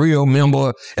was a real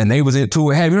member and they was into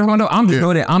it. You know what I know? I'm just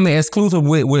know that I'm an exclusive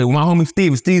with my homie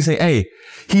Steve. Steve said, hey,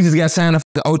 he just got signed up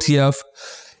for the OTF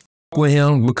with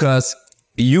him because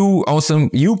you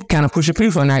kind of push your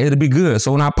people now, it'll be good.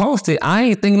 So when I post it, I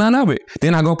ain't think none of it.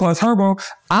 Then I go post Herbo.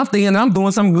 I'm thinking I'm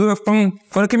doing something good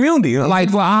for the community, like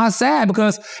for our side,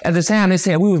 because at the time they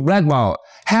said we was blackballed.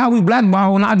 How we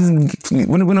blackballed when I just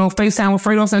went on FaceTime with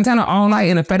Fredo Santana all night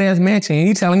in a fat ass mansion, and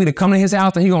he telling me to come to his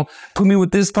house and he gonna put me with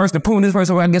this person, put me with this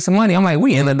person where I get some money. I'm like,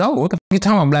 we in the door. What the fuck you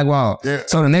talking about, blackballed? Yeah.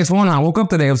 So the next morning I woke up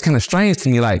today, it was kind of strange to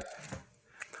me, like.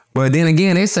 But then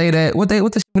again, they say that what the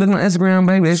shit on Instagram,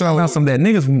 baby? They talking about some that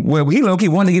niggas. Well, he low key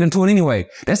wanted to get into it anyway.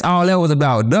 That's all that was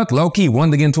about. Duck low key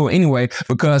wanted to get into it anyway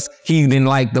because he didn't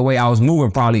like the way I was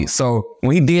moving, probably. So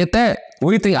when he did that,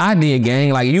 what do you think I did,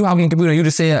 gang? Like you hopping on the computer, you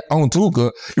just said on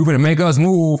Tuka, you gonna make us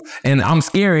move, and I'm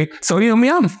scary. So you know me,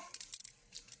 I'm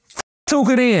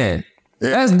Tuka then.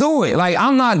 Yeah. Let's do it. Like,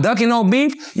 I'm not ducking no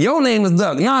beef. Your name is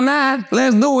Duck. Y'all mad?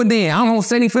 Let's do it then. I'm on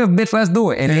 75th, bitch. Let's do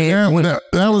it. And then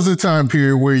that was the time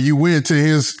period where you went to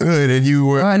his hood and you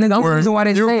were. Nigga, I'm the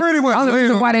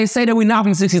reason why they say that we knocked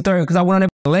him 63rd, because I went on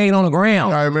there laid on the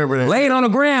ground. I remember that. Laid on the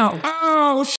ground.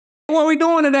 Oh, shit. What are we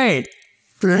doing today?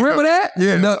 Remember that?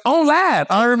 Yeah. On live.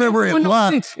 I remember it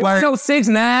live. Like,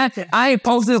 6'9". I ain't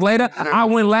post this later. I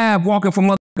went live walking from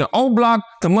motherfucking O Block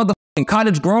to motherfucking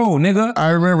Cottage Grove, nigga.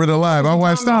 I remember the live. I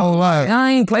watched the whole live.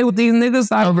 I ain't play with these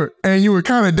niggas. And you were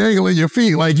kind of dangling your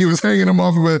feet like you was hanging them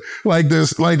off of it like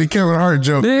this, like the Kevin Hart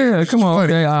joke. Yeah, come on.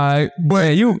 Okay, all right. But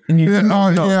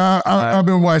I've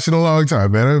been watching a long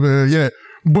time, man.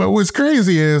 But what's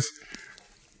crazy is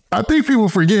I think people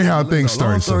forget how things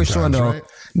start sometimes,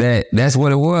 right? That's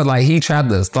what it was. Like, he tried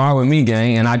to start with me,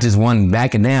 gang, and I just wasn't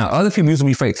backing down. Other people used to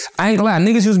be fake. I ain't gonna lie,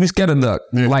 niggas used to be scared of Duck.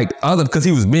 Yeah. Like, because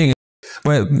he was big.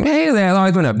 But man, his ass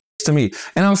always been a bitch to me.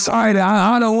 And I'm sorry that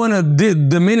I don't want to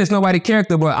diminish nobody's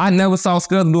character, but I never saw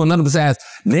Scud do another besides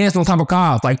dance on top of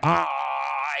cars. Like,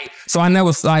 so I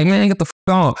never like, man, get the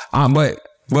fuck on. But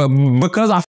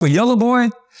because I fuck with Yellow Boy,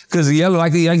 because Yellow,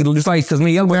 like, just like, because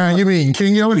me, Yellow Boy. Man, you mean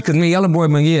King Yellow? Because me, Yellow Boy,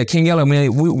 man, yeah, King Yellow,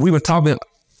 man, we been talking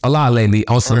a lot lately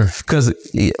on some, because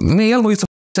me and Yellow Boy used to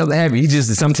each other heavy. He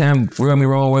just sometimes rubbed me the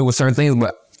wrong way with certain things,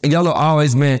 but Yellow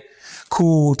always been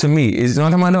cool to me. You know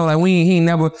what I'm talking about? Like, he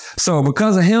never, so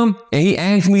because of him, and he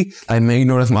asked me, like, man, you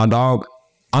know that's my dog.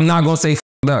 I'm not gonna say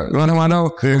Duck. You know what I'm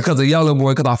talking about? Because of Yellow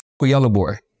Boy, because I fuck with Yellow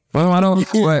Boy. You know what I'm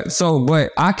talking about?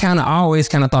 But I always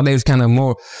thought they was kind of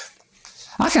more,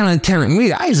 I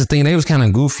used to think they was kind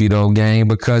of goofy though, gang,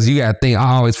 because you gotta think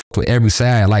I always fuck with every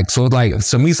side. Like, so it's like,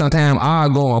 so me sometimes I'll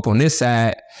go up on this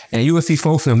side and you will see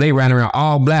folks them, they riding around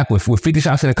all black with 50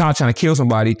 shots in the car trying to kill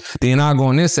somebody. Then I'll go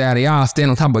on this side and y'all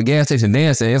stand on top of a gas station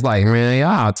dancing. It's like, man,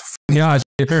 y'all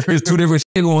there's two different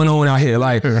shit going on out here.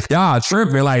 Like, y'all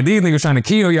tripping. Like, these niggas trying to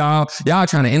kill y'all. Y'all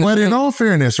trying to. But in all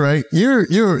fairness, right? You're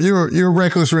a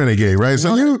reckless renegade, right?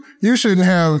 So you shouldn't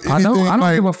have. I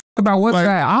don't give a fuck about what side.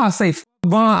 I'll say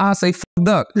Von, I'll say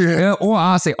Duck. Yeah. Or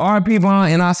I'll say RP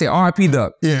Von and I'll say RP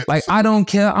Duck. Yeah. Like, I don't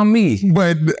care. I'm me.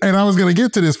 And I was gonna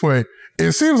get to this point.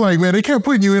 It seems like, man, they kept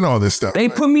putting you in all this stuff. They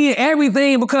put me in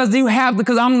everything because I'm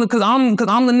the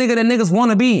nigga that niggas want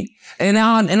to be. And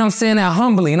I'm saying that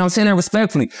humbly and I'm saying that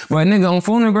respectfully. But nigga, on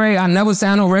Phone and Grade, I never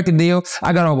signed no record deal.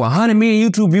 I got over 100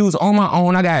 million YouTube views on my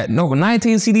own. I got over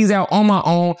 19 CDs out on my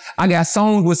own. I got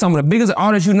songs with some of the biggest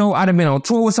artists you know. I've been on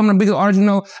tour with some of the biggest artists you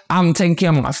know. I'm taking care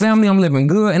of my family. I'm living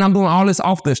good. And I'm doing all this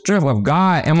off the strength of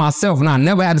God and myself. And I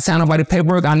never had to sign nobody's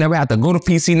paperwork. I never had to go to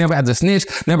PC. Never had to snitch.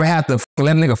 Never had to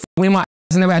let a nigga with my ass.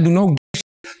 Never had to do no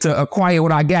to acquire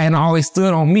what I got, and I always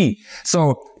stood on me.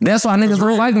 So that's why niggas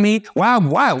don't like me. Why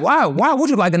would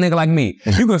you like a nigga like me?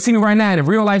 You can see me right now in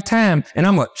real life time, and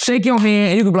I'm gonna shake your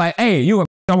hand, and you can be like, hey,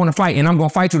 I want to fight, and I'm gonna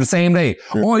fight you the same day.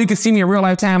 Or you can see me in real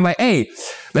life time, like, hey,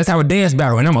 let's have a dance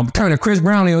battle, and I'm gonna turn to Chris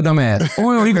Brown on your dumb ass.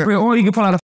 Or you can pull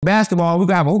out a basketball. We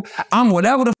got, I'm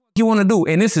whatever the you want to do,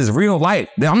 and this is real life.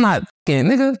 I'm not fucking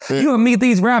nigga. You gonna meet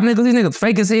these rap niggas. These niggas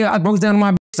fake as hell. I broke down to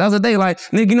my bitch the other day, like,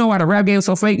 nigga, you know why the rap game is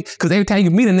so fake? Because every time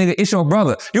you meet a nigga, it's your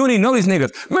brother. You don't even know these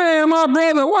niggas. Man, my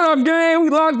brother, what up, gang? We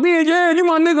locked in, yeah. You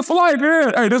my nigga for life,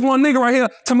 yeah. Hey, this one nigga right here.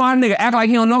 To my nigga, act like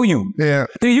he don't know you. Yeah.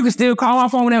 Then you can still call my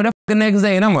phone with that fucking next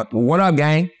day, and I'm like, what up,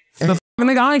 gang? The fuck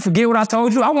nigga, I ain't forget what I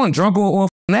told you. I wasn't drunk or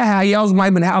that high. Y'all might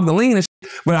have been alkaline and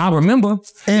shit, but I remember.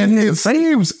 And it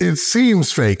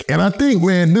seems fake. And I think,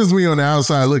 man, this is me on the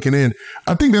outside looking in.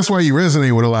 I think that's why you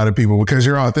resonate with a lot of people, because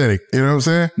you're authentic. You know what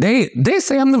I'm saying? They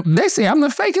say I'm the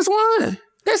fakest one.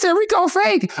 They said Rico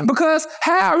fake because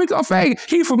how Rico fake?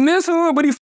 He from this hood, but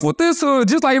he with this hood,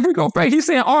 just like Rico fake. He's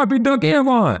saying RB, Duck, and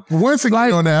Vaughn. Once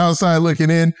again, on the outside looking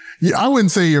in, I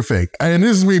wouldn't say you're fake. And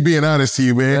this is me being honest to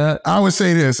you, man. I would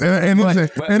say this. And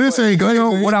this ain't, you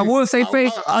know, what I would say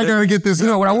fake. I gotta get this. You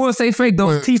know, what I would say fake,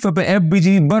 those teeth up in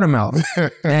FBG Buttermouth.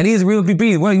 And these real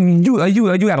BBs. Well,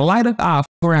 you got a lighter? I'll f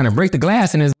around and break the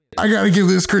glass in his. I gotta give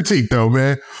this critique though,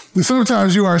 man.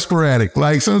 Sometimes you are sporadic.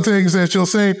 Like some things that you'll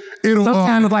say, it'll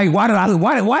sometimes like why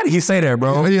did he say that,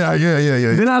 bro? Yeah.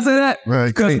 Did I say that? Right.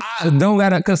 Because I don't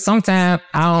gotta. Because sometimes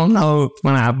I don't know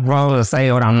when I probably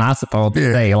say what I'm not supposed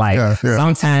to say. Like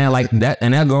sometimes like that,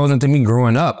 and that goes into me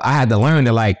growing up. I had to learn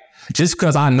that like just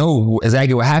because I know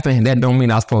exactly what happened, that don't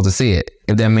mean I'm supposed to say it.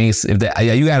 If that means you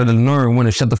gotta learn when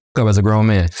to shut the fuck up as a grown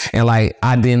man. And like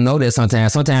I didn't know that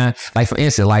sometimes. Sometimes, like for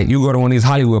instance, like you go to one of these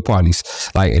Hollywood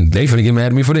parties, like and they finna get mad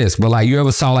at me for this, but like you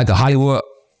ever saw like a Hollywood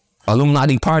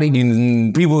Illuminati party,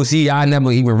 and people see I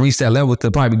never even reached that level to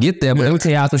probably get there. But let me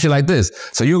tell y'all some shit like this.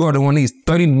 So you go to one of these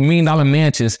 $30 million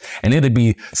mansions, and it'll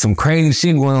be some crazy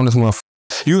shit going on in this motherfucker.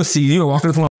 You'll walk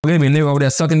in this motherfucker, and they're over there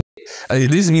sucking.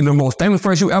 This is the most famous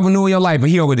person you ever knew in your life, but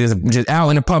he over there just out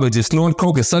in the public, just snorting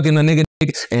coke and sucking a nigga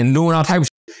and doing all type of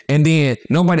shit. And then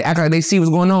nobody act like they see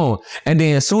what's going on. And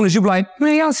then as soon as you be like,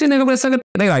 man, y'all see a nigga over there sucking,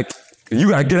 they like, you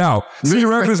gotta get out. See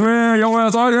Recklezz, man, your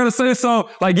ass already gotta say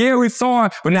something. Like, yeah, we saw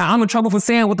it, but now I'm in trouble for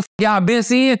saying what the fuck y'all been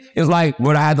seeing. It's like,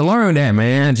 but I had to learn that,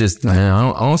 man. Just, man,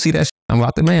 I don't see that shit. I'm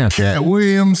about the man. Cat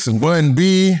Williams, Bun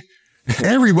B.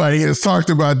 Everybody has talked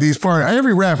about these parties.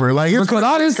 Every rapper, like, it's because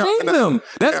I didn't see them.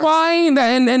 That's why I ain't.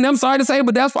 And I'm sorry to say,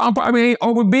 but that's why I'm probably ain't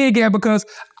over big at, because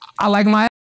I like my.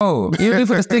 Oh,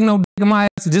 if I stick no dick in my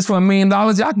ass just for $1 million,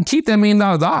 I can keep that $1 million.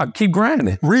 I'll keep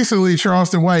grinding. Recently,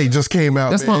 Charleston White just came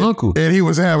out. That's man, my uncle. And he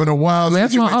was having a wild. Man,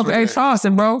 that's my uncle. Hey,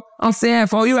 Charleston, bro. I'm saying,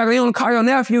 for you don't call your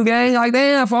nephew, gang. Like,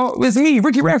 damn, for it's me,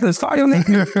 Rico Recklezz. Call your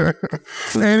nephew.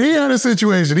 And he had a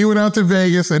situation. He went out to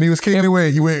Vegas and he was kicking away.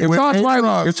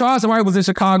 If Charleston White was in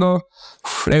Chicago,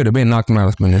 they would have been knocked him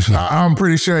out. I'm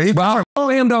pretty sure. But I don't know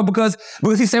him though, because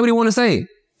he said what he want to say.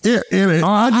 Yeah,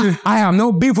 I have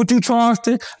no beef with you,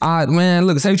 Charleston. Man,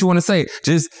 look, say what you want to say.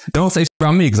 Just don't say shit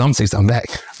about me, because I'm gonna say something back.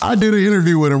 I did an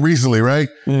interview with him recently, right?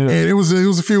 Yeah. And it was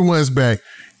a few months back,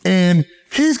 and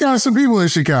he's got some people in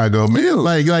Chicago, man.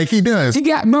 Like he does. He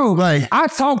got, bro. Like I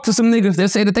talked to some niggas that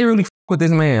say that they really with this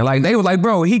man. Like they were like,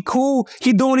 bro, he cool.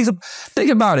 He doing these.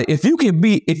 Think about it. If you can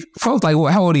be, if folks like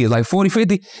what? How old he is? Like 40,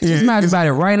 50. Just imagine about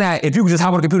it right now. If you could just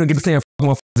hop on the computer and get to saying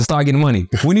motherfuckers and start getting money.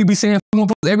 When you be saying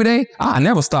motherfuckers every day, I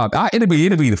never stop. It'll be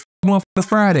the motherfuckers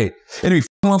Friday. It'll be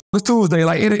motherfuckers Tuesday.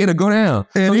 Like it'll go down.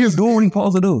 And so he's doing what he's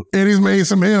supposed to do. And he's made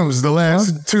some M's the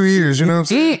last 2 years. You know what I'm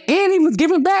saying? And he was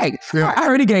giving back. Yeah. I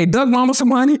heard he gave Doug Mama some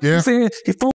money. Yeah. He said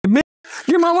he phoned me.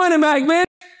 Give my money back, man.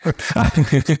 with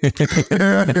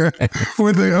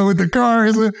the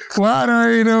cars. Well, I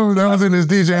already know that was in this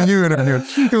DJU interview.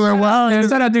 He was like, wow. Yeah,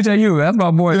 shout out DJU. That's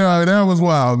my boy. Yeah, that was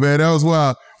wild, man. That was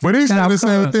wild. But he said the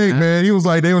same thing, man. He was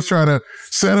like, they was trying to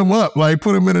set him up, like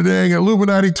put him in a dang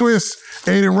Illuminati twist,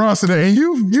 Aiden Ross today. And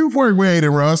you've worked with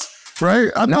Aiden Ross,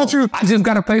 right? I just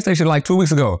got a PlayStation like 2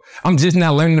 weeks ago. I'm just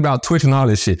now learning about Twitch and all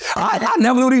this shit. I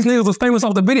never knew these niggas was famous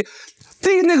off the video.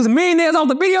 These niggas millionaires off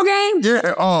the video game?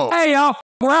 Yeah. Oh. Hey, y'all.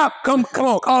 Rap. Come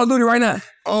on. Call of Duty right now.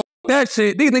 Oh. That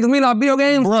shit. These niggas mean off video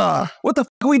games? Bruh. What the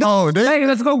fuck we doing? Oh, hey,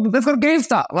 let's go to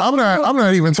GameStop. I'm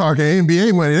not even talking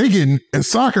NBA money. They getting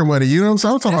soccer money. You know what I'm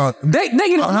saying? I'm talking about. They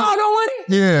getting Ronaldo money?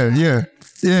 Yeah.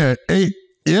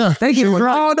 They getting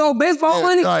Ronaldo baseball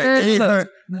money? Like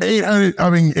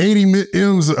 80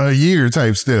 M's a year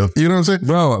type stuff. You know what I'm saying?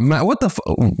 Bro, man, what the fuck?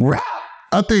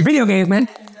 I think video games, man.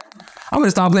 I'm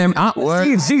gonna stop playing.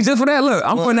 See, just for that, look,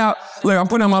 I'm putting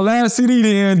out my last CD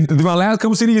then, my last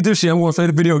couple CDs this year. I'm gonna play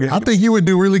the video game. I think you would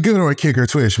do really good on Kick or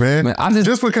Twitch, man.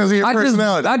 Just because of your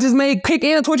personality. I just made Kick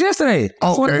and Twitch yesterday.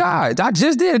 I swear to God, I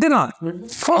just did, didn't I?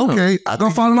 Okay. I'm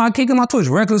gonna follow my Kick and my Twitch.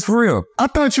 Recklezz for real. I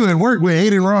thought you had worked with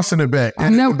Aiden Ross in the back. I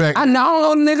don't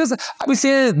know niggas. I be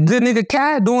seeing the nigga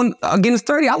Cat doing against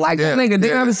 30. I like that nigga. They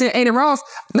never seen Aiden Ross.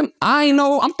 I ain't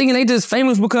know. I'm thinking they just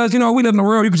famous because, you know, we live in the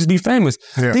world. You could just be famous.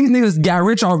 Yeah. These niggas got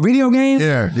rich off video games.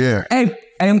 Yeah. Hey,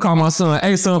 I'm calling my son.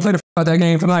 Hey, son, play the out that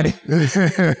game tonight.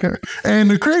 And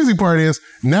the crazy part is,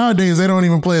 nowadays, they don't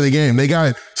even play the game. They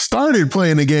got started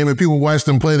playing the game and people watch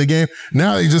them play the game.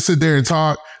 Now they just sit there and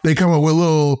talk. They come up with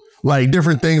little like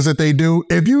different things that they do.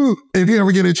 If you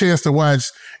ever get a chance to watch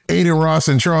Aiden Ross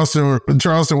and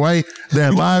Charleston White,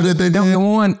 that live that they did. The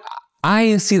one, I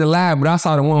didn't see the live, but I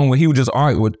saw the one where he was just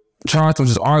arguing with, Charleston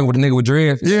was just arguing with the nigga with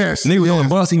dreads. Yes. Nigga was on the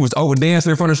bus, he was over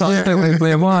dancing in front of Charleston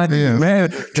playing bond. Yeah.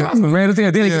 Man, Charleston ran his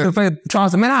head. Then he get to play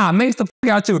Charleston, man, I'll mace the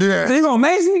fuck out you. Yeah. You gonna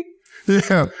mace me?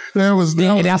 Yeah. That was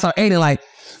and I saw Aiden like,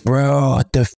 bro,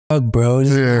 what the fuck, bro?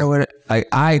 Yeah. Like,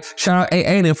 I shout out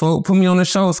Aiden for put me on the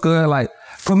show, Scud. Like,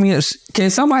 put me in,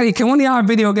 can one of y'all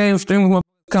video game streamers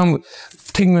come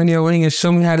take me on your ring and show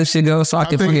me how this shit goes so I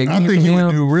can think you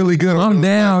would do really good. I'm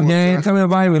down, gang. Come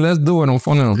invite me. Let's do it on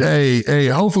phone. Hey,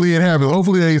 hopefully it happens.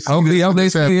 Hopefully they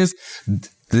see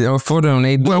this for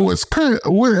them. Well, what's kind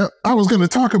of what I was going to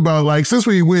talk about, like, since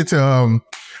we went to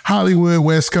Hollywood,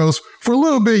 West Coast, for a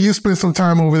little bit, you spent some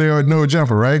time over there at No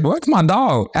Jumper, right? What's my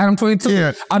dog? Adam 22.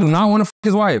 Yeah. I do not want to fuck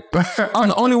his wife. I'm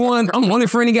the only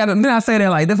friend he got. Then I say that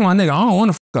like, that's my nigga. I don't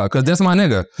want to fuck her because that's my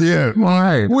nigga. Yeah. All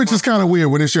right. Which is kind of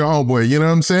weird when it's your homeboy, you know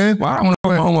what I'm saying? Well, I don't want to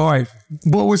fuck my homeboy wife.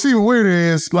 But what's even weirder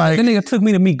is like... That nigga took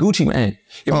me to meet Gucci Mane.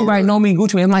 If everybody know me,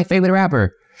 Gucci Mane is my favorite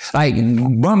rapper. Like,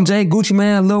 Bum J, Gucci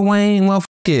Mane, Lil Wayne, motherfucker.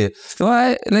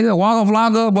 What? Nigga, Waka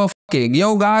Flocka, motherfucking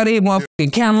Yo Gotti,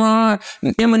 motherfucking Cameron,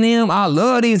 Eminem. I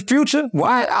love these Future.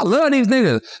 What? I love these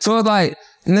niggas. So it's like,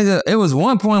 nigga, it was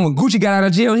one point when Gucci got out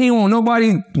of jail, he didn't want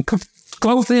nobody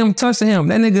close to him, touch to him.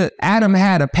 That nigga, Adam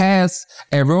had a pass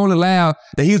at Rolling Loud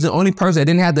that he was the only person that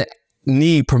didn't have to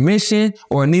need permission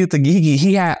or needed to,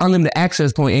 he had unlimited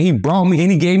access point, and he brought me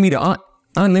and he gave me the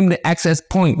unlimited access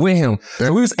point with him.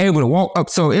 So we was able to walk up.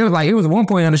 So it was one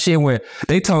point on the shit where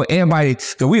they told everybody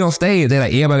that we on stage, they're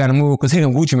like, everybody gotta move because here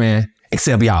come Gucci Mane,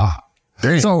 except y'all.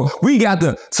 So we got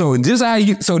so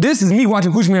this is me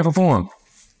watching Gucci Mane perform.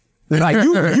 Like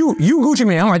you Gucci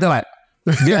Mane, I'm right there like,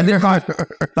 yeah, they're like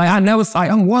I never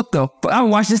like, what the, but I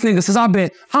watched this nigga since I've been,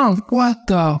 what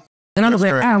the, and I'm just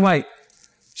like, I'm like,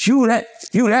 you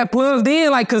that plugged in,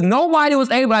 like, cause nobody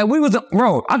was able, like, we was,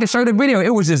 bro, I can show you the video.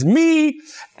 It was just me,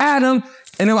 Adam,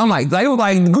 and then I'm like, it was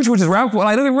like, Gucci was just rapping for,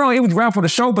 like, don't get me wrong, it was rapping for the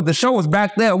show, but the show was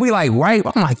back there. We like, right?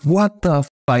 I'm like, what the f?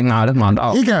 Like, nah, that's my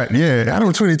dog. He got,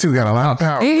 Adam 22 got a lot of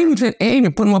power. He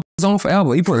ain't putting up his on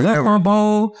forever. He put a left arm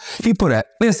bowl, he put a,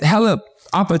 listen, hell up,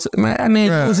 man,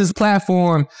 it was his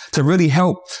platform to really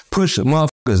help push a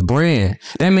motherfucker's brand.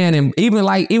 That man, and even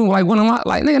like one of my,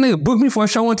 like, nigga booked me for a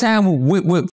show one time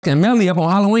with Melly up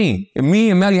on Halloween. And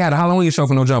me and Melly had a Halloween show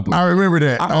for No Jumper. I remember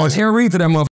that. I was Terry Reid to that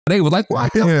motherfucker. They was like,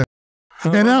 what? Yeah.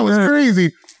 And that was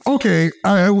crazy. Okay,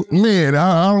 I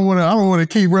don't want to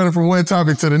keep running from one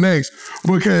topic to the next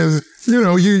because,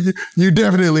 you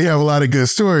definitely have a lot of good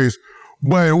stories.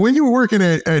 But when you were working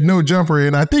at No Jumper,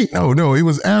 and I think, no, it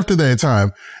was after that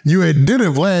time, you did a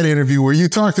Vlad interview where you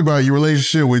talked about your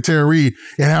relationship with Terry Reid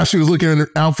and how she was looking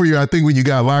out for you, I think, when you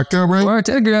got locked up, right? Well,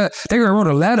 they wrote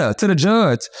a letter to the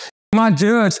judge. My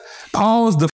judge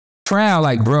paused the trial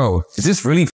like, bro, is this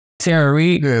really Terry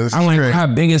Reid? Yeah, I'm like, her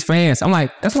biggest fans. I'm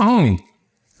like, that's my homie.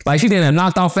 Like, she didn't have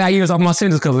knocked off 5 years off my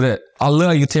sentence because of that. I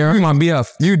love you, Terry. You're my BF.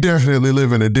 You definitely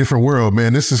live in a different world,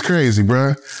 man. This is crazy,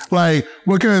 bro. Like,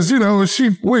 because,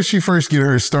 where she first get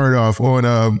her start off on,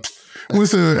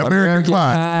 what's the American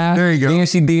Pie? There you go. Then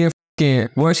she did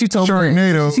she told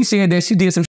Sharknado. She said that she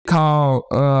did some called,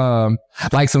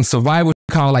 like some survival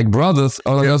called like Brothers.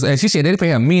 And she said they pay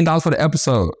 $1 million for the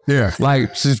episode. Yeah.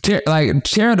 Like,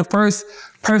 Terry, the first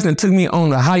person that took me on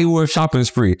the Hollywood shopping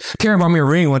spree. Terry bought me a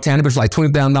ring one time. It was like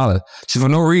 $20,000. She for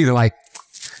no reason, like,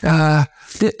 I'm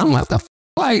like, the f-?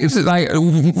 Like, it's just like,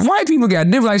 white people got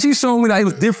different. Like, she showed me that it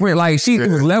was different. Like, it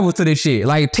was levels to this shit.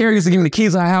 Like, Terry used to give me the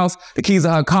keys of her house, the keys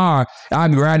of her car.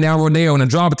 I'd be riding down Rodeo in a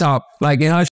drop top, like,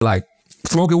 in her shit, like,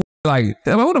 smoking, like,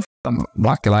 what the f*** I'm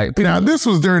blocking, like. Now, this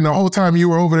was during the whole time you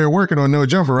were over there working on No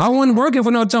Jumper, right? I wasn't working for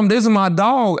No Jumper. This is my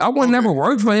dog. I would never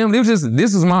work for him. This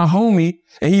is my homie.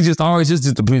 And he just always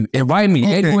just invite me.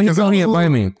 Anyone he come, he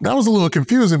invite me. That was a little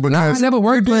confusing, but I never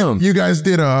worked for him. You guys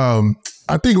did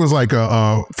I think it was like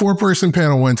a 4-person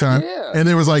panel one time. Yeah. And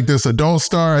there was like this adult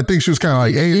star. I think she was kind of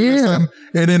like 8 or something.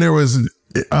 And then there was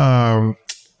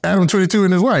Adam 22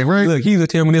 and his wife, right? Look, he used to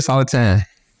tell me this all the time.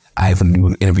 I have a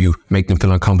new interview, make them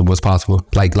feel uncomfortable as possible.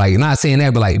 Like not saying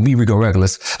that, but like, be Rico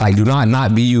Recklezz. Like, do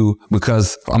not be you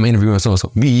because I'm interviewing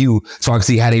so-and-so. Be you so I can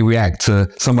see how they react to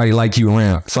somebody like you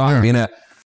around. So I can be in that,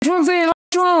 you know what I'm saying?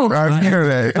 What's wrong? I hear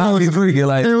that. I was freaking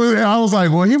like, I was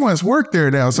like, well, he must work there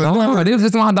now. So no, this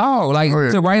is my dog. Like,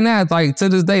 to right now, like, to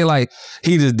this day, like,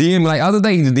 he just DM me, like, other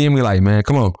day, he just DM me like, man,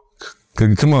 come on,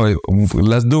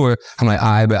 let's do it. I'm like, all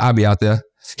right, but I'll be out there.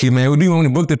 He, man, do you want me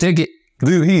to book the ticket?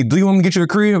 Do you want me to get you a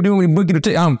crib? Do you want me to book you the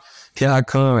ticket? Here I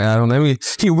come, Adam.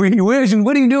 He wears you.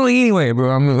 What are you doing anyway,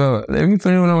 bro? Let me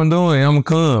finish what I'm doing. I'm gonna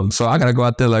come. So I gotta go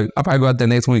out there. Like I'll probably go out there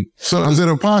next week. So is it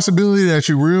a possibility that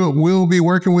you will be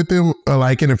working with them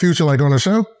like in the future, like on a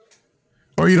show?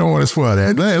 Or you don't want to spoil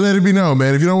that? Let it be known,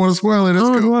 man. If you don't want to spoil it, it's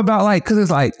I don't cool. know about like, cause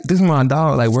it's like this is my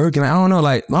dog, like working. I don't know,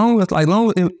 like long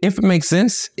if it makes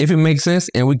sense,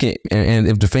 and we can, and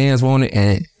if the fans want it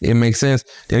and it makes sense,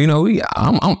 then you know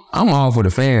I'm all for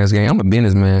the fans, gang. I'm a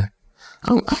businessman.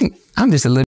 I'm just a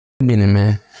little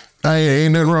businessman.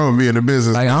 Ain't nothing wrong with being a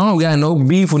business. Like I don't got no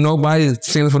beef with nobody.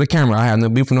 Same for the camera. I have no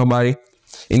beef with nobody.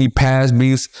 Any past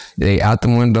beefs, they out the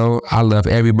window. I love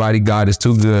everybody. God is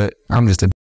too good. I'm just a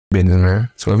business, man.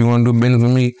 So if you want to do business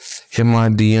with me, hit my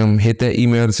DM, hit that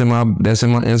email that's in my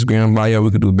Instagram bio.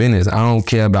 We could do business. I don't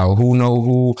care about who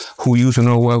know who used to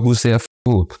know what, who said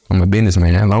who. I'm a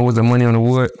businessman. As long as the money on the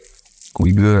wood,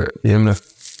 we good. You know?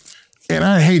 And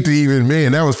I hate to even,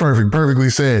 man, that was perfectly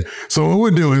said. So what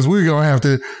we'll do is we're going to have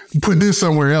to put this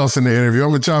somewhere else in the interview.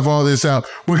 I'm going to chop all this out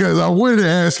because I wanted to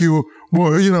ask you,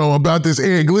 well, you know, about this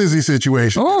edogg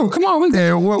situation. Oh, come on.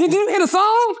 Did you hear the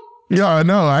song? Yeah,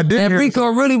 no, I didn't. And Rico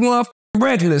really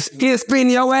Recklezz. He'll spin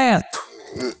your ass.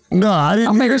 No, I didn't.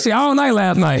 I made her shit all night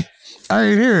last night. I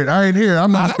ain't hear it.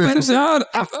 I'm not. Go ahead,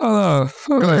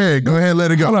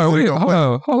 let it go.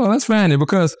 Hold on. Let's find it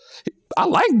because I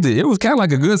liked it. It was kind of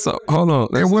like a good song. Hold on.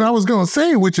 And what I was gonna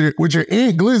say with your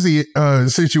edogg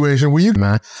situation, when you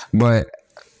man, but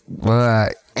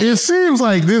it seems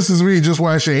like this is me just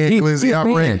watching edogg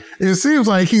operate. It seems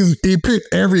like he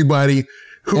picked everybody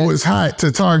who was hot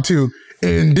to talk to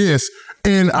in this.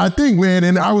 And I think, man,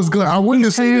 and I was glad. I wanted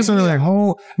to say this like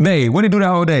whole day. What did he do that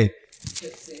whole day?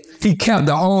 He kept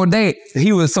the whole day.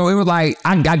 It was like,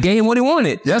 I gave him what he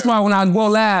wanted. That's why when I go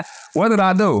live, what did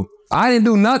I do? I didn't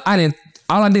do nothing.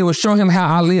 All I did was show him how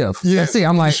I live. Yeah. That's it.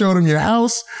 I'm like, you showed him your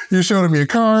house. You showed him your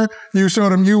car. You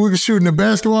showed him you were shooting the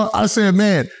basketball. I said,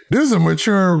 man, this is a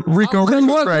mature Rico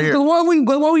Recklezz right here. What are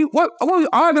we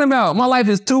arguing about? My life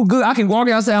is too good. I can walk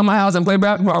outside my house and play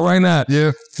basketball right now.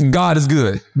 Yeah. God is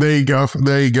good. There you go.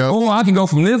 Oh, I can go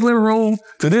from this living room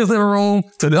to this living room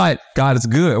to like, God is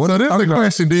good. So this is the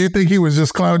question. Do you think he was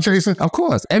just cloud chasing? Of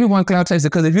course. Everyone cloud chasing.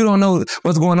 Because if you don't know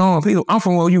what's going on, people, I'm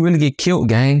from where you really get killed,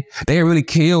 gang. They really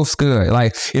kill Scud. Like,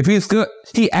 if he's good,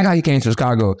 he act like he came to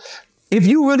Chicago. If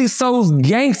you really so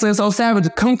gangster and so savage,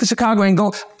 come to Chicago and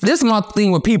go. This is my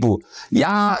thing with people.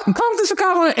 Y'all come to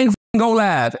Chicago and go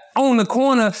live on the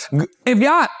corner. If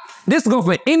y'all, this go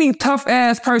for any tough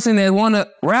ass person that want a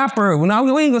rapper. We ain't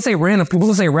gonna say random people. We're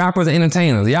gonna say rappers and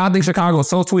entertainers. Y'all think Chicago is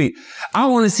so sweet. I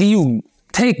want to see you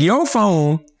take your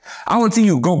phone. I want to see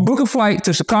you go book a flight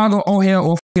to Chicago, O'Hare,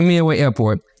 or Midway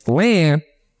Airport. Land,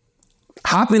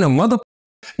 hop in a mother.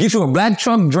 Get you a black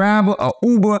truck driver, a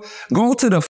Uber, go to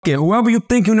the whoever you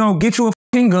think you know, get you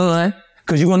a gun,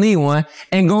 because you're gonna need one,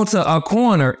 and go to a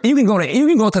corner. You can go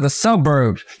to the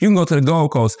suburbs, you can go to the Gold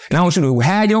Coast, and I want you to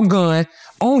have your gun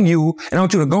on you, and I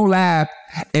want you to go live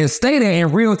and stay there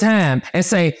in real time and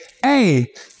say, hey,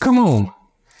 come on,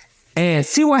 and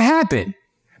see what happened.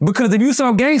 Because if you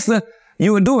so gangster,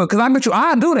 you would do it. Because I bet you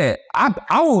I'd do that. I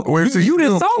will. You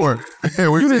just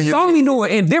saw me do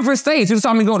it in different states. You just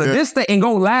saw me go to this state and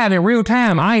go live in real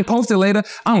time. I ain't posted later.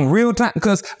 I'm real time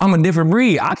because I'm a different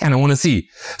breed. I kind of want to see.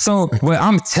 So, but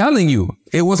I'm telling you,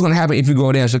 what's going to happen if you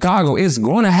go there in Chicago. It's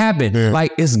going to happen. Yeah.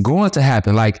 Like, it's going to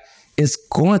happen. Like, it's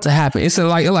going to happen. It's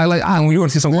like you want to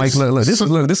see some like, look, this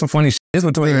is some funny shit. This is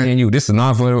between me and you. This is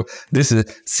not for, this is,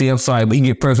 see, I'm sorry, but you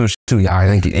get personal shit too. Y'all, I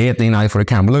think everything out for the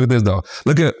camera. Look at this though.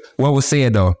 Look at what was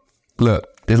said though. Look,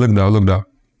 just look though.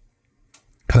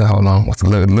 Hold on.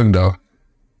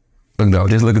 Look though.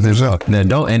 Just look at this up. Now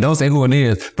don't say who it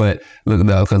is, but look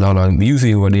though, because hold on, you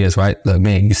see who it is, right? Look,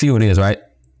 man, you see who it is, right?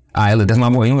 All right, look, that's my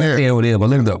boy. You don't say who it is, but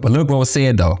look though. But look what was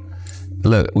said though.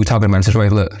 Look, we talking about the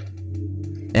situation. Look.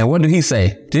 And what did he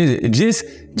say?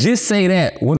 Just say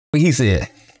that. What he said?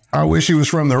 I wish he was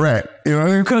from the rack. You know what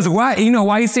I mean? Because why? You know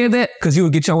why he said that? Because you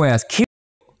would get your ass killed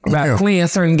by playing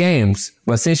certain games.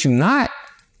 But since you're not,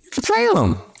 you can play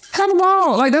them. Have them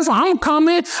all. Like, that's why I'm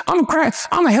coming. I'm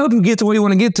gonna help you get to where you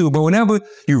want to get to. But whenever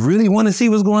you really want to see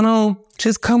what's going on,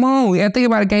 just come on. Yeah, think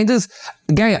about it, gang.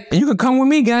 Gang, you can come with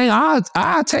me, gang.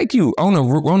 I'll take you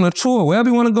on a tour, wherever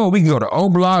you want to go. We can go to O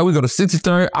Block. We go to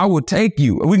 63rd. I will take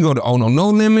you. We can go to No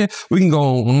Limit. We can go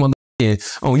on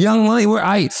Young Money. We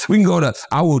can go to.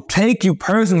 I will take you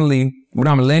personally. But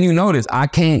I'm letting you know this. I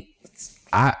can't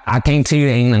tell you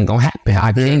that ain't nothing gonna happen.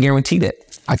 I can't guarantee that.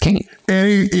 I can't.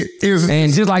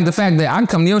 And just like the fact that I can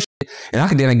come to your shit and I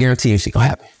can then guarantee you shit gonna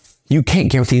happen. you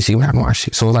can't guarantee shit when I watch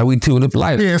shit. So like we tuned up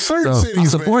life. Yeah, certain cities.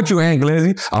 I support you, Aunt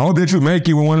Glizzy. I hope that you make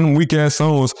you one of them weak ass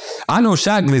songs. I know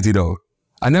Shot Glizzy though.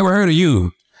 I never heard of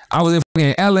you. I was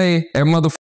in LA at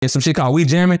motherfucking some shit called We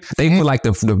Jamming. They put like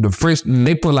the fresh,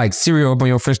 they put like cereal up on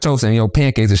your French toast and your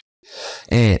pancakes and shit.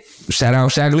 And shout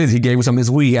out Shot Glizzy. He gave me some of his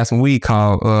weed. He had some weed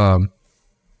called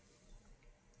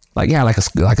like a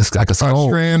skull, a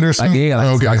strand or something.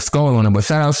 Like a skull on it. But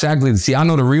shout out Shot Glizzy. See, I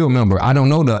know the real member. I don't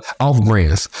know the off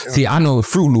brands. See, I know the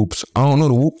Fruit Loops. I don't know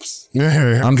the Whoops.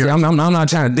 Yeah, I'm not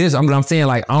trying to diss. I'm saying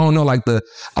like I don't know like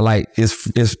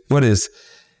it's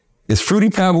Fruity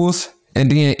Pebbles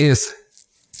and then it's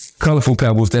colorful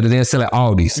pebbles that are then sell at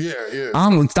Aldi's.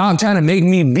 Yeah. Stop trying to make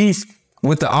me beast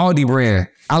with the Aldi brand.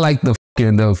 I like the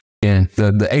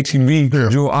HEB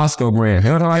Jewel Oscar brand.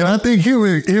 You know what I'm I think him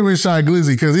and Shot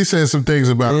Glizzy, because he said some things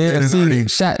about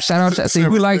shout out. See,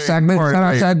 we like Shot Glizzy. Shout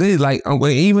out Shot Glizzy. Like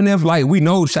even if like we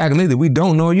know Shot Glizzy, we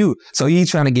don't know you. So you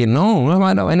trying to get known,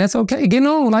 and that's okay. Get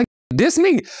known. Like this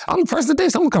me. I'm the person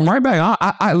this. I'm gonna come right back.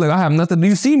 I look. I have nothing. Do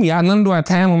you see me? I have nothing to do. I have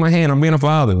time on my hand. I'm being a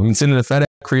father. I'm sitting in a fat ass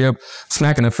crib,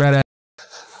 smacking a fat ass,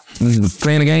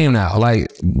 playing the game now.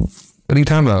 Like. What are you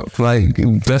talking about? Like,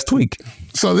 best tweak.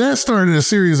 So that started a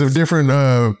series of different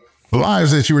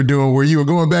lives that you were doing where you were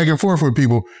going back and forth with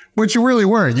people, but you really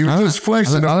weren't. You were just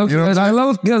flexing.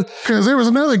 Because there was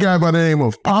another guy by the name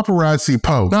of Paparazzi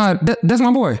Poe. Nah, that's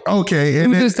my boy. Okay.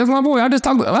 And that's my boy. I just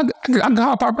talked. I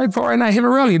got Paparazzi Poe right now. Him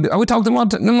and Relly. We talked to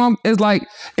him. It's like,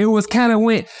 it was kind of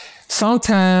went.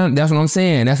 Sometimes, that's what I'm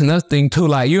saying. That's another thing too.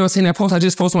 Like, you ever seen that post I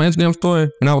just posted on my Instagram story?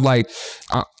 And I was like,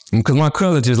 because my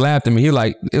cousin just laughed at me. He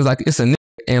like, it was like, it's a nigga.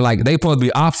 And like, they supposed to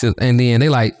be opposites. And then they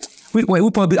like, wait, we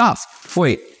supposed to be ops.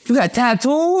 Wait, you got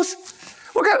tattoos?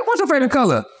 What's your favorite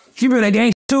color? You remember that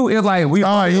gang too? It's like,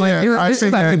 it's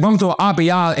like we bump to an op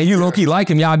y'all and you low-key like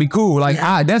him, y'all be cool. Like,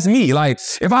 that's me. Like,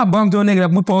 if I bump to a nigga that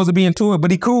we supposed to be into it, but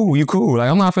he cool, you cool. Like,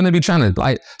 I'm not finna be trying to,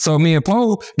 like, so me and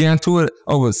Poe get into it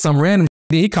over some random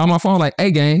shit. He called my phone like,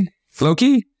 hey, gang,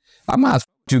 low-key, I might as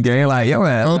you gang, like, yo,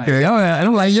 okay. Like, yo, and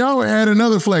I'm like, yo, had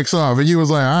another flex off, and you was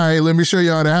like, all right, let me show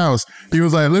y'all the house. He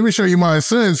was like, let me show you my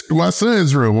son's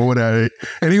room or whatever.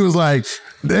 And he was like,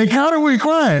 they kind of went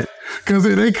quiet because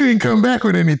they couldn't come back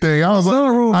with anything. I was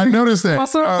like, I noticed that. My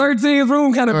son 13's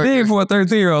room kind of big for a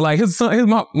 13-year-old. Like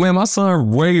my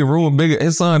son way room bigger.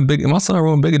 My son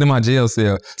room bigger than my jail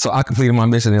cell. So I completed my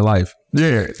mission in life.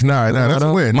 Yeah, nah, that's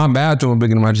a win. My bathroom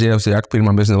bigger than my jail cell. I completed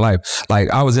my mission in life. Like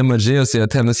I was in my jail cell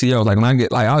telling the CEOs, like when I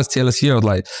get, like I was telling the CEOs,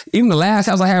 like even the last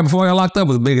house I had before I got locked up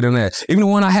was bigger than that. Even the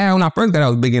one I had when I first got out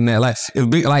was bigger than that. Like it's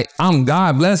big. Like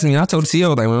God bless me. I told the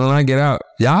CEOs, like when I get out,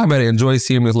 y'all better enjoy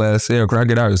seeing this last cell. Cause I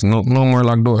get out, there's no more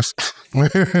locked doors.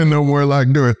 No more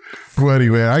locked doors, buddy,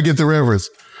 man. I get the reference.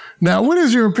 Now, what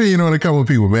is your opinion on a couple of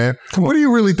people, man? What do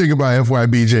you really think about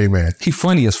FYBJ, man? He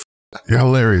funny as You're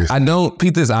hilarious. I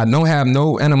don't have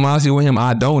no animosity with him.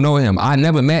 I don't know him. I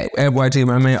never met FYBJ,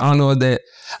 my man. I don't know that.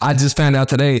 I just found out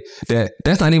today that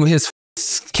that's not even his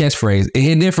catchphrase. It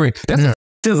hit different. That's a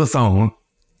SZA song.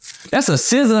 That's a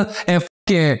SZA and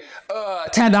fucking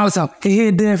 $10 song. It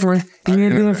hit different. It hit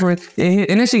different.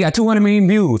 And then she got 200 million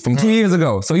views from 2 years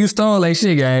ago. So you stole that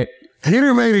shit, guy. He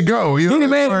done made it go. He done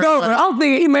made it go. But I'm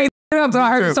thinking he made it up. So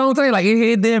I heard the song today, like, it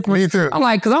hit different. Me too. I'm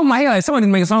like, because I'm like, someone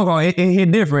didn't make a song called It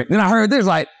Hit Different. Then I heard this,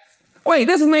 like, wait,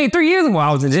 this was made 3 years ago.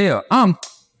 I was in jail. I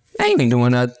ain't been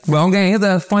doing that. Well, I'm getting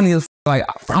his funny as like,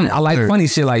 I like funny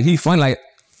shit. Like, he funny. Like,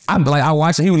 I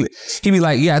watch it. He be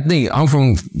like, yeah, I think I'm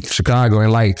from Chicago,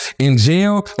 and like in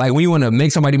jail, like when you want to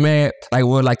make somebody mad, like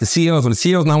what, like the CEOs, when the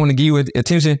CEOs not want to give you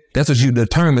attention, that's what you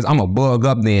determine. I'm a bug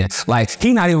up then. Like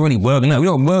he not even really bugging up. You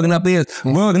know what bugging up is?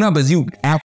 Bugging up is you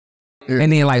out.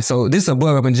 And then like, so this is a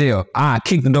bug up in jail. I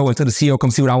kick the door until the CEO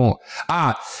come see what I want.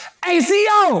 Hey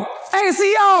CEO, hey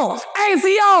CEO, hey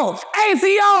CEO, hey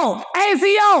CEO, hey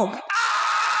CEO.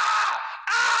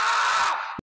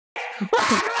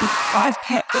 I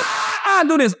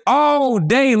do this all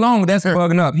day long. That's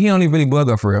bugging up. He don't even really bug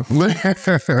up for real.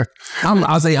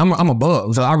 I'll say I'm a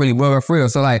bug, so I really bug up for real.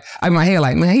 So like, in my head,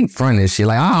 like, man, he front this shit.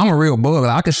 Like I'm a real bug.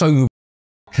 Like, I can show you.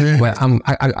 But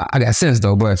I got sense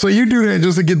though. But so you do that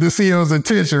just to get the CEO's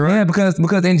attention, right? Yeah, because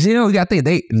in jail you got to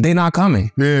think they not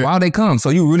coming. Yeah. Why they come? So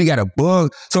you really got to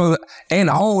bug. So and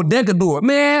the whole deck could do it,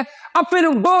 man. I'm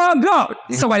finna bug up.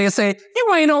 Somebody will say,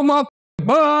 you ain't no motherfucking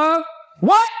bug.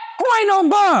 What? Who ain't no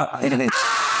bug?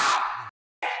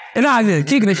 And I just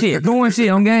kicking the shit, doing shit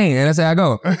on game, and that's how I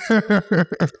go.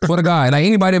 For the guy, like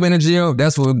anybody that been in jail,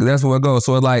 that's where it goes.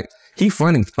 So it's like he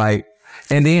funny, like,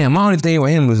 and then my only thing with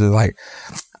him was just like,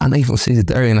 I know you from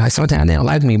 60-30, and like sometimes they don't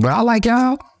like me, but I like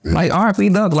y'all. Like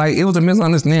RP Duck, like it was a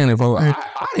misunderstanding, bro. I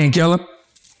didn't kill him.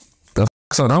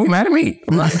 so don't be mad at me.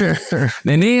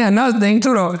 And then another thing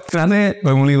too though, can I say it? But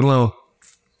I'm gonna leave it alone.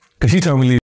 Cause she told me to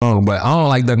leave it alone, but I don't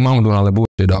like Duck mama doing all that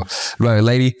bullshit though. Like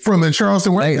lady. From the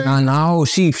Charleston West? Like, no,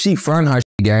 she fronting her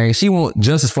shit, gang. She want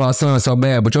justice for her son so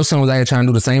bad, but your son was out here trying to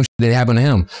do the same shit that happened to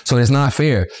him. So it's not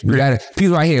fair. You gotta,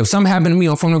 people right here, if something happened to me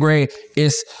on From the Grave,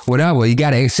 it's whatever. You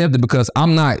gotta accept it because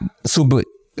I'm not super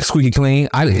squeaky clean.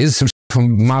 It's some shit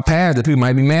from my past that people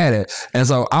might be mad at. And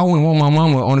so I wouldn't want my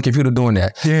mama on the computer doing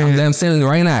that. Yeah. I'm saying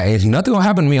right now, if nothing gonna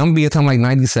happen to me, I'm gonna be at time like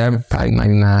 97, probably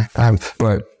 99.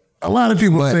 But a lot of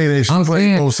people say they should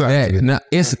play both sides. Now,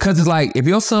 it's because it's like, if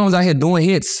your son was out here doing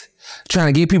hits,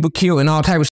 trying to get people killed and all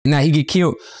type of shit, now he get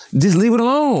killed, just leave it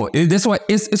alone. That's what,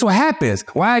 it's what happens.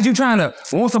 Why is you trying to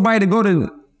want somebody to go to,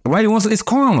 why you want, it's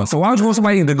karma. So why would you want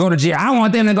somebody to go to jail? I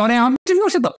want them to go down. If you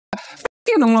don't shut the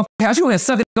get in the motherfucking house, you gonna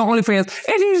suck it on OnlyFans.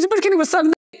 And you can't even suck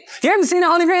dick. You haven't seen the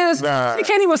OnlyFans? Nah. You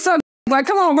can't even suck dick. Like,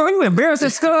 come on, bro. You embarrassing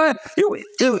scud. You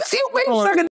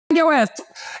sucking your ass.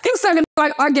 You sucking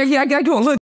like you a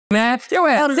look, man. Your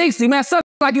ass 60, man. Suck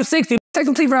like you 60. Take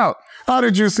some teeth out. How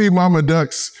did you see Mama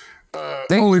Duck's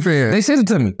OnlyFans? They sent it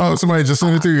to me. Oh, somebody just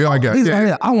sent it to you? I got it.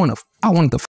 Yeah. I wanted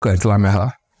to fuck her until I met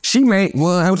her. She made,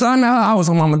 well, until I met her, I was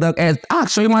on Mama Duck ass. I'll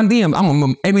show you my DM. I'm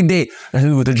on every day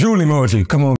with the jewelry emoji.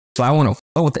 Come on. So I want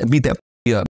to beat that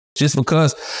up just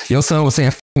because your son was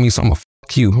saying fuck me, so I'm gonna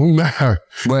fuck you.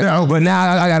 But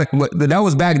now I got it. But that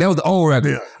was back. That was the old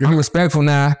record. Yeah. I'm respectful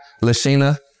now,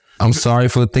 Lashina. I'm sorry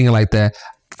for thinking like that.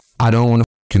 I don't want to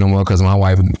fuck you no more because my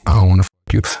wife. I don't want to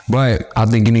fuck you. But I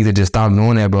think you need to just stop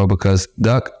doing that, bro. Because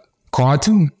Duck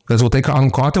cartoon. That's what they call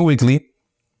him. Cartoon Weekly.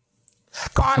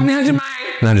 Cartoon Ninja Man.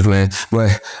 Not just man,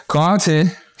 but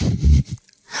Cartoon,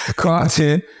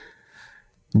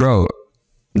 bro.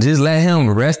 Just let him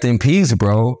rest in peace,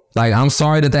 bro. Like, I'm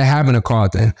sorry that happened to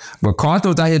Carlton. But Carlton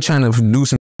was out here trying to do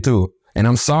some shit too. And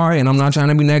I'm sorry, and I'm not trying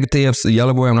to be negative. So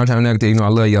Yellow Boy, I'm not trying to be negative. You know, I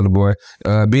love Yellow Boy.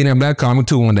 Being in Black called me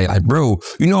too one day. Like, bro,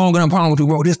 you know I'm gonna have a problem with you,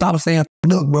 bro. Just stop saying,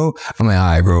 look, bro. I'm like, all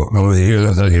right, bro. I'm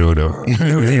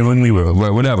here with me, bro.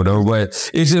 But whatever, though.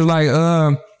 But it's just like,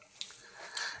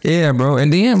 yeah, bro.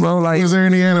 And then, bro, like, was there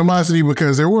any animosity?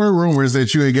 Because there were rumors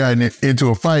that you had gotten into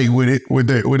a fight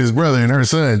with his brother and her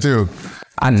son too.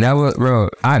 I never, bro.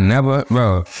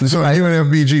 So you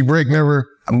and FBG Brick never?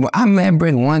 I met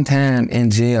Brick one time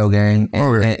in jail, gang.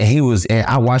 And he was, and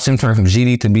I watched him turn from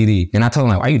GD to BD. And I told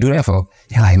him, like, why you do that for?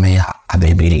 He's like, man, I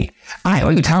been BD. All right,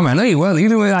 what you talking about? No, he wasn't. You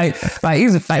do it like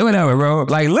he's like, whatever, bro.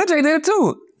 Like, Lil J did it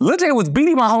too. Lil J was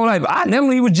BD my whole life. I never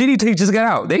knew he was GD till he just got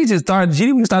out. They just started GD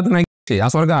when he started making shit. I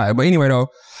swear to God. But anyway, though,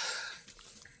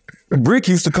 Brick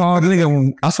used to call the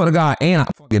nigga, I swear to God, and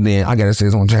I gotta say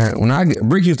this one time.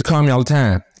 Brick used to call me all the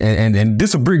time. And this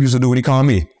is what Brick used to do when he called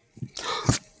me.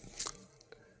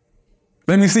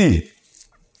 Let me see.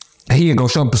 He'd go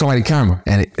show up somebody's camera.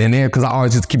 And then, because I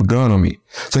always just keep a gun on me.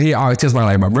 So he'd always test my,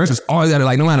 like, my breath was always at it,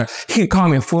 like, no matter, he'd call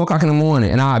me at 4 o'clock in the morning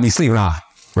and I'd be sleeping.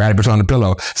 Ratty bitch on the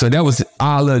pillow. So that was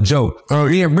our little joke. Oh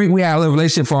yeah, Brick, we had a little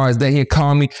relationship for us that he'd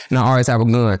call me and I always have a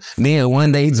gun. Then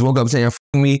one day he just woke up saying, f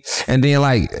me. And then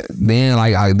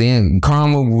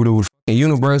Karma with the fucking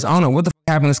universe. I don't know what the fuck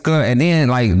happened to Scud. And then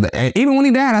even when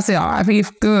he died, I said, R.I.P.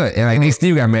 good. And like they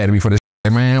still got mad at me for this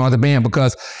shit, man, on the band,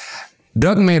 because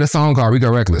Duck made a song called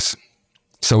Rico Recklezz.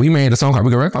 So he made a song called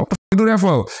Rico Recklezz. What the fuck you do that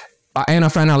for? And I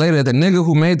found out later that the nigga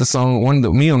who made the song,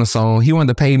 wanted me on the song, he wanted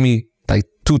to pay me like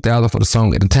 $2,000 for the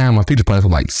song. At the time, my feature price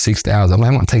was like $6,000. I'm like,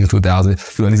 I'm not taking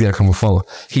 $2,000. You at least gotta come before.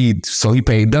 So he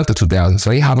paid Duck the $2,000.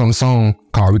 So he hopped on the song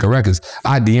called Rico Recklezz.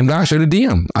 I DM'd Duck. I showed the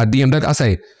DM. I DM'd Duck. I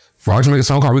say, Roger make a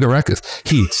song called Rico Recklezz.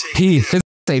 He say,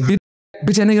 bitch,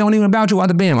 that nigga don't even about you out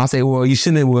the band. I say, well, you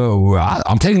shouldn't. Well,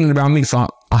 I'm taking it about me. So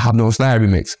I hopped on Slide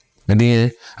remix. And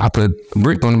then I put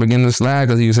Brick on the beginning of the Slide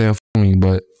because he was saying f me,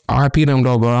 but R.I.P. them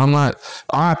though, bro. I'm not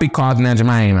R.I.P. Carlton and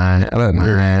Jermaine, man. Look,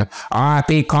 man.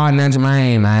 R.I.P. Carlton and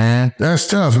Jermaine, man. That's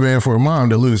tough, man, for a mom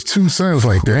to lose 2 sons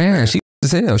like that. Man, she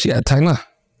as hell. She had to tighten up.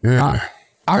 Yeah.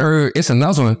 I heard it's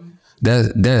another one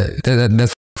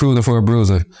that's cruising for a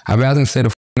bruiser. I'd rather him stay the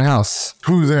f in the house.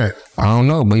 Who's that? I don't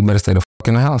know, but he better stay the f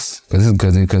in the house. Cause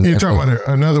you're talking about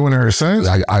another one of her sons?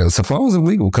 I suppose it's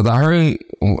legal. Cause I heard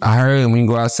when you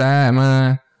go outside,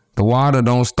 man, the water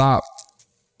don't stop.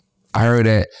 I heard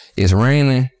that it's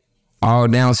raining all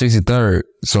down 63rd.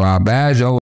 So I advise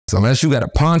your ass, unless you got a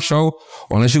poncho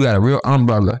or unless you got a real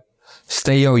umbrella,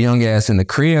 stay your young ass in the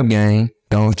crib, gang.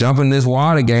 Don't jump in this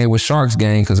water game with sharks,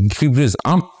 gang. Cause people just,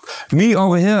 me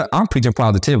over here, I'm preaching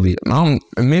positivity. I'm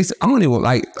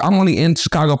only in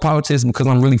Chicago politics because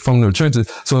I'm really from the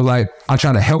trenches. So like, I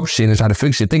try to help shit and try to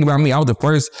fix shit. Think about me, I was the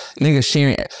first nigga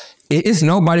sharing. It's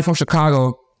nobody from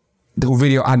Chicago who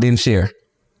video I didn't share.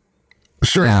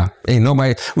 Sure. Now, ain't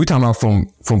nobody, we talking about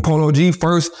from Polo G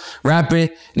first rapping,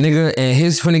 nigga, and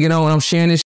his finna get on, I'm sharing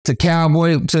this to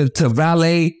Cowboy, to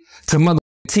Valet, to mother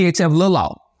THF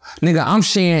Lil. Nigga, I'm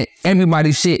sharing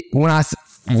everybody's shit when I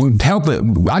help it.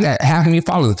 I got half of me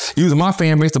followers using my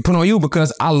fan base to put on you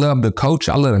because I love the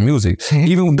culture, I love the music.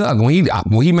 Even with Doug, when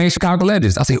he made Chicago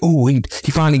Legends, I say, oh, he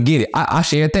finally get it. I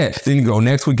shared that. Then you go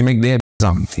next week and make that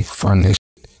something fun.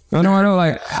 You know what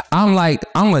I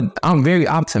know? I'm very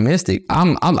optimistic.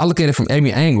 I look at it from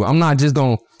every angle. I'm not just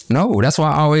gonna that's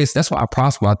why I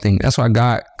prosper, I think. That's why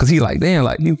God, cause he like, damn,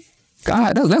 like you,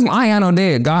 God, I ain't no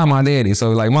dad. God, my daddy.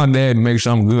 So like my dad makes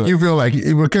sure I'm good. You feel like,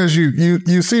 because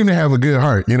you seem to have a good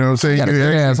heart, you know what I'm saying? You got a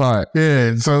good ass heart.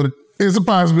 Yeah, so it's a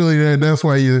possibility that's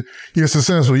why you're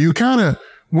successful. You kind of,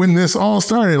 when this all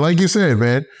started, like you said,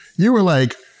 man, you were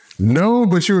like, no,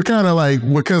 but you were kind of like,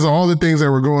 because of all the things that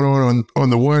were going on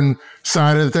the one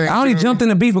side of the thing. I only jumped in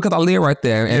the beef because I live right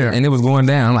there and it was going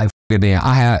down. I'm like, f it then.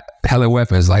 I had hella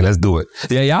weapons. Like, let's do it.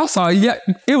 Yeah, y'all saw it. Yeah,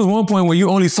 it was one point where you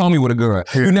only saw me with a gun.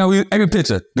 Yeah. You know, every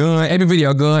picture, gun, every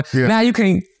video, gun. Yeah. Now you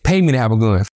can't pay me to have a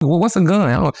gun. What's a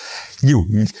gun? You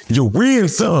win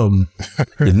some,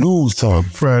 you lose some.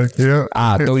 Right, yeah.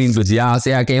 I throw these bitches. Y'all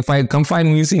say I can't fight. Come fight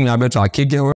me when you see me. I bet y'all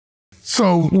kick your ass.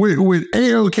 So with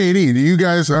AOKD, do you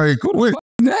guys are who the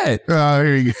that?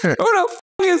 Here you go. Who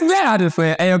the is that? I just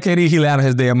said AOKD, he lied on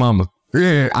his damn mama.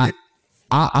 Yeah.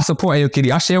 I support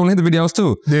AOKD. I share one of his videos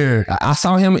too. Yeah. I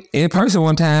saw him in person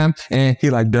one time and he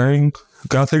like, dang,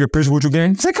 can I take a picture with you,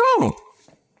 gang? I said, come on.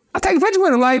 I take a picture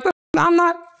with him. Like, I'm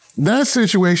not. That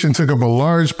situation took up a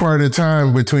large part of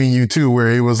time between you two,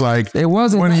 where it was like, it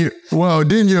wasn't.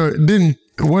 Didn't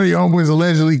one of your homeboys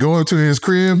allegedly go up to his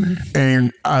crib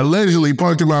and allegedly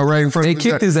punked him out right in front of him? They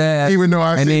kicked his ass. Even though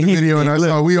I seen the video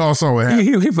and we all saw it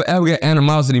happen. He forever got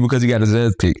animosity because he got his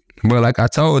ass kicked. But like I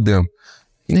told them,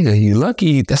 nigga, you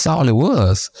lucky, that's all it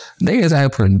was. They just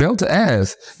had put belt to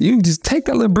ass. You just take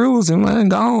that little bruise and man,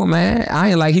 go on, man. I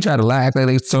ain't like, he tried to lie, act like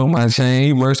they stole my chain.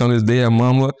 He works on his damn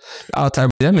mama. All type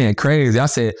of, that man crazy. I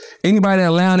said, anybody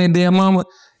that lie on their damn mama,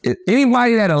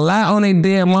 anybody that lie on their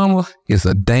damn mama is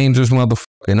a dangerous motherfucker.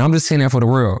 And I'm just saying that for the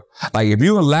world. Like, if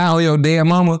you allow your damn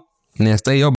mama, then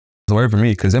stay your away from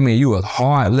me, because that mean you a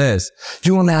heartless.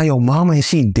 You allow your mama and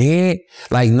she dead?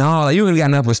 Like, no, like, you ain't got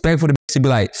enough respect for the bitch to be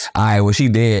like, all right, well, she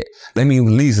dead. Let me at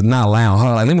least not allow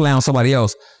her. Like, let me allow somebody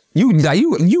else. You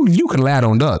can lie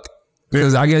on Duck.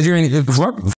 Because I guess you ain't,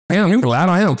 fuck him, you can lie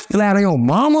on him. You lie on your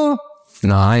mama?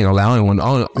 No, I ain't gonna lie. I don't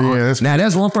want to. Now,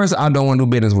 that's one person I don't want to do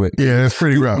business with. Yeah, that's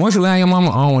pretty rough. Once you lie on your mama,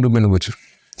 I don't want to do business with you.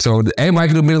 So everybody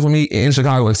can do business with me in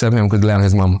Chicago except him because he lied on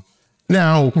his mama.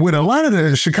 Now, with a lot of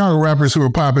the Chicago rappers who were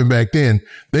popping back then,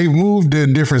 they moved to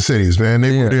different cities, man.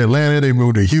 They moved to Atlanta, they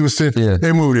moved to Houston,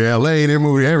 they moved to LA, they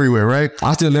moved to everywhere, right?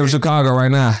 I still live in Chicago right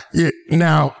now. Yeah.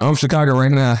 Now, I'm Chicago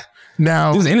right now.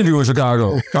 Now, this interview in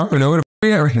Chicago. I don't know where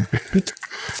the f right now.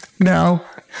 Now,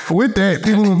 with that,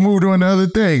 people have moved on to other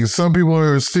things. Some people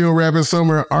are still rapping, some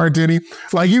aren't any.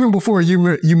 Like, even before you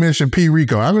mentioned P.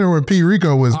 Rico. I remember when P.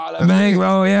 Rico was... Oh, the bank,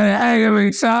 bro. Yeah, I ain't gonna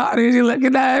be sorry. You look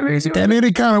at that. And then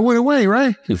it kind of went away,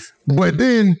 right? But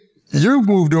then you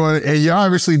moved on and you're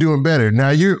obviously doing better.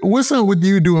 Now, what's up with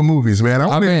you doing movies, man?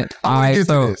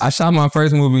 I shot my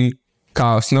first movie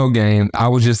called Snow Game. I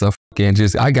was just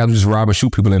I got to just rob and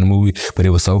shoot people in the movie, but it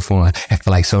was so fun. I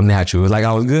feel like so natural. It was like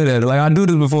I was good at it. Like I do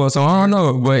this before, so I don't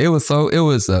know. But it was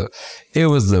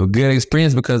a good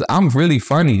experience because I'm really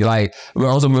funny. Like, but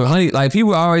also honey, like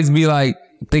people always be like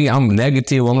thinking I'm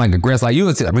negative, I'm like aggressive. Like you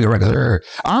would say,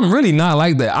 I'm really not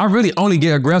like that. I really only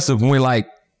get aggressive when like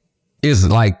it's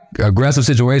like aggressive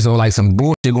situation or like some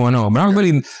bullshit going on. But I'm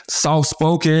really soft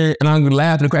spoken and I'm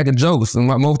laughing and cracking jokes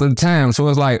most of the time. So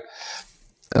it's like.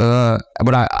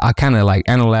 But I kind of like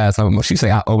analyze. She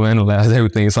say I overanalyze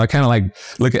everything, so I kind of like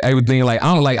look at everything. Like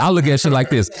I look at shit like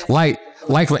this. Like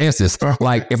for instance,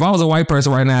 like if I was a white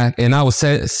person right now and I was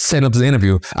setting up this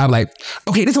interview, I'd be like,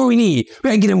 okay, this is what we need. We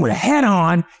gotta get him with a hat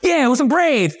on, yeah, with some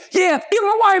braids, yeah, give him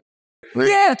a white,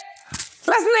 yeah.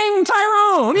 Let's name him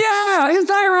Tyrone. Yeah, it's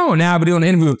Tyrone. Now I'll be doing the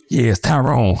interview. Yeah, it's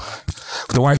Tyrone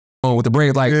with the white. With the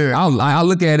braids, like I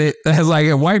look at it as like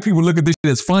if white people look at this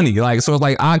shit as funny, like so it's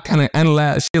like I kind of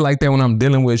analyze shit like that when I'm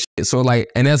dealing with shit. So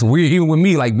like, and that's weird even with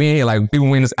me, like being here, like people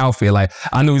wearing this outfit, like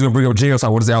I knew he was gonna bring up jail, so I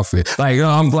wore this outfit.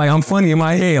 I'm funny in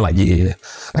my head, like yeah,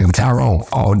 like I'm Tyrone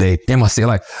all day. Damn, I say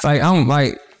like I'm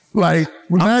like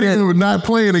not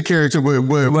playing a character, but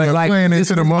like, playing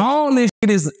into the moment. All this shit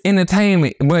is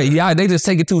entertainment, but yeah, they just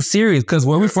take it too serious because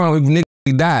where we from, niggas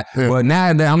die. But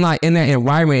now that I'm not in that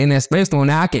environment, in that space,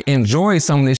 now I can enjoy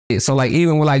some of this shit. So like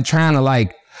even with like trying to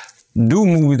like do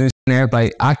movies and shit,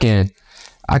 like I can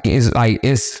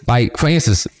it's like for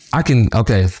instance,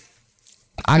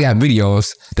 I got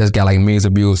videos that's got like millions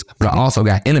of views, but I also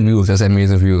got interviews that's at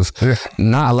millions of views. Yeah.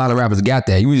 Not a lot of rappers got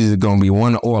that. You just gonna be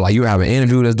one or like you have an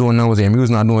interview that's doing numbers and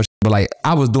music not doing shit. But like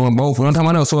I was doing both. One time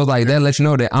I know, so it's like that lets you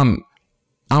know that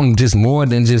I'm just more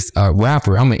than just a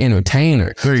rapper. I'm an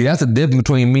entertainer. See, that's the difference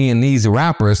between me and these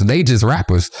rappers. They just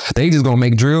rappers. They just gonna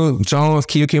make drill, songs,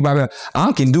 kill, blah, blah.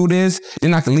 I can do this,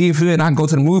 then I can leave here and I can go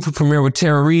to the movie premiere with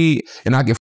Tara Reid and I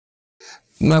can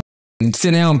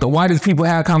sit down with the whitest people,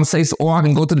 have conversations, or I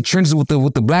can go to the trenches with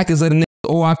the blackest of the niggas,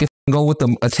 or I can go with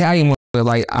the Italian one.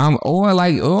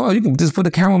 Or you can just put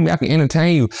the camera on me, I can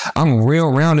entertain you. I'm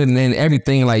real rounded and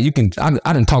everything. Like you can,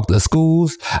 I didn't talk to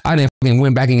schools. I didn't fucking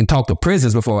went back and talk to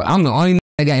prisons before. I'm the only nigga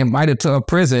that got invited to a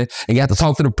prison and got to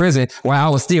talk to the prison while I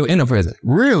was still in a prison.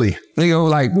 Really? Nigga,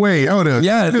 like, wait, hold up.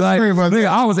 Yeah, it's like, nigga,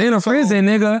 I was in a prison,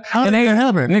 nigga. How did that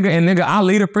happen? Nigga, I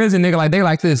lead a prison, nigga, like they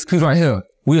like this. Who's right here?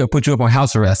 We'll put you up on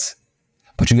house arrest.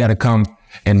 But you gotta come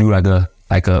and do like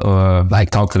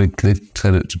talk to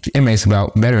the inmates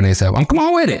about bettering themselves. I'm come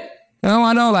on with it. You know,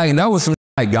 I know like that was some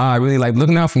like God really like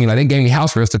looking out for me. Like they gave me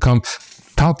house arrest to come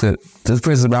talk to the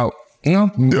prisoners about, you know,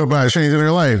 about changing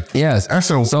their life. Yes, that's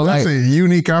a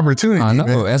unique opportunity. I know.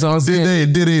 Man. That's what I'm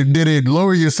saying. Did it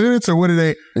lower your sentence or what did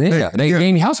they? Yeah, they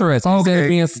gave me house arrest. Okay,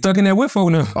 being stuck in there with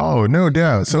folk now. Oh, no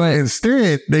doubt. So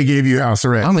instead, they gave you house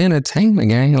arrest. I'm entertainment,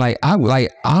 gang. Like I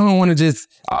don't want to just.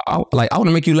 I want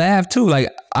to make you laugh too.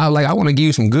 I want to give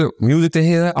you some good music to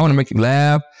hear. I want to make you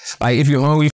laugh. Like if you're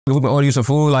hungry, we can order you some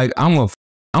food. Like I'm what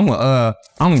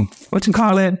you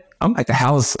call it? I'm like a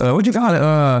house. What you call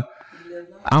it?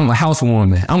 I'm a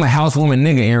housewoman. I'm a housewoman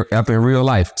nigga up in real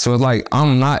life. So it's like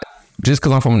I'm not just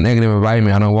because I'm from a negative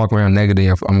environment. I don't walk around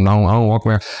negative. I don't walk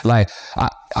around like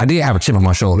I did have a chip on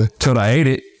my shoulder till I ate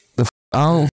it. I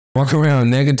don't walk around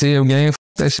negative, gang.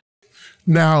 That shit.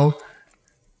 Now,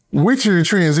 with your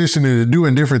transition into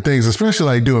doing different things, especially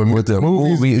like doing with the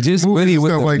movies, just really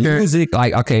with the like music, that.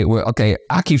 Like okay,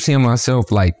 I keep seeing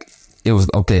myself like it was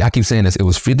okay. I keep saying this. It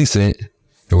was 50 Cent.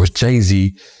 It was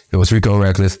Jay-Z. It was Rico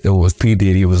Recklezz. It was P.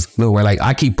 Diddy. It was Lil Wayne. Like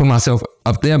I keep putting myself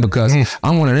up there because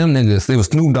I'm one of them niggas. It was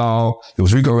Snoop Dogg. It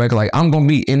was Rico Recklezz. Like I'm gonna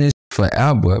be in this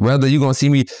forever. Whether you gonna see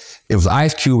me, it was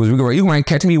Ice Cube. It was Rico Recklezz. You might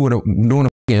catch me with doing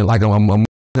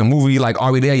a movie like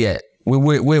Are We There Yet?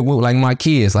 With like my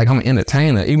kids. Like I'm an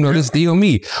entertainer, even though this is still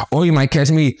me. Or you might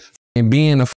catch me and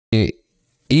being a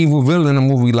evil villain in a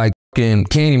movie like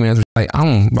Candyman. Like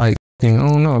I'm like. I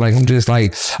don't know, like I'm just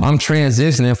like I'm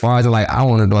transitioning as far as like I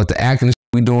want to do like the acting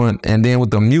we doing, and then with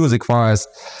the music, far as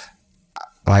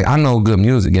like I know good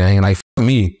music, gang. Like for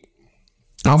me,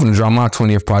 I'm gonna drop my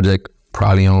 20th project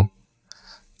probably on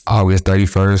August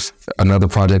 31st, another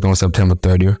project on September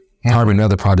 30th, probably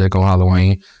another project on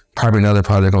Halloween, probably another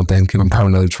project on Thanksgiving, probably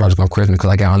another project on Christmas because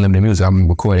I got unlimited music. I'm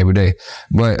record every day,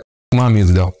 but my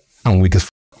music though, I'm weak as.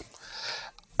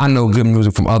 I know good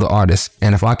music from other artists.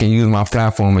 And if I can use my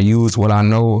platform and use what I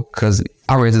know, because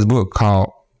I read this book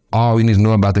called All You Need to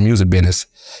Know About the Music Business.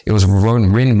 It was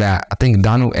written by, I think,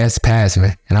 Donald S.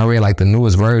 Passman. And I read like the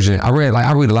newest version. I read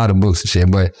a lot of books and shit,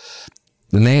 but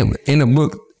the name in the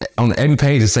book, on every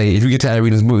page it say, if you get tired of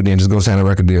reading this book, then just go sign a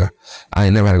record deal. I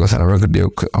ain't never had to go sign a record deal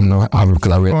because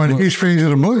I read on each page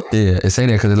of the book? Yeah, it say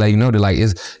that because it let you know that like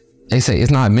they say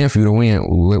it's not meant for you to win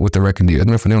with the record deal. It's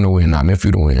meant for them to win, not meant for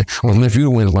you to win. What's meant for you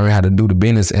to win is learn how to do the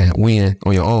business and win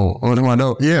on your own. You know what I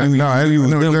know? Yeah,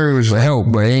 for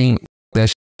help, but it ain't that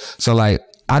shit. So like,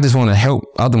 I just want to help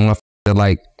other motherfuckers that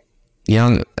like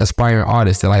young aspiring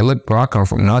artists that like, look, bro, I come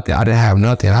from nothing. I didn't have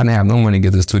nothing. I didn't have no money to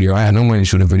get to the studio. I had no money to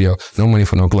shoot a video, no money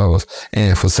for no clothes.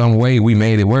 And for some way, we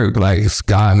made it work. Like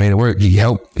God made it work. He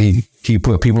helped. He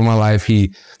put people in my life.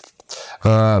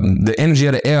 The energy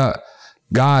of the air.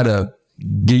 God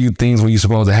give you things when you're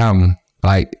supposed to have them.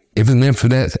 Like, if it's meant for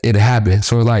that, it'll happen.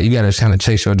 So, like, you got to try to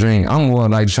chase your dream. I'm more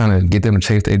like trying to get them to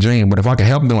chase their dream. But if I can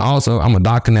help them also, I'm a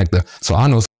dot connector. So I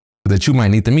know that you might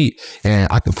need to meet. And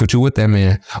I can put you with that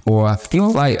man. Or, you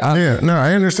know, like. I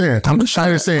understand. I'm just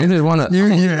trying to say.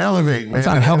 You're elevating, man. I'm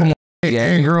trying to help them.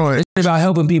 And growing. It's about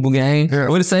helping people, gang. Yeah.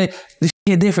 What it say? This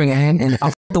shit hit different, gang. And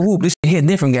I the whoop. This shit hit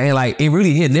different, gang. Like, it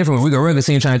really hit different. Rico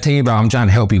Recklezz trying to tell you about I'm trying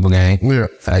to help people, gang. Yeah.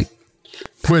 Like.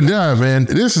 But nah, man,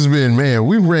 this has been, man,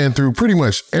 we've ran through pretty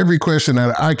much every question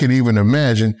that I could even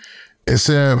imagine.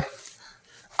 Except,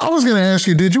 I was going to ask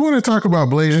you, did you want to talk about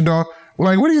Blazing Dog?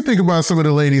 Like, what do you think about some of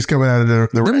the ladies coming out of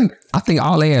the ring? I think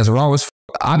all they ass raw as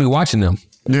I be watching them.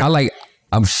 Yeah. I like,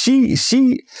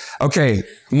 okay,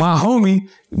 my homie,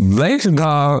 Blazing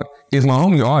Dog, is my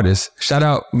homie artist. Shout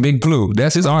out Big Blue.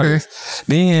 That's his artist.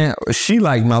 Then she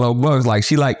like Mellow Bugs. Like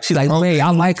she like, hey, I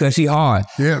like her. She hard.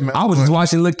 Yeah, man. I was just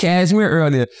watching Lil Cashmere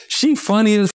earlier. She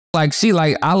funny as like she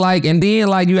like I like, and then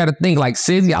like you got to think like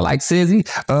Sizzy. I like Sizzy.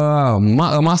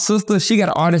 My sister, she got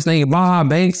an artist named Buttah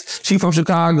Banks. She from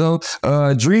Chicago.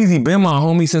 Dreezy been my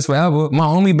homie since forever. My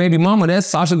homie baby mama, that's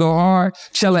Sasha Go Hard.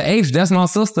 Chella H, that's my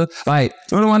sister. Like,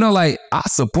 what do I know? Like, I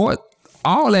support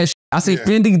all that shit. I see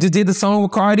Fendi just did the song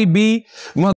with Cardi B.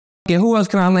 Who else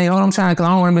can I name? I'm trying, because I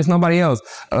don't want to miss nobody else.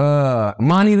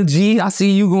 Monty the G, I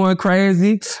see you going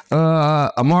crazy.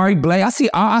 Amari Blake, I see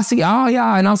all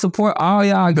y'all, and I support all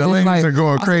y'all. The ladies are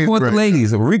going crazy. I support the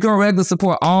ladies. Rico Recklezz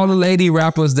support all the lady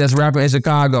rappers that's rapping in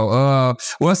Chicago.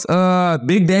 What's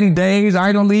Big Daddy Days? I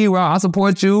ain't gonna leave. Well, I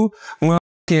support you. Well,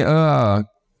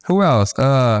 who else?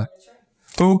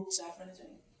 Who?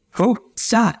 Who?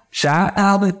 Shot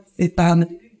Albert.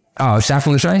 Oh, Shot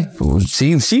from the Tray.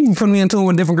 She put me in tune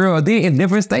with different girls. Then in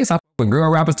different states, I fuck with girl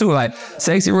rappers too. Like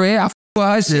Sexy Red, I fuck with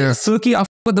her shit. Suki, I fuck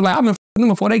with them. Like, I've been fucking them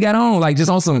before they got on. Like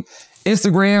just on some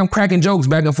Instagram, cracking jokes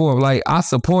back and forth. Like I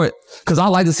support, because I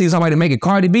like to see somebody make it.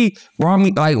 Cardi B brought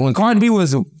me, like when Cardi B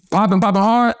was popping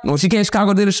hard, when she came to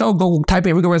Chicago, did a show, go type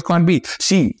in Rico Recklezz Cardi B.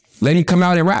 She let me come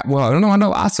out and rap. Well, I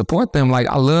know, I support them. Like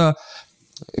I love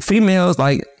females.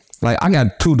 Like I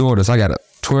got 2 daughters. I got a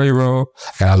 12-year-old,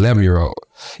 I got an 11-year-old.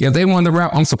 If they want to rap,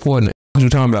 I'm supporting it. What you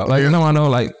talking about? Like, I know,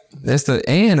 like, that's the,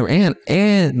 and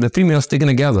the females sticking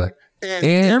together.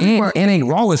 And ain't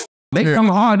raw as they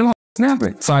coming hard, them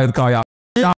snapping. Sorry to call y'all.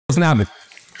 Y'all snapping.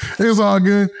 It's all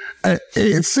good.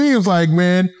 It seems like,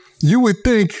 man, you would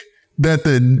think that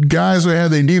the guys would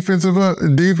have their defenses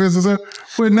up,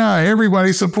 but nah,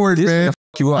 everybody supporting, man.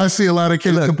 I see a lot of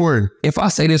kids supporting. If I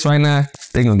say this right now,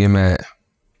 they gonna get mad.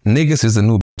 Niggas is the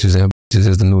new bitches and bitches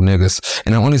is the new niggas.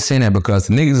 And I'm only saying that because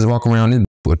the niggas is walking around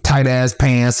with tight ass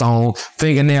pants on,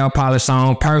 fingernail polish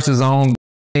on, purses on,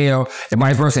 hell, and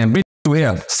vice versa. And bitches through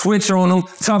hell, switch on them,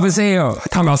 tough as hell.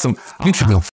 Talking about some, you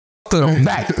trying to to them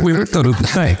back. We through the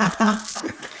thing.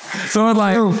 So it's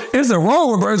like, it's a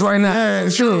role reverse right now. Yeah,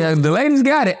 sure. Yeah, the ladies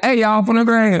got it. Hey, y'all from the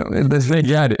gram. They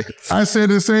got it. I said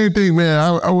the same thing,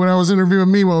 man. When I was interviewing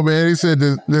Mimo, man, he said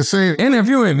the same.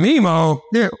 Interviewing Mimo?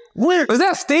 Yeah. Where? Was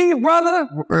that Steve, brother?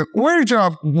 Where's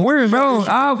y'all? Where's bro?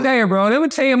 Okay, bro. Let me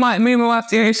tell you my Mimo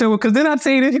I show, because then I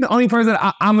tell you this, he's the only person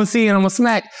I'm going to see and I'm going to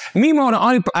smack. Mimo, the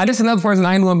only, this is another person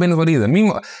I ain't doing business with either.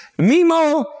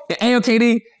 Mimo and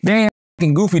AOKD, they ain't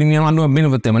fucking goofy to me. I'm not doing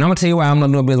business with them. And I'm going to tell you why I'm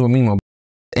not doing business with Mimo.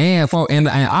 And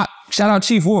I shout out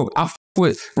Chief Wook. I f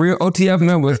with real OTF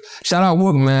members. Shout out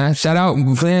Wook, man. Shout out,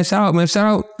 man. Shout out, man. Shout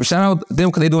out them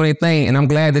because they doing their thing. And I'm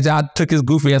glad that y'all took his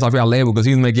goofy ass off y'all label because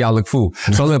he's making y'all look fool.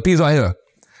 So look, peace right here.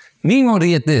 Nemo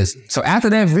did this. So after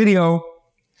that video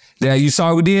that you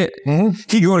saw we did,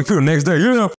 he go to the next day.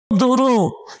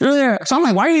 Yeah. So I'm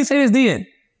like, why you didn't say this then?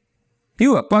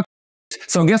 You a fuck.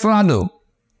 So guess what I do?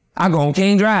 I go on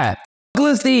King Drive.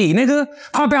 Good Steve, nigga.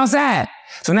 Hop outside.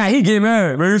 So now he get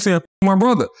mad, man. You said my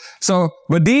brother. So,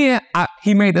 but then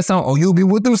he made the song, oh, you be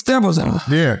with them steppers.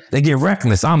 Yeah. They get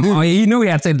reckless. He knew he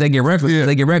had to say they get reckless. Yeah.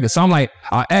 They get reckless. So I'm like,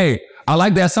 hey, I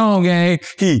like that song, gang.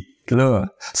 He love.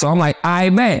 So I'm like, all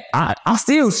right, man. I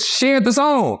still shared the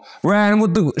song. Riding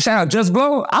with the, shout out Just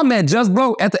Blow. I met Just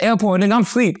Blow at the airport, nigga. I'm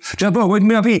asleep. Just Blow, wake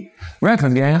me up, he.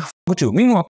 Reckless, gang. What you? Me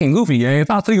more fucking goofy, gang.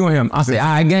 If I sleep on him, I say, all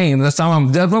right, gang. That's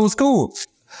how Just Blow was cool.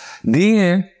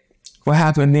 Then, what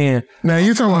happened then? Now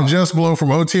you talking about Just Blow from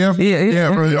OTF? Yeah.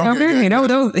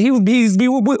 Okay. He's be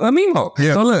with Mimo.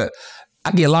 Yeah. So look,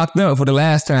 I get locked up for the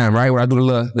last time, right? Where I do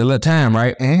the little time,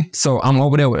 right? So I'm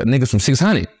over there with niggas from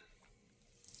 600.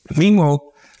 Mimo,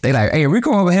 they like, hey,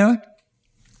 Rico over here.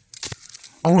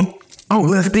 Oh,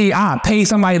 let's see. I pay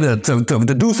somebody to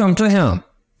do something to him.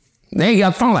 They ain't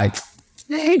got the phone like,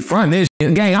 he front this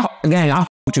shit. Gang, I fuck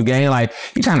with you, gang. Like,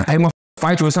 you trying to pay my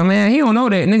fight you or something, man. He don't know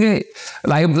that, nigga.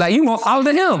 Like you more follow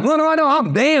than him. No, I know.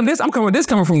 I'm damn. This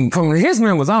coming from his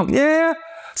members. Yeah.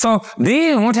 So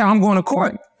then one time I'm going to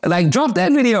court. Like drop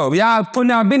that video. Y'all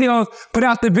putting out videos. Put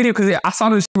out the video because I saw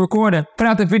this recording. Put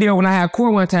out the video when I had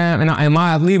court one time and I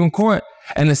was leaving court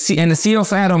and the CEO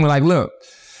sat on me like, look,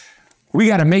 we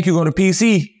got to make you go to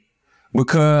PC.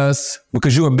 Because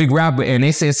you're a big rapper, and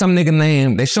they said some nigga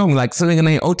name, they showed me like some nigga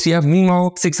name OTF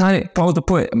Mimo 600 supposed to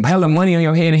put hella money on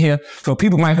your head in here, so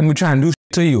people might be trying to do shit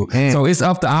to you. So it's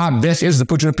up to our best interest to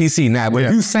put you on PC now. But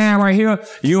if you sign right here,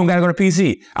 you don't gotta go to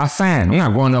PC. I signed. I'm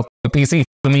not going up to PC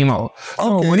for Mimo.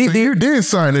 Okay, when you did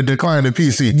sign to decline the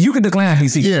PC. You can decline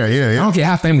PC. Yeah. I don't care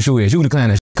how famous you is, you can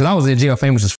decline that. Because I was in jail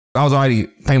famous as I was already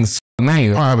famous.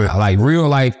 Man, like real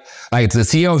life, like the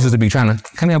CEOs used to be trying to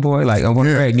come here, boy. Like, I'm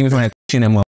gonna give me some of that shit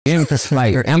in that motherfucker.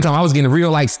 Like, I'm talking, I was getting real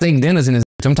like steak dinners in this.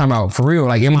 I'm talking about for real,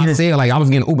 like in my cell, like I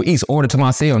was getting Uber Eats ordered to my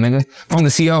cell, nigga, from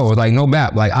the CEO. Like, no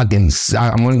bap, like I'm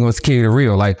only gonna carry the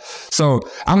real. Like, so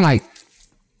I'm like,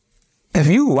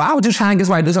 why would you try and get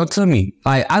somebody to do something to me?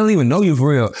 Like, I don't even know you for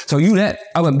real. So you that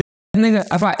other nigga,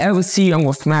 if I ever see you, I'm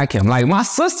gonna smack him. Like, my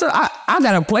sister, I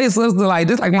got a play sister like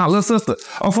this, like my little sister.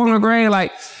 Or from the grade,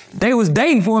 like, they was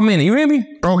dating for a minute, you hear me?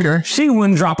 Okay. She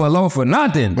wouldn't drop her low for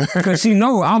nothing, because she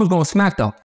know I was gonna smack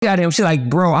them. She like,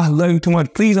 bro, I love you too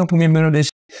much. Please don't put me in the middle of this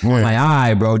shit. I'm like, all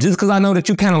right, bro. Just because I know that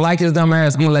you kind of like this dumb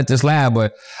ass, I'm gonna let this slide.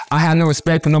 But I have no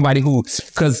respect for nobody who,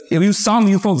 because if you saw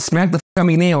me, you supposed to smack the fuck out of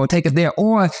me then or take it there.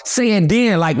 Or say it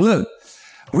then, like, look,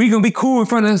 we gonna be cool in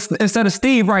front of, instead of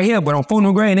Steve right here, but on phone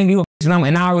no grade, nigga, you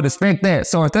and I would respect that.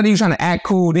 So instead of you trying to act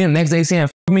cool, then the next day saying,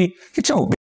 fuck me, get your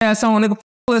ass on, nigga,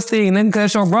 fuck Steve, nigga, cause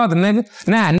that's your brother, nigga.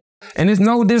 Nah, and there's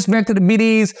no disrespect to the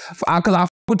BDs, cause I fuck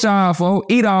with y'all,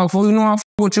 folks. edogg, folks, you know I fuck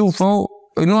with you, folks.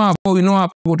 You know I fuck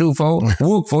with you, folks.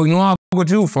 Wook, folks, you know I fuck with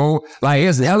you, folks. Like,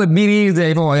 it's hella BDs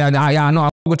there, folks. Y'all know I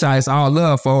fuck with y'all. It's all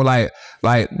love, folks. Like,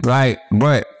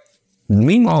 but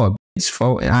me more, bitch,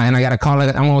 folks. And I gotta call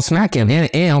it, I'm gonna smack him. And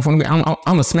I'm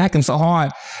gonna smack him so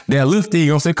hard that Lifty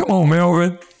gonna say, come on,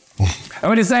 Melvin.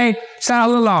 What they say? Shout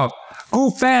out Lil Off.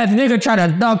 Goof ass nigga try to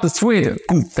duck the switch.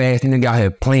 Goof ass nigga out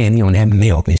here playing me on that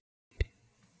Melvin.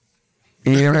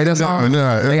 You know, right? That song?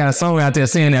 No. They got a song out there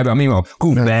saying that about me.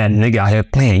 Goof ass nigga out here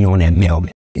playing you on that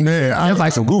Melvin. Yeah, that's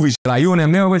like some goofy shit. Like, you on that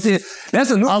Melvin shit. That's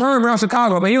a new term around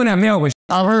Chicago, but you on that Melvin shit.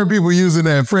 I've heard people using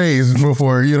that phrase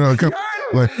before, you know.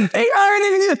 Like, hey,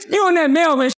 you on that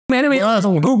Melvin shit, man.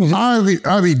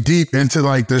 I'll be deep into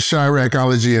like the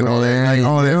Chiracology and all that. Like,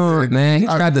 all that. Man, he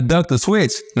tried to duck the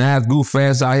switch. Now have goof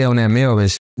ass out here on that Melvin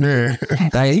shit. Yeah.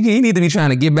 Like, he need to be trying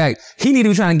to get back. He need to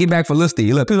be trying to get back for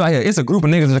Listy. Look, people out here, it's a group of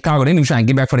niggas in Chicago. They need to be trying to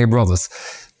get back for their brothers.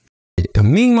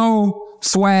 Mimo,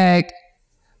 Swag,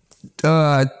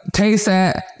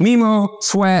 Tay-Sap,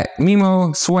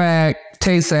 Mimo, Swag,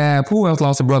 Tay-Sap. Who else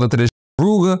lost a brother to this?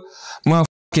 Ruger,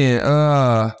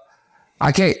 motherfucking,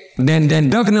 I can't, then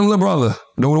Duncan them little brother.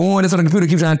 The one that's on the computer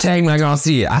keeps trying to tag me, I don't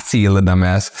see it. I see you, little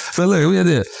dumbass. So look, we did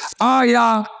this. All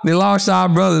y'all, they lost y'all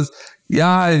brothers.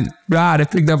 Y'all, they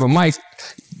picked up a mic.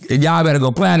 Y'all better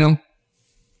go platinum.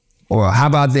 Or how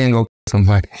about then go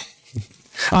somebody?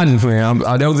 I'm just playing.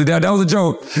 That was a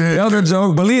joke. That was a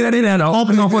joke. Believe that in there.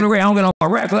 Open up on the radio. I don't get on my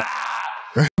rap.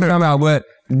 I'm out, but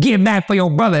get back for your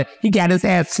brother. He got his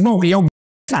ass smoking. Your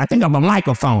trying to pick up a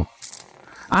microphone.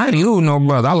 I ain't lose no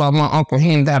brother. I love my uncle. He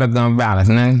ain't that a gun violence,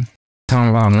 nigga. Talking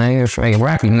about nigga, straight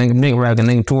rapping, nigga, big rapping,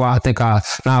 nigga, too. I think but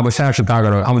shout out Chicago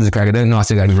though. I'm just cracking. They know I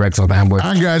still gotta be wrecked sometimes, boy.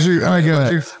 I got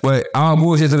you. But all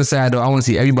bullshit to the side though. I want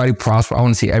to see everybody prosper. I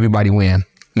want to see everybody win.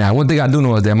 Now, one thing I do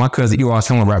know is that my cousin, you all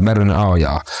someone rap better than all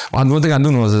y'all. One thing I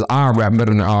do know is I rap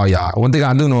better than all y'all. One thing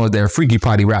I do know is that Freaky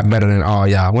Potty rap better than all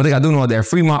y'all. One thing I do know is that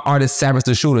Free My Artist, Savage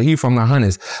the Shooter, he from the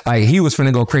Hunters. Like, he was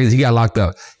finna go crazy. He got locked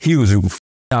up. He was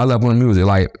all up on the music.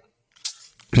 Like,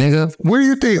 nigga, where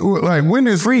you think, like, when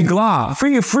is Free Glock?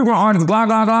 Free My Artist, Glock.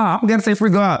 I'm gonna say Free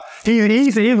Glock. He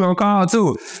said he was gonna call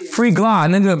too. Free Glock,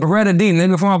 nigga, Beretta D,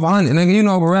 nigga from up 100, nigga, you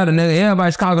know Beretta, nigga. Everybody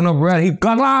in Chicago know Beretta. He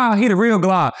Glock, he the real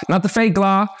Glock, not the fake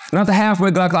Glock, not the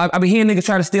halfway Glock. I be hearing niggas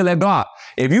try to steal that Glock.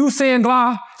 If you saying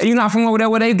Glock and you not from over there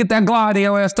where they get that Glock, they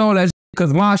always stole that shit.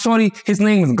 Cause my shorty, his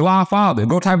name is Glock Father.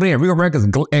 Go type it in, Rico Recklezz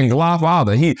and Glock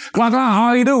Father. He Glock,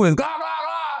 all he do is Glock.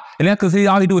 And that's cause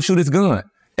all he do is shoot his gun.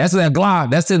 That's that Glock.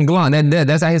 That's his Glock.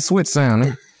 That's how his switch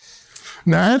sound.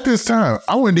 Now, at this time,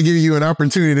 I wanted to give you an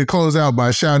opportunity to close out by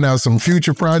shouting out some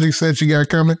future projects that you got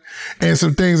coming and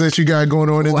some things that you got going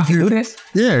on in the future. Do this?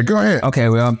 Yeah, go ahead. Okay,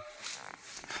 well,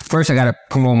 first I got to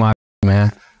promote my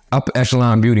man. Upper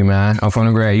Echelon Beauty, man. I'm from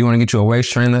the grade. You want to get you a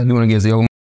waist trainer? You want to get your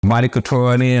body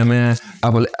couture in, man?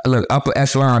 Upper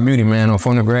Echelon Beauty, man. I'm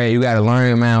from the grade. You got to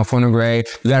learn, man. I'm from the grade.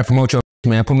 You got to promote your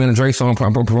man. Put me in a Drake song.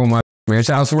 Promote my man.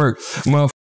 Shout out to work.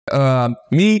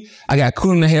 Me, I got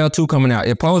Cool in the Hell 2 coming out.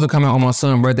 It's supposed to come out on my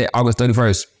son's birthday, August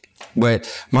 31st.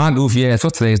 But my goofy ass,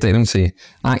 what's today's date? Let me see.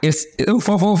 It's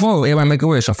 444. Everybody make a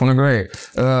wish. I'm from the grade.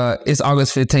 It's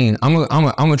August 15th. I'm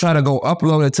gonna try to go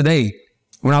upload it today.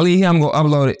 When I leave here, I'm gonna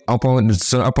upload it up on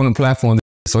the platform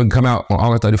so it can come out on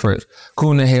August 31st.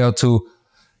 Cool in the Hell 2.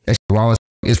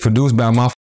 It's produced by my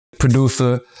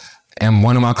producer and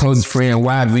one of my closest friends,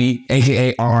 YV,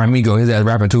 aka R Amigo. His ass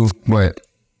rapping too, but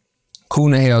Cool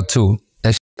in the Hell 2.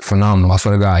 That's phenomenal. I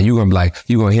swear to God, you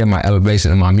gonna hear my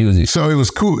elevation in my music. So it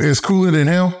was cool. It's Cooler Than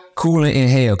Hell? Cooler in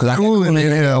Hell. Cause Cooler in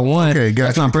Hell 1. Okay, got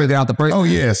that's my first out the first. Oh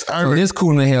yes. So this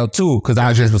Cooler in Hell 2, cause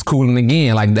I just was cooling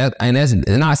again. Like that, and that's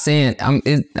not saying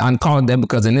I'm calling that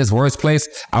because in this worst place,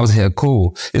 I was here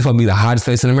cool. It's gonna be the hottest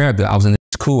place in America. I was in this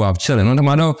cool, I was chilling. You know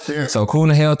what I'm talking about? Yeah. So Cool in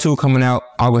the Hell 2 coming out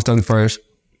August 31st.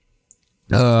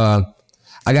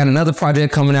 I got another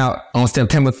project coming out on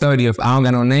September 30th. I don't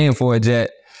got no name for it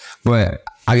yet, but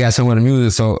I got some of the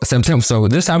music. So September. So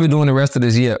this how we doing the rest of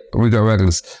this year. Rico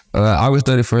Recklezz. August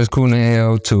 31st, Cool in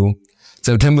Hell 2.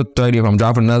 September 30th, I'm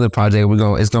dropping another project.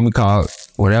 It's gonna be called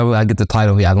whatever I get the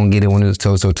title. Y'all gonna get it when it's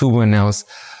told. So 2 will announce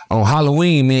on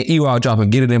Halloween. Me and EWAL dropping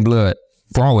Get It in Blood.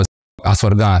 Raw as I swear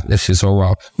to God, that shit's so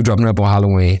raw. We dropping up on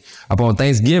Halloween. Upon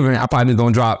Thanksgiving, I probably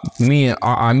gonna drop me and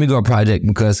our Amigo project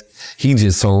because he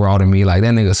just so raw to me. Like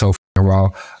that nigga so fucking raw.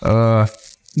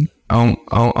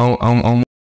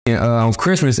 On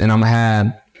Christmas, and I'm gonna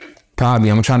have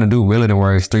I'm trying to do Realer Than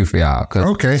Words 3 for y'all.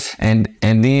 Okay. And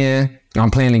then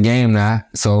I'm playing the game now.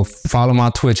 So follow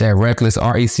my Twitch at Recklezz,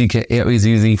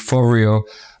 RECKLEZZ for real.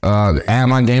 Add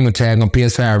my gamer tag on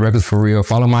PS5 Recklezz for real.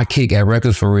 Follow my kick at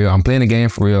Recklezz for real. I'm playing the game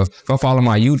for real. Go follow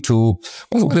my YouTube.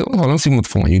 Hold on, let's see what's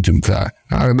for my YouTube.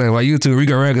 My YouTube,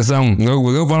 Rico Recklezz, something.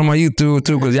 Go follow my YouTube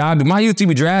too, cause y'all do my YouTube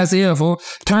be dry as hell, for.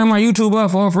 Turn my YouTube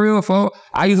up for real, for.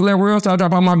 I used to let Real Star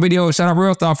drop out my videos. Shout out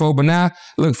Real Star, for. But now,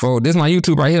 look, for. This is my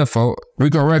YouTube right here, for.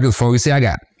 Rico Recklezz, for. You see, I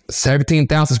got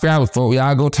 17,000 subscribers, for.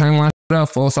 Y'all go turn my shit up,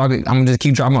 for. So I'm gonna just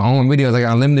keep dropping my own videos. I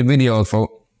got unlimited videos, for.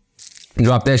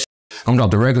 Drop that shit. I'm gonna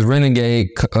drop the Recklezz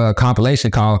Renegade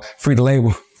compilation called Free the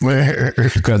Label.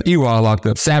 Because EWAL locked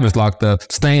up, Savage locked up,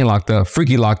 Stain locked up,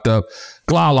 Freaky locked up,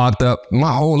 Claw locked up,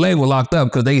 my whole label locked up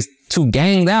because they too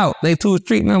ganged out. They 2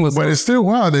 street members. But it's still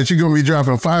wild that you're gonna be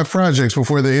dropping 5 projects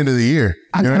before the end of the year.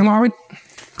 I got them already.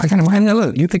 I got them right now.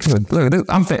 Look, you think look?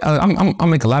 I'm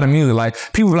making a lot of music. Like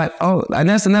people are like, oh, and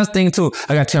that's another thing too.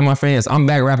 I gotta tell my fans, I'm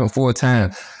back rapping full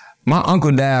time. My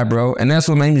uncle died, bro, and that's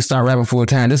what made me start rapping full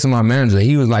time. This is my manager.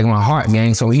 He was like my heart,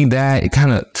 gang. So he died. It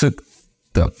kind of took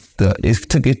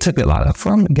it took a lot of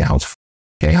from the gang.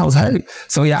 I was hurt.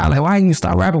 So yeah, I like, why didn't you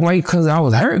start rapping? Why? Because I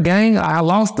was hurt, gang. I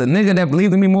lost the nigga that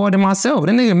believed in me more than myself.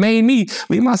 That nigga made me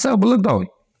believe myself. But look though,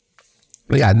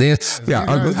 we got this. Yeah,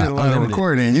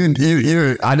 recording. I'm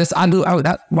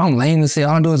lame to say.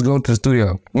 All I do is go to the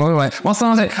studio. Like my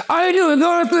son said, all you do is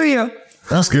go to the studio.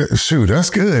 That's good. Shoot,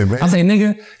 that's good, man. I say,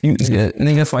 nigga,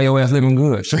 nigga, that's why your ass living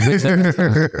good. Shout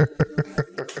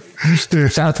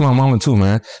out to my mama too,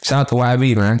 man. Shout out to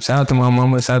YB, man. Shout out to my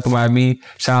mama. Shout out to YB.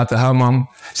 Shout out to her mama.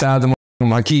 Shout out to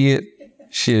my kid.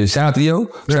 Shit, shout out to yo.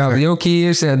 Shout out to your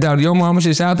kids. Shout out to your mama.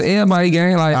 Shit, shout out to everybody,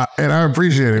 gang. Like, and I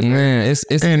appreciate it, man.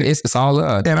 It's all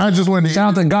love. And I just want to shout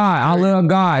out to God. I love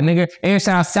God, nigga. And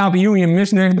shout out to South Union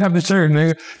Missionary Baptist Church,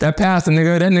 nigga. That pastor,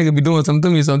 nigga. That nigga be doing something to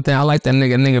me sometimes. I like that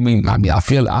nigga. I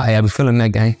be feeling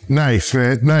that, gang. Nice,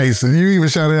 man. Nice. And you even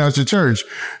shouted out your church.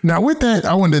 Now, with that,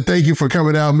 I wanted to thank you for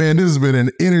coming out, man. This has been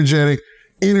an energetic,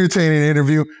 entertaining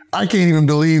interview. I can't even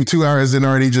believe 2 hours and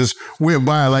already just went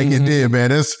by like it did,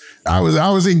 man. I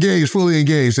was engaged, fully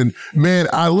engaged. And man,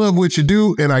 I love what you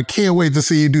do, and I can't wait to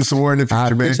see you do some more in the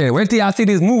future, man. Wait till y'all see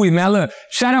this movie, man. Look,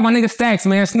 shout out my nigga Stacks,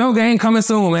 man. Snow Gang coming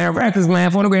soon, man. Recklezz, man.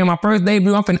 For the grade, my first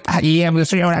debut. I'm finna, I'm gonna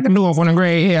show you what I can do for the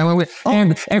grade. Yeah,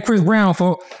 and Chris Brown,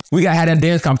 folk. We gotta have that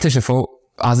dance competition, folk.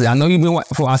 I know you've been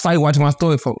watching. I saw you watching my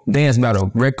story, folk. Dance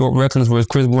battle. Rico Recklezz versus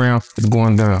Chris Brown is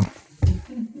going down.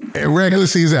 And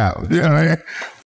Recklezz, he's out. You know,